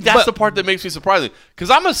think that's the part that makes me surprising, because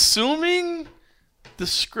I'm assuming the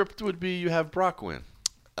script would be you have Brock win.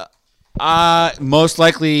 Most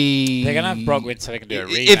likely they're gonna have Brock win so they can do a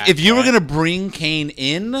rematch. If you were going to bring Kane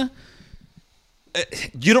in,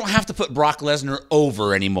 you don't have to put Brock Lesnar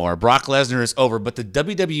over anymore. Brock Lesnar is over, but the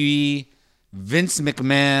WWE, Vince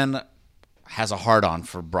McMahon has a hard-on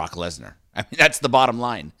for Brock Lesnar. I mean, that's the bottom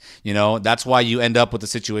line. That's why you end up with a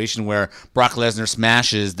situation where Brock Lesnar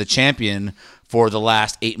smashes the champion for the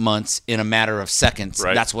last 8 months in a matter of seconds.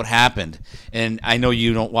 Right. That's what happened. And I know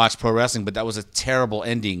you don't watch pro wrestling, but that was a terrible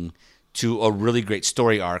ending to a really great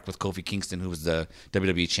story arc with Kofi Kingston, who was the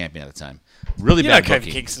WWE champion at the time. Really bad Kofi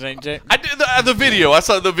booking. Kingston, ain't you? I did the video. I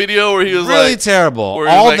saw the video where he was really terrible. Where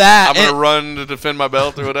he all was like, that. I'm gonna run to defend my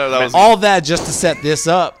belt or whatever. That was all that just to set this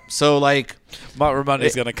up. So Mark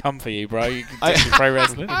Ramondi's going to come for you, bro. You can take pro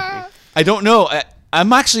wrestling. I don't know.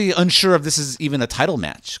 I'm actually unsure if this is even a title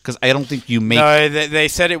match, because I don't think you make. No, they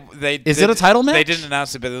said it. Is it a title match? They didn't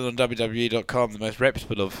announce it, but on WWE.com, the most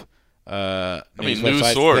reputable of. news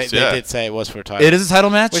websites, source. They did say it was for a title. It is a title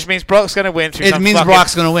match, which means Brock's going to win. It means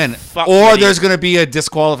Brock's going to win, or there's going to be a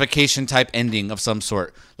disqualification type ending of some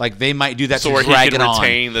sort. Like they might do that so to where drag he can it on,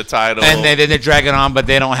 retain the title, and then they drag it on, but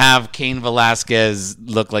they don't have Cain Velasquez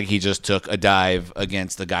look like he just took a dive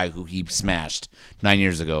against the guy who he smashed 9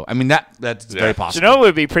 years ago. I mean that's very possible. Do you know what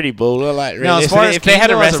would be pretty baller? Like really, now, as far as if they had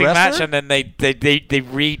a Kane as a wrestling match wrestler? and then they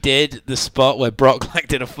redid the spot where Brock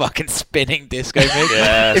did a fucking spinning disco move.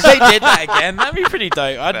 Yes. If they did that again, that'd be pretty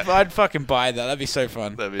dope. I'd fucking buy that. That'd be so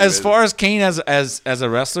fun. As far as Kane as a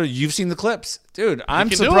wrestler, you've seen the clips. Dude, I'm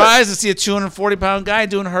can do surprised to see a 240-pound guy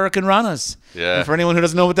doing Hurricane Ranas. Yeah. And for anyone who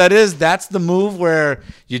doesn't know what that is, that's the move where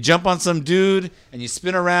you jump on some dude and you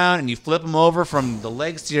spin around and you flip him over from the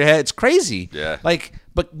legs to your head. It's crazy. Yeah.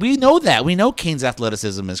 But we know that. We know Kane's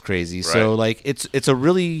athleticism is crazy. So it's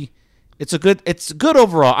good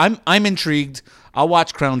overall. I'm intrigued. I'll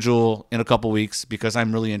watch Crown Jewel in a couple weeks because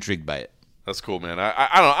I'm really intrigued by it. That's cool, man. I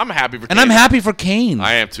don't know. I'm happy for Kane. And I'm happy for Kane.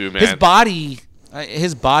 I am too, man.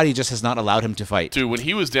 His body just has not allowed him to fight. Dude, when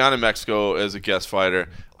he was down in Mexico as a guest fighter,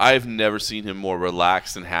 I've never seen him more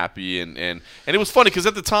relaxed and happy. And it was funny because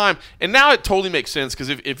at the time, and now it totally makes sense because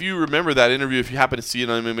if you remember that interview, if you happen to see it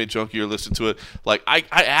on MMA Junkie or listen to it, I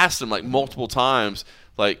asked him multiple times,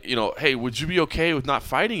 hey, would you be okay with not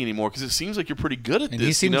fighting anymore? Because it seems like you're pretty good at and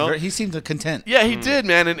this. He seemed content. Yeah, he did,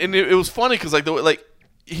 man. And it was funny because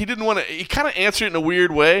he didn't want to. He kind of answered it in a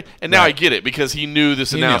weird way, and now I get it because he knew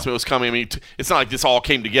this announcement was coming. I mean, it's not like this all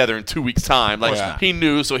came together in 2 weeks' time. He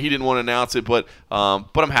knew, so he didn't want to announce it. But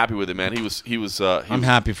I'm happy with it, man. I'm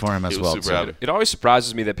happy for him as well. Super happy. It always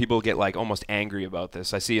surprises me that people get almost angry about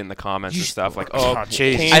this. I see in the comments and stuff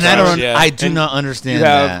jeez. And I do not understand. You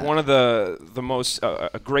have that. one of the most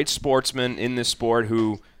a great sportsman in this sport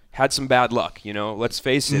who had some bad luck, let's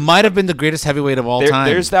face it. Might have been the greatest heavyweight of all time.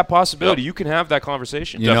 There's that possibility. Yep. You can have that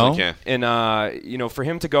conversation. You know? Can. And, for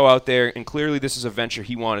him to go out there, and clearly this is a venture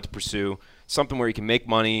he wanted to pursue, something where he can make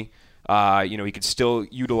money. He could still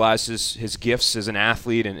utilize his gifts as an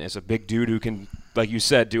athlete and as a big dude who can, like you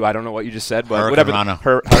said, I don't know what you just said, but Hurricane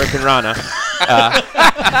whatever. Hurricane Rana.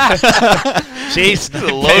 Jeez,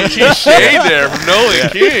 the low-key shade there from Nolan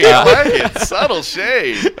King. I like it. Subtle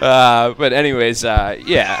shade. But anyways, a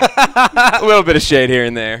little bit of shade here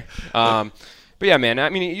and there. But yeah, man, I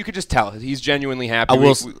mean, you could just tell he's genuinely happy.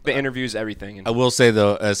 The interviews, everything. I will say,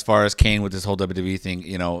 though, as far as Kane with this whole WWE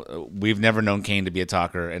thing, we've never known Kane to be a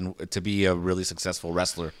talker and to be a really successful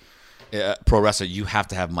wrestler. pro wrestler, you have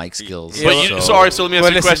to have mic skills. So let me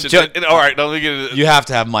ask you a question. All right, now let me get into you have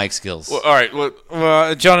to have mic skills. Well, all right.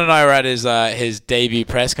 Well, John and I were at his debut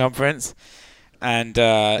press conference, and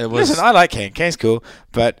listen, I like Kane. Kane's cool,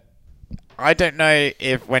 but I don't know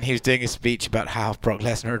if when he was doing his speech about how Brock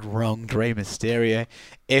Lesnar had wronged Rey Mysterio,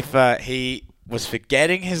 if he was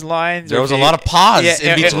forgetting his lines. There was a lot of pause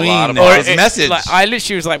in between his message. Like, I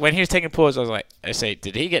literally was like, when he was taking pause, I was like,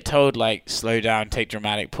 did he get told, like, slow down, take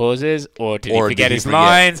dramatic pauses? Or did he forget his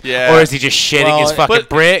lines? Yeah. Or is he just shitting his fucking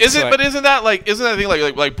bricks? Isn't that the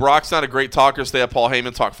thing? Like Brock's not a great talker, so they have Paul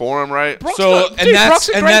Heyman talk for him, right? Brock's Brock's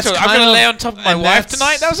a great talker. I'm going to lay on top of my wife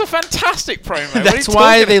tonight. That was a fantastic promo. That's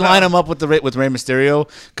why they line him up with Rey Mysterio,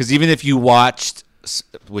 because even if you watched,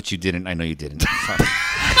 which you didn't, I know you didn't.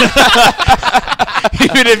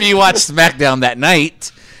 Even if you watched SmackDown that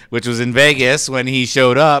night, which was in Vegas when he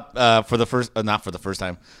showed up for the first, not for the first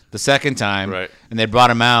time, the second time, right? And they brought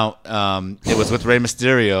him out. It was with Rey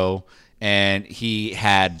Mysterio, and he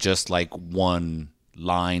had just like one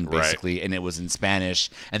line basically, and it was in Spanish,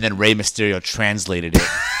 and then Rey Mysterio translated it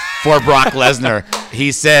for Brock Lesnar.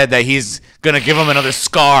 He said that he's gonna give him another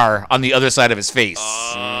scar on the other side of his face.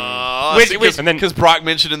 Because Brock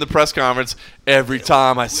mentioned in the press conference, every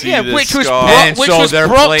time I see this which was scar.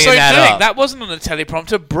 Brock's own doing. That wasn't on the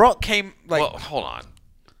teleprompter. Brock came like. Well, hold on.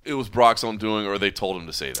 It was Brock's own doing, or they told him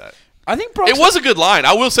to say that. I think it was a good line.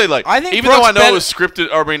 I will say, like, even though I know it was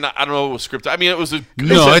scripted, or I mean, I don't know if it was scripted. I mean, it was a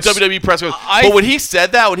WWE press conference. But when he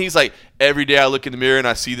said that, when he's like, every day I look in the mirror and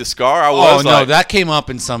I see the scar, I was like, that came up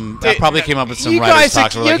in some. That probably came up in some writers'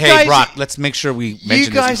 talks. We're like, hey, Brock, let's make sure we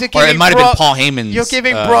mention this. Or it might have been Paul Heyman's. You're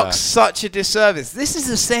giving Brock such a disservice. This is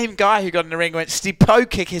the same guy who got in the ring and went, Steve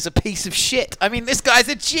Pokick is a piece of shit. I mean, this guy's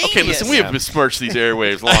a genius. Okay, listen, we have besmirched these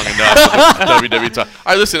airwaves long enough for the WWE talk.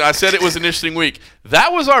 All right, listen, I said it was an interesting week.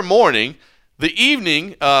 That was our morning. The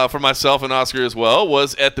evening for myself and Oscar as well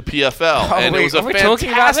was at the PFL, and it was a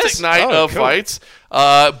fantastic night of fights,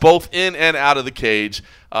 both in and out of the cage.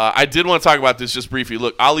 I did want to talk about this just briefly.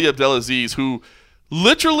 Look, Ali Abdelaziz, who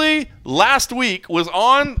literally last week was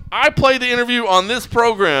on. I played the interview on this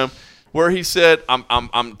program where he said,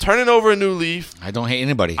 "I'm turning over a new leaf. I don't hate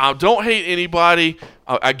anybody. I don't hate anybody.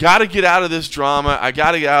 I got to get out of this drama. I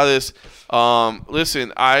got to get out of this."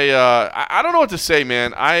 Listen, I don't know what to say,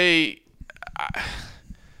 man. I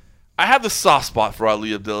have the soft spot for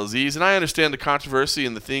Ali Abdelaziz, and I understand the controversy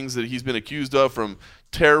and the things that he's been accused of, from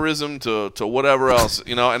terrorism to whatever else,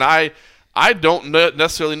 and I don't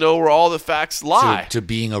necessarily know where all the facts lie. To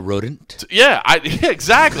being a rodent? Yeah,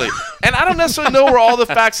 exactly. And I don't necessarily know where all the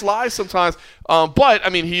facts lie sometimes. But, I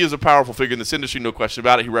mean, he is a powerful figure in this industry, no question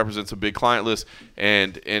about it. He represents a big client list,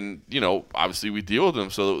 and obviously we deal with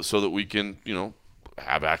him so that we can,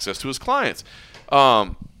 have access to his clients.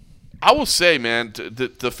 I will say, man,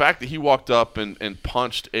 the fact that he walked up and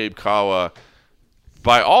punched Abe Kawa,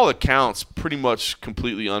 by all accounts, pretty much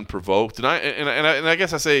completely unprovoked. And I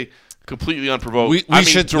guess I say completely unprovoked. We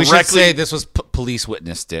should say this was police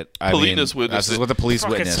witnessed it. Police witnessed this is what the police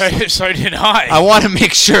witnessed. So did I. I want to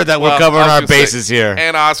make sure that we're covering our bases here.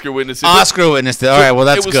 And Oscar witnessed it. Oscar witnessed it. All right, well,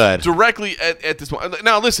 that's good. Directly at this point.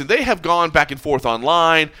 Now, listen, they have gone back and forth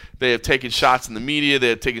online. They have taken shots in the media. They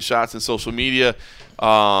have taken shots in social media.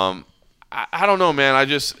 I don't know, man.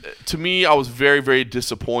 To me, I was very, very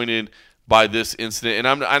disappointed by this incident.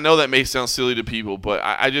 And I know that may sound silly to people, but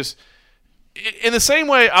I just, in the same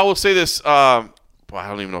way, I will say this. I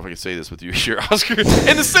don't even know if I can say this with you here, Oscar.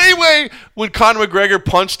 In the same way, when Conor McGregor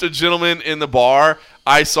punched a gentleman in the bar,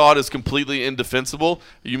 I saw it as completely indefensible.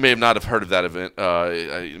 You may not have heard of that event.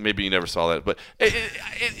 Maybe you never saw that. But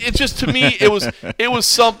it just, to me, it was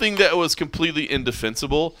something that was completely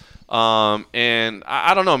indefensible. And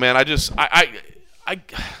I don't know, man.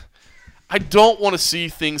 I don't want to see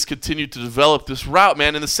things continue to develop this route,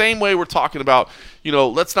 man. In the same way we're talking about,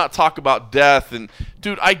 let's not talk about death. And,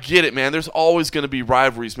 dude, I get it, man. There's always going to be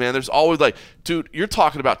rivalries, man. There's always dude, you're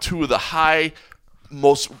talking about two of the highest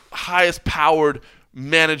powered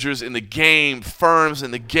managers in the game, firms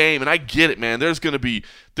in the game, and I get it, man. There's gonna be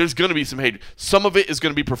some hate. Some of it is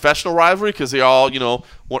gonna be professional rivalry because they all,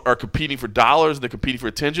 are competing for dollars and they're competing for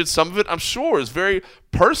attention. Some of it, I'm sure, is very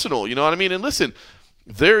personal. You know what I mean? And listen,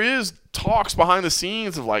 there is talks behind the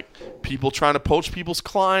scenes of people trying to poach people's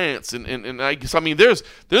clients, and I guess, I mean, there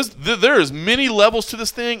is many levels to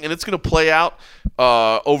this thing, and it's going to play out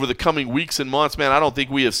over the coming weeks and months, man. I don't think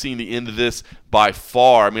we have seen the end of this by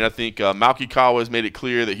far. I mean, I think Malky Kawa has made it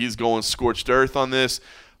clear that he's going scorched earth on this.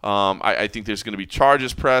 I think there's going to be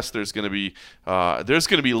charges pressed. There's going to be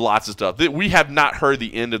lots of stuff. We have not heard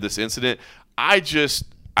the end of this incident. I just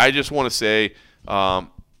want to say,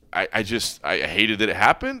 I hated that it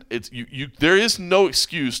happened. There is no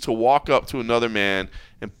excuse to walk up to another man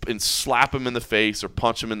and slap him in the face or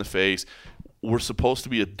punch him in the face. We're supposed to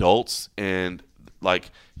be adults, and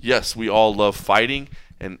like, yes, we all love fighting,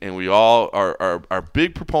 and we all are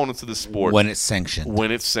big proponents of the sport when it's sanctioned.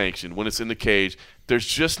 When it's in the cage, there's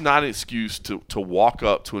just not an excuse to walk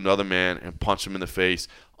up to another man and punch him in the face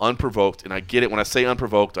unprovoked. And I get it. When I say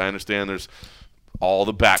unprovoked, I understand there's all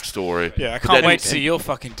the backstory. Yeah, I can't wait to see your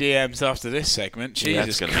fucking DMs after this segment.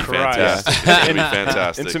 Jesus That's gonna Christ. be fantastic. It's going to be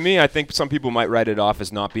fantastic. And to me, I think some people might write it off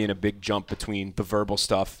as not being a big jump between the verbal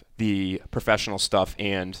stuff, the professional stuff,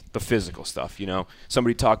 and the physical stuff. You know,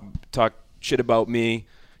 somebody talk shit about me,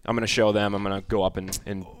 I'm going to show them. I'm going to go up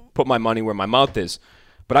and put my money where my mouth is.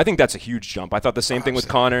 But I think that's a huge jump. I thought the same thing with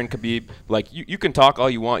Conor and Khabib. Like, you can talk all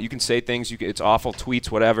you want. You can say things. It's awful, tweets,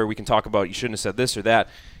 whatever. We can talk about you shouldn't have said this or that.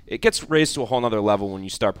 It gets raised to a whole nother level when you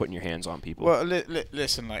start putting your hands on people. Well,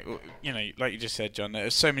 listen, like, you know, like you just said, John,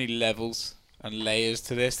 there's so many levels and layers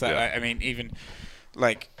to this that I mean, even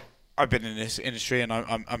like I've been in this industry and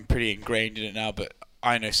I'm pretty ingrained in it now, but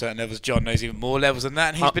I know certain levels. John knows even more levels than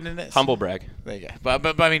that, and he's been in this. Humble brag. There you go.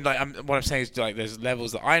 But I mean, like, what I'm saying is, like, there's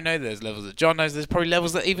levels that I know, there's levels that John knows, there's probably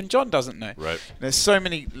levels that even John doesn't know. Right. There's so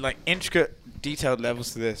many, like, intricate, detailed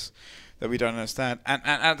levels to this that we don't understand, and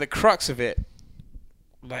at the crux of it,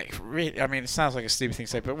 like, really, I mean, it sounds like a stupid thing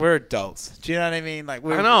to say, but we're adults. Do you know what I mean? Like,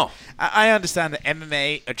 I know. I understand that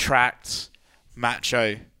MMA attracts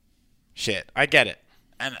macho shit. I get it.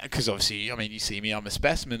 And because obviously, I mean, you see me, I'm a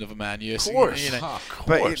specimen of a man. Of course. You know, of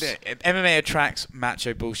but course. MMA attracts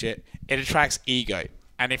macho bullshit. It attracts ego.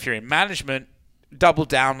 And if you're in management, double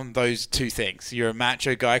down on those two things. You're a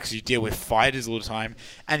macho guy because you deal with fighters all the time,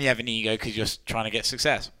 and you have an ego because you're trying to get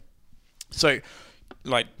success. So,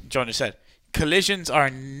 like John just said, collisions are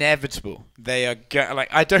inevitable. They are like,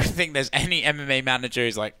 I don't think there's any MMA manager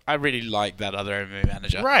who's like, I really like that other MMA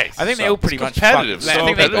manager. Right. I think they all pretty much competitive. I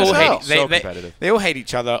think they all hate. Competitive. They all hate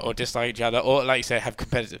each other or dislike each other, or like you say, have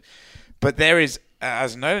competitive. But there is,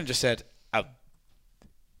 as Nolan just said,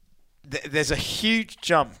 there's a huge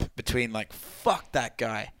jump between like, fuck that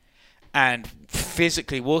guy, and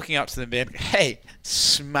physically walking up to them and being, hey,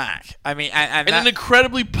 smack. I mean, and in an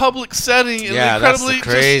incredibly public setting. Yeah, that's the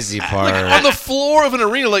crazy part. Like, on the floor of an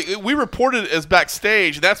arena, like, we reported it as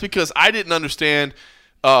backstage. That's because I didn't understand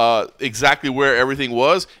exactly where everything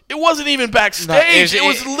was. It wasn't even backstage. It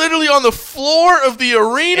was literally on the floor of the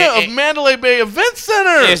arena of Mandalay Bay Event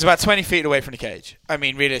Center. It was about 20 feet away from the cage. I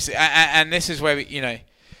mean, realistically. And this is where,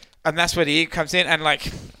 and that's where the ego comes in. And,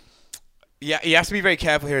 like, yeah, you have to be very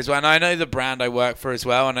careful here as well. And I know the brand I work for as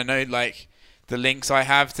well, and I know, like, the links I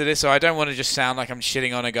have to this, so I don't want to just sound like I'm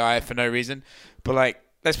shitting on a guy for no reason. But, like,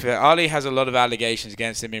 let's be fair, Ali has a lot of allegations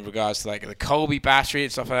against him in regards to, like, the Colby battery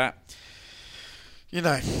and stuff like that. You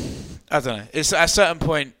know, I don't know. It's at a certain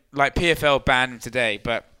point, like, PFL banned him today,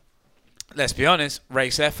 but let's be honest, Ray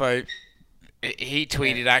Sefo, he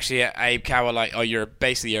tweeted actually at Abe Cower, like, oh, you're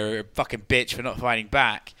a fucking bitch for not fighting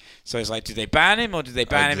back. So it's like, did they ban him, or did they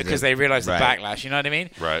ban him because they realized the backlash? You know what I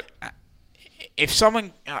mean? Right. If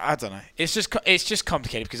someone, I don't know, it's just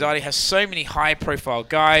complicated because Ali has so many high-profile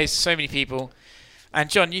guys, so many people, and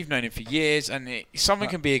John, you've known him for years, and someone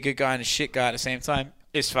can be a good guy and a shit guy at the same time.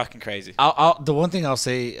 It's fucking crazy. The one thing I'll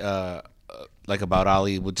say, like, about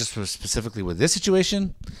Ali, just specifically with this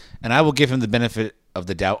situation, and I will give him the benefit of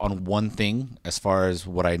the doubt on one thing as far as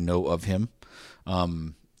what I know of him,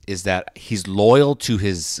 is that he's loyal to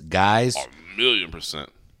his guys. 1,000,000%.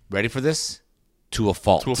 Ready for this? To a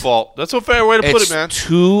fault. To a fault. That's a fair way to put it, man.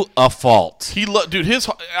 To a fault. Dude, his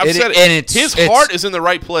heart is in the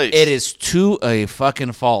right place. It is to a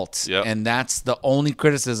fucking fault. Yep. And that's the only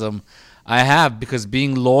criticism I have, because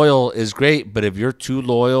being loyal is great, but if you're too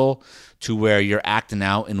loyal to where you're acting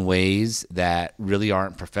out in ways that really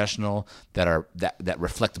aren't professional, that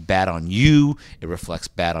reflect bad on you, it reflects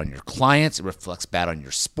bad on your clients, it reflects bad on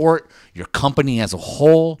your sport, your company as a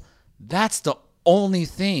whole, that's the only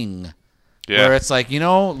thing. Yeah. Where it's like,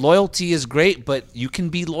 loyalty is great, but you can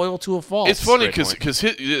be loyal to a fault. It's funny because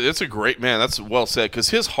that's a great man. That's well said, because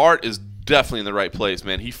his heart is definitely in the right place,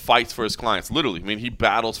 man. He fights for his clients, literally. I mean, he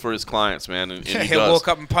battles for his clients, man. And he'll walk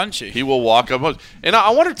up and punch you. He will walk up and punch. And I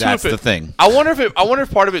wonder too that's the thing. I wonder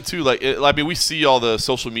if part of it too, like, I mean, we see all the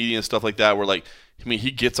social media and stuff like that, where, like, I mean,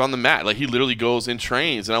 he gets on the mat, like, he literally goes and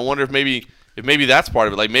trains, and I wonder if maybe that's part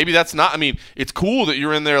of it. Like, maybe that's not. I mean, it's cool that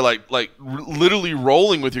you're in there, like literally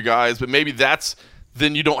rolling with your guys, but maybe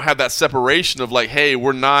then you don't have that separation of, like, hey,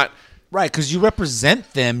 we're not Right, because you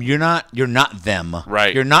represent them. You're not them.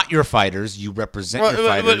 Right. You're not your fighters. You represent your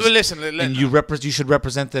fighters. Well, listen, and you should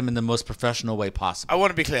represent them in the most professional way possible. I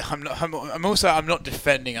want to be clear. I'm not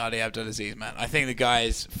defending Ali Abdelaziz, man. I think the guy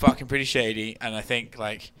is fucking pretty shady, and I think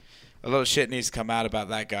like a lot of shit needs to come out about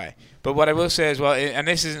that guy. But what I will say as well, and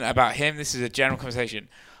this isn't about him. This is a general conversation.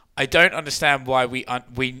 I don't understand why we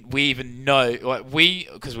even know, like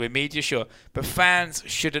because we're media, sure, but fans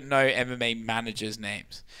shouldn't know MMA managers'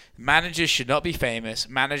 names. Managers should not be famous.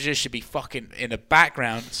 Managers should be fucking in the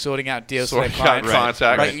background sorting out deals for their clients.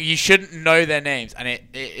 Contact. Like, you shouldn't know their names, and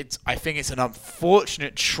it's. I think it's an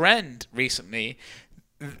unfortunate trend recently,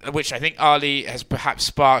 which I think Ali has perhaps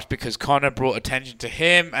sparked because Conor brought attention to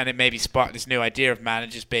him, and it maybe sparked this new idea of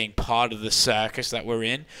managers being part of the circus that we're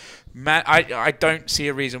in. I don't see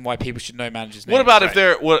a reason why people should know managers' names. What about if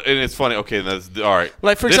they're? And it's funny. Okay, that's all right.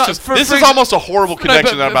 Like for example, this is almost a horrible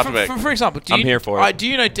connection that I'm about to make. For example, I'm here for it. Do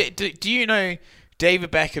you know? Do you know David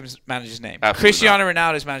Beckham's manager's name? Absolutely Cristiano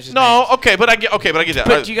Ronaldo's manager's name. No, okay, but I get that.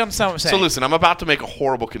 But do you understand what I'm saying? So listen, I'm about to make a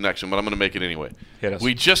horrible connection, but I'm going to make it anyway. Hit us.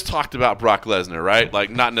 We just talked about Brock Lesnar, right?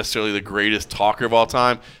 Like, not necessarily the greatest talker of all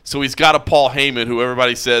time. So he's got a Paul Heyman, who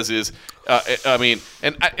everybody says is. And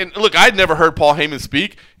look, I'd never heard Paul Heyman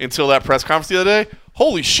speak until that press conference the other day.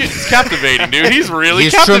 Holy shit, he's captivating, dude. He's really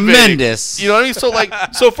captivating. Tremendous. You know what I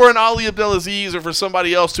mean? So for an Ali Abdelaziz or for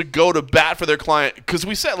somebody else to go to bat for their client, because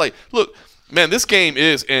we said, like, look, man, this game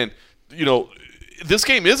is, and, you know, this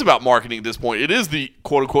game is about marketing at this point. It is the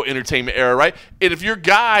quote-unquote entertainment era, right? And if your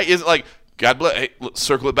guy is like, God bless, hey, let's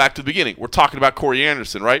circle it back to the beginning. We're talking about Corey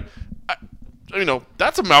Anderson, right? You know,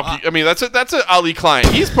 that's a Malky. I mean, that's an Ali client.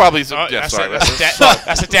 He's probably that's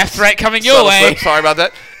a death threat coming your way. Sorry about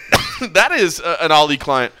that. That is an Ali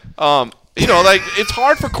client. You know, like, it's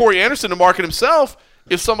hard for Corey Anderson to market himself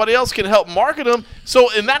if somebody else can help market him. So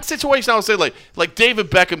in that situation, I would say like David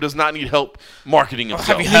Beckham does not need help marketing himself.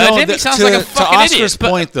 Have you heard him? He sounds like a fucking idiot.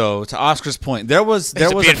 To Oscar's point, there was a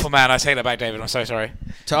beautiful man. I say that back, David. I'm so sorry.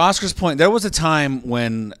 To Oscar's point, there was a time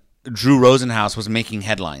when Drew Rosenhaus was making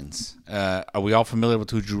headlines. Are we all familiar with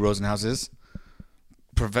who Drew Rosenhaus is?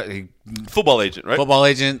 Football agent, right? Football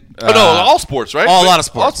agent. No, all sports, right? A lot of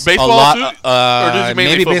sports. Baseball, too? Or is it mainly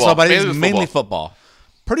maybe football? baseball, but it's mainly football.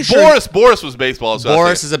 Pretty sure. Boris was baseball. So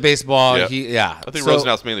Boris is a baseball. Yeah. I think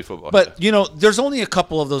Rosenhaus mainly football. But you know, there's only a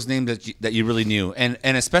couple of those names that you really knew, and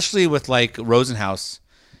especially with like Rosenhaus,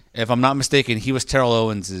 if I'm not mistaken, he was Terrell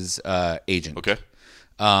Owens' agent. Okay.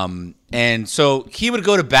 And so he would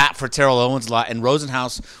go to bat for Terrell Owens a lot, and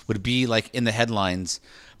Rosenhaus would be like in the headlines,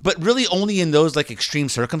 but really only in those like extreme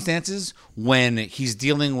circumstances when he's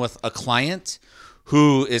dealing with a client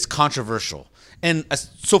who is controversial. And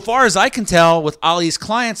so far as I can tell with Ali's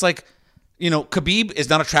clients, like, you know, Khabib is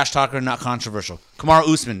not a trash talker, not controversial.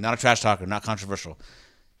 Kamaru Usman, not a trash talker, not controversial.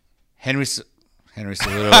 Henry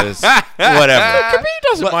Cejudo is whatever. Khabib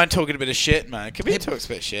doesn't mind talking a bit of shit, man. Khabib talks a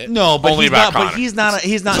bit of shit. No, but Only he's about not. Conor. But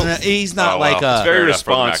he's not like a. It's very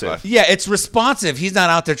responsive. Yeah, it's responsive. He's not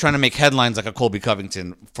out there trying to make headlines like a Colby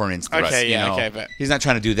Covington, for instance. Okay, yeah, okay, but he's not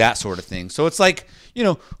trying to do that sort of thing. So it's like, you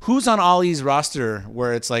know, who's on Ali's roster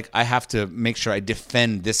where it's like I have to make sure I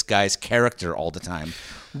defend this guy's character all the time.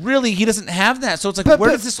 Really, he doesn't have that. So it's like,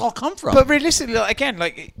 where does this all come from? But realistically, again,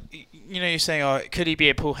 like, you know, you're saying, oh, could he be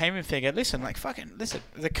a Paul Heyman figure? Listen,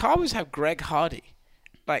 the Cowboys have Greg Hardy.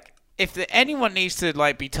 Like, if anyone needs to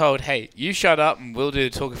like be told, hey, you shut up and we'll do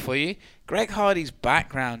the talking for you, Greg Hardy's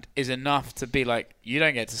background is enough to be like, you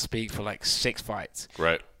don't get to speak for like 6 fights.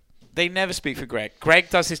 Right. They never speak for Greg. Greg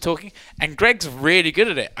does his talking, and Greg's really good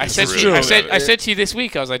at it. I said to you this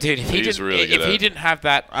week, I was like, dude, if he didn't have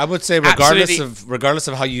that, I would say regardless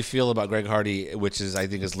of how you feel about Greg Hardy, which is I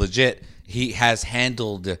think is legit, he has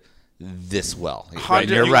handled this well. Right?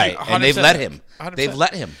 You're right, and they've let him. 100%. They've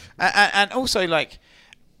let him, and also like.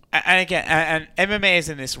 And again, and MMA is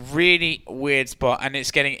in this really weird spot, and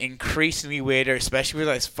it's getting increasingly weirder, especially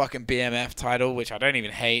with this fucking BMF title, which I don't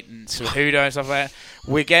even hate, and Cejudo and stuff like that.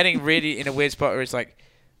 We're getting really in a weird spot where it's like,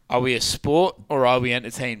 are we a sport or are we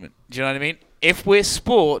entertainment? Do you know what I mean? If we're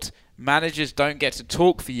sport, managers don't get to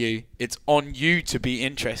talk for you. It's on you to be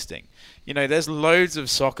interesting. You know, there's loads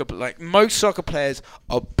of soccer, but like most soccer players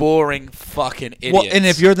are boring fucking idiots. Well, and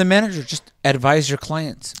if you're the manager, just advise your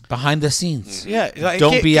clients behind the scenes. Yeah, like,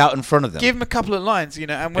 don't be out in front of them. Give them a couple of lines, you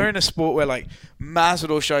know. And we're in a sport where like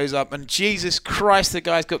Masvidal shows up, and Jesus Christ, the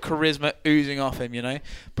guy's got charisma oozing off him, you know.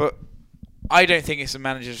 But I don't think it's a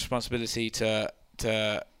manager's responsibility to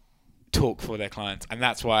talk for their clients, and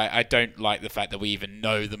that's why I don't like the fact that we even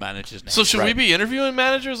know the manager's name. So should we be interviewing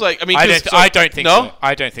managers? Like, I mean, I don't think no? so.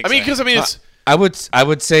 I don't think. I mean, so. because I mean, it's. I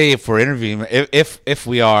would say if we're interviewing, if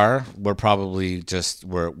we are, we're probably just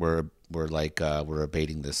we're we're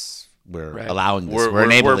abating this. We're Right. allowing this. We're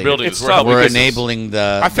enabling. building It's this. tough We're because enabling enabling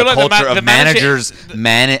the I feel like culture the of manager-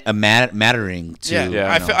 managers mattering to. Yeah, you know,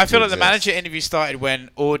 I feel to like the exist. manager interview started when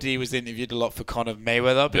Audi was interviewed a lot for Conor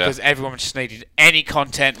Mayweather because everyone just needed any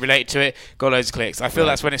content related to it, got loads of clicks. I feel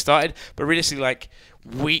that's when it started. But realistically, like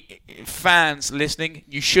we fans listening,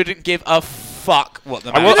 you shouldn't give a fuck what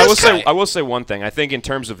the manager I will say one thing. I think in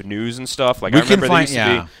terms of news and stuff, like We I remember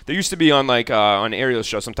can there used to be on like on Ariel's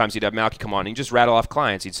show. Sometimes he'd have Malky come on and he'd just rattle off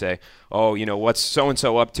clients. He'd say, "Oh, you know what's so and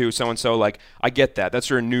so up to? So and so." Like I get that. That's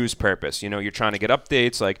for a news purpose. You know, you're trying to get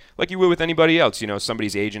updates, like you would with anybody else. You know,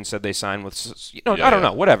 somebody's agent said they signed with. You know, I don't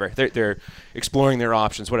know. Whatever. They're exploring their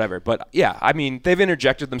options. Whatever. But yeah, I mean, they've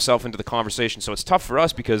interjected themselves into the conversation, so it's tough for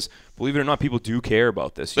us because believe it or not, people do care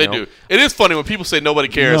about this. They do. It is funny when people say nobody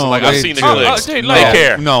cares. No, I'm like, I've seen the do. clicks. dude, They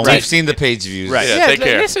care. No, Right. we've seen the page views. Right. Yeah, they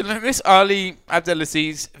care. listen, this Ali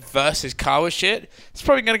Abdelaziz versus Kawa shit, it's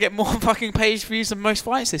probably going to get more fucking page views than most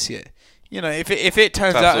fights this year. You know, if it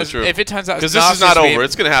turns out as because this is not over,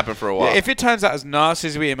 it's going to happen for a while. Yeah, if it turns out as nasty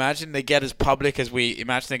as we imagine, they get as public as we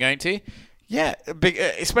imagine they're going to. Yeah,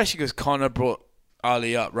 especially because Conor brought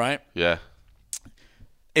Ali up, right? Yeah.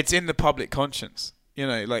 It's in the public conscience. You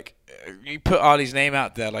know, like you put Ali's name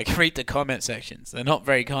out there, like read the comment sections. They're not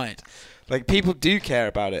very kind. Like people do care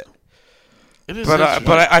about it. It is, but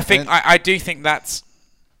I do think that's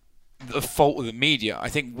the fault of the media. I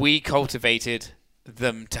think we cultivated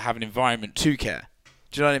them to have an environment to care.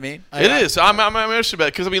 Do you know what I mean? It is. I'm interested about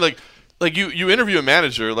it because I mean, like you interview a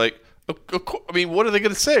manager, like. I mean, what are they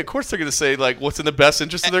going to say? Of course, they're going to say like what's in the best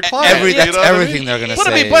interest of their client. Everything they're going to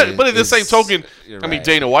say. But in the same token, I mean, right.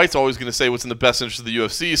 Dana White's always going to say what's in the best interest of the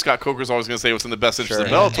UFC. Scott Coker's always going to say what's in the best interest of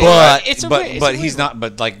Bellator. But he's not.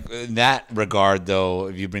 But like in that regard, though,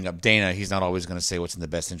 if you bring up Dana, he's not always going to say what's in the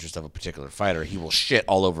best interest of a particular fighter. He will shit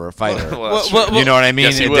all over a fighter. You know what I mean?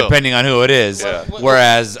 Yes, he will. Depending on who it is. Yeah.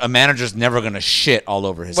 Whereas a manager's never going to shit all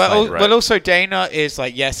over his fighter. Well, also Dana is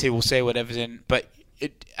like, yes, he will say whatever's in, but.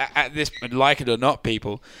 At this, like it or not,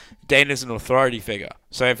 people, Dana's an authority figure.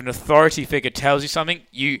 So if an authority figure tells you something,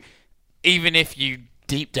 even if you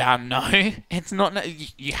deep down know, it's not.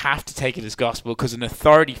 You have to take it as gospel because an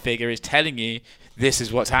authority figure is telling you this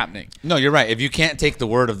is what's happening. No, you're right. If you can't take the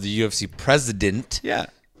word of the UFC president,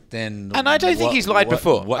 then and I don't think he's lied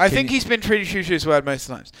before. I think he's been pretty true to his word most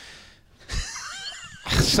times.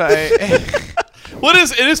 So. Well,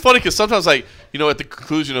 it is funny because sometimes, like, you know, at the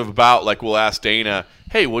conclusion of a bout, like, we'll ask Dana,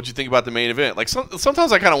 hey, what'd you think about the main event? Like,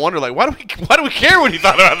 sometimes I kind of wonder, like, why do we care what he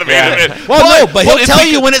thought about the main event? Well, no, but he'll tell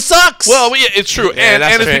you when it sucks. Well, yeah, it's true. Yeah, and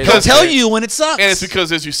it's because he'll tell you when it sucks. And it's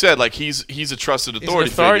because, as you said, like, he's a trusted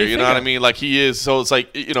authority figure. You know what I mean? Like, he is. So it's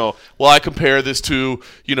like, you know, well, I compare this to,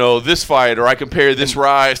 you know, this fight, or I compare this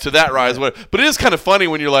rise to that rise. Whatever. But it is kind of funny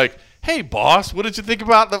when you're like, hey, boss, what did you think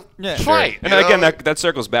about the fight? And again, that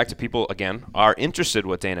circles back to people, again, are interested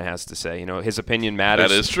what Dana has to say. You know, his opinion matters.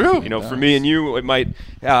 That is true. You know, for me and you, it might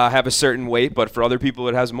have a certain weight, but for other people,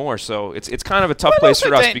 it has more. So it's kind of a tough place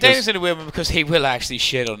for us. Because Dana's in a weird one because he will actually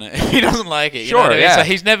shit on it. He doesn't like it. You know Sure, what I mean? yeah. So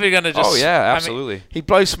he's never going to just... Oh, yeah, I absolutely. mean, he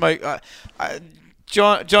blows smoke.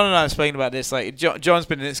 John and I have spoken about this. Like, John's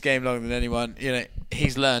been in this game longer than anyone. You know,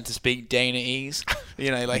 he's learned to speak Dana-ese.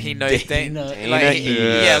 You know, like he knows Dana. Like,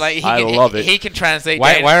 yeah, like he I can, love it. He can translate.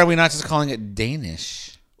 Why are we not just calling it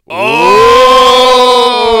Danish? Oh,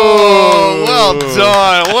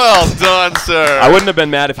 well done, sir. I wouldn't have been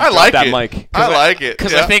mad if you dropped that mic. I like it.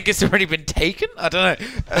 Because I think it's already been taken. I don't know.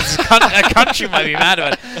 A country might be mad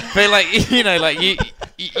about it. But, like, you know, like,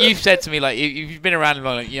 you've said to me, like, you've been around him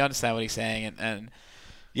long, like, you understand what he's saying. And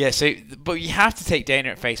yeah, so, but you have to take Dana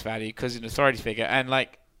at face value because he's an authority figure. And,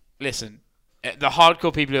 like, listen, the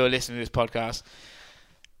hardcore people who are listening to this podcast,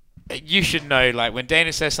 you should know, like, when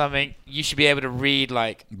Dana says something, you should be able to read,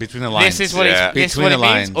 like, between the lines. This is what this between is what the it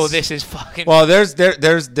lines, means, or this is fucking. Well, it's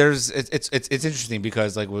interesting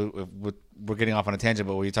because like we're getting off on a tangent,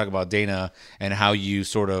 but when you talk about Dana and how you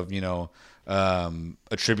sort of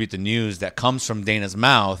attribute the news that comes from Dana's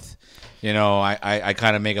mouth, you know, I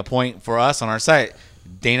kind of make a point for us on our site.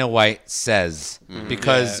 Dana White says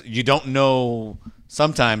because you don't know.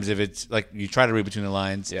 Sometimes if it's like you try to read between the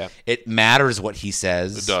lines, it matters what he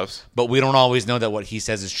says. It does. But we don't always know that what he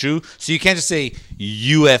says is true. So you can't just say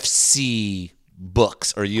UFC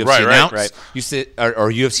books or UFC announce. Right. You say or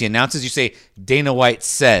UFC announces. You say Dana White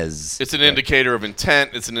says. It's an indicator of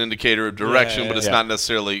intent. It's an indicator of direction, but it's not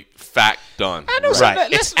necessarily fact done. And also,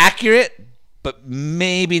 It's accurate, but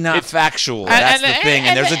maybe not factual. That's the thing.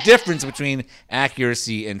 And there's a difference between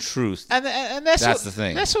accuracy and truth. And that's the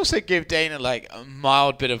thing. Let's also give Dana like a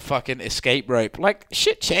mild bit of fucking escape rope. Like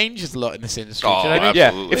shit changes a lot in this industry. Oh, do you know what I mean?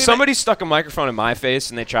 absolutely. Yeah, if somebody stuck a microphone in my face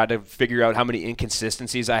and they tried to figure out how many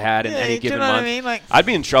inconsistencies I had in any given month, I'd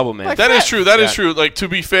be in trouble, man. Like that is true. That is true. Like, to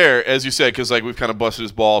be fair, as you said, because like we've kind of busted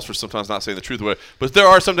his balls for sometimes not saying the truth away. But there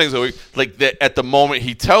are some things that like that at the moment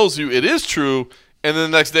he tells you it is true, and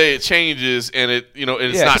then the next day it changes and it's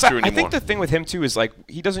not true anymore. I think the thing with him too is like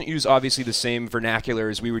he doesn't use obviously the same vernacular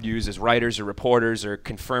as we would use as writers or reporters or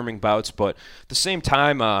confirming bouts, but at the same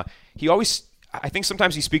time, I think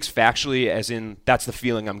sometimes he speaks factually, as in that's the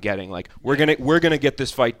feeling I'm getting. Like we're gonna get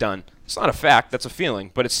this fight done. It's not a fact, that's a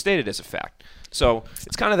feeling, but it's stated as a fact. So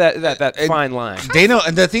it's kind of that fine line. Dana,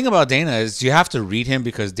 and the thing about Dana is you have to read him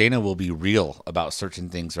because Dana will be real about certain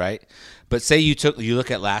things, right? But say you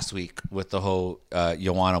look at last week with the whole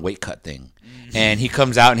Joanna weight cut thing, and he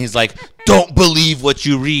comes out and he's like, "Don't believe what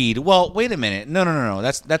you read." Well, wait a minute, no.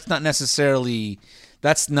 That's not necessarily.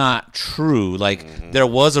 That's not true. Like, there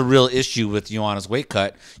was a real issue with Joanna's weight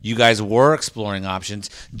cut. You guys were exploring options.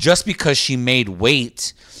 Just because she made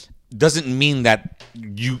weight doesn't mean that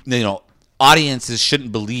audiences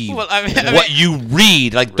shouldn't believe what you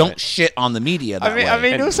read. Like, don't shit on the media that way. I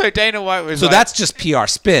mean, also Dana White was. So like, that's just PR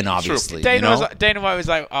spin, obviously. Dana White was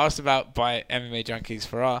like asked about by MMA Junkies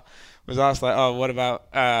for our. Was asked like, oh, what about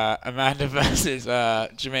Amanda versus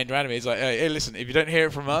Jermaine Durandamy? He's like, hey, listen, if you don't hear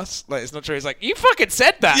it from us, like, it's not true. He's like, you fucking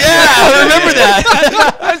said that. Yeah, I remember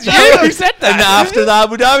that. That's you who said that. And after the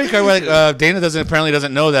Abu Dhabi card, we're like, Dana apparently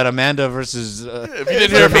doesn't know that Amanda versus if you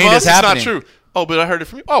didn't hear it from us, it's not true. Oh, but I heard it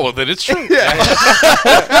from you. Oh, well, then it's true. You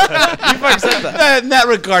fucking said that. In that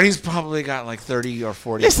regard, he's probably got like 30 or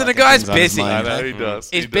 40. Listen, the guy's busy. I know he does.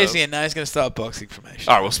 He's busy, and now he's going to start boxing formation.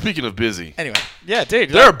 All right, well, speaking of busy. Anyway, yeah,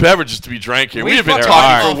 dude. There are beverages to be drank here. We have been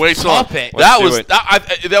talking for way too long.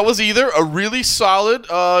 That was either a really solid,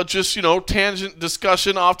 tangent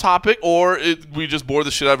discussion off topic, or we just bored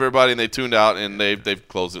the shit out of everybody and they tuned out and they've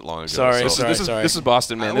closed it long ago. Sorry. This is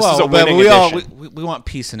Boston, man. This is a winning edition. We want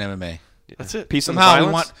peace in MMA. That's it. Peace and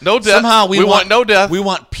violence. No death. We want no death. We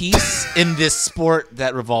want peace in this sport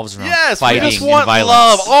that revolves around we fighting just want and violence.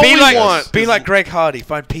 love. All we want. Be like Greg Hardy.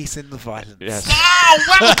 Find peace in the violence. Yes.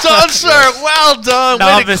 Oh, well done, sir. Well done.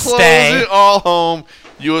 Way to close it all home.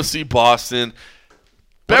 UFC Boston.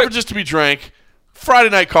 Beverages to be drank.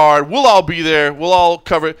 Friday night card. We'll all be there. We'll all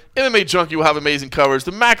cover it. MMA Junkie will have amazing coverage.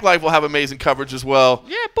 The Mac Life will have amazing coverage as well.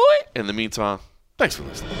 Yeah, boy. In the meantime, thanks for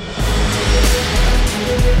listening.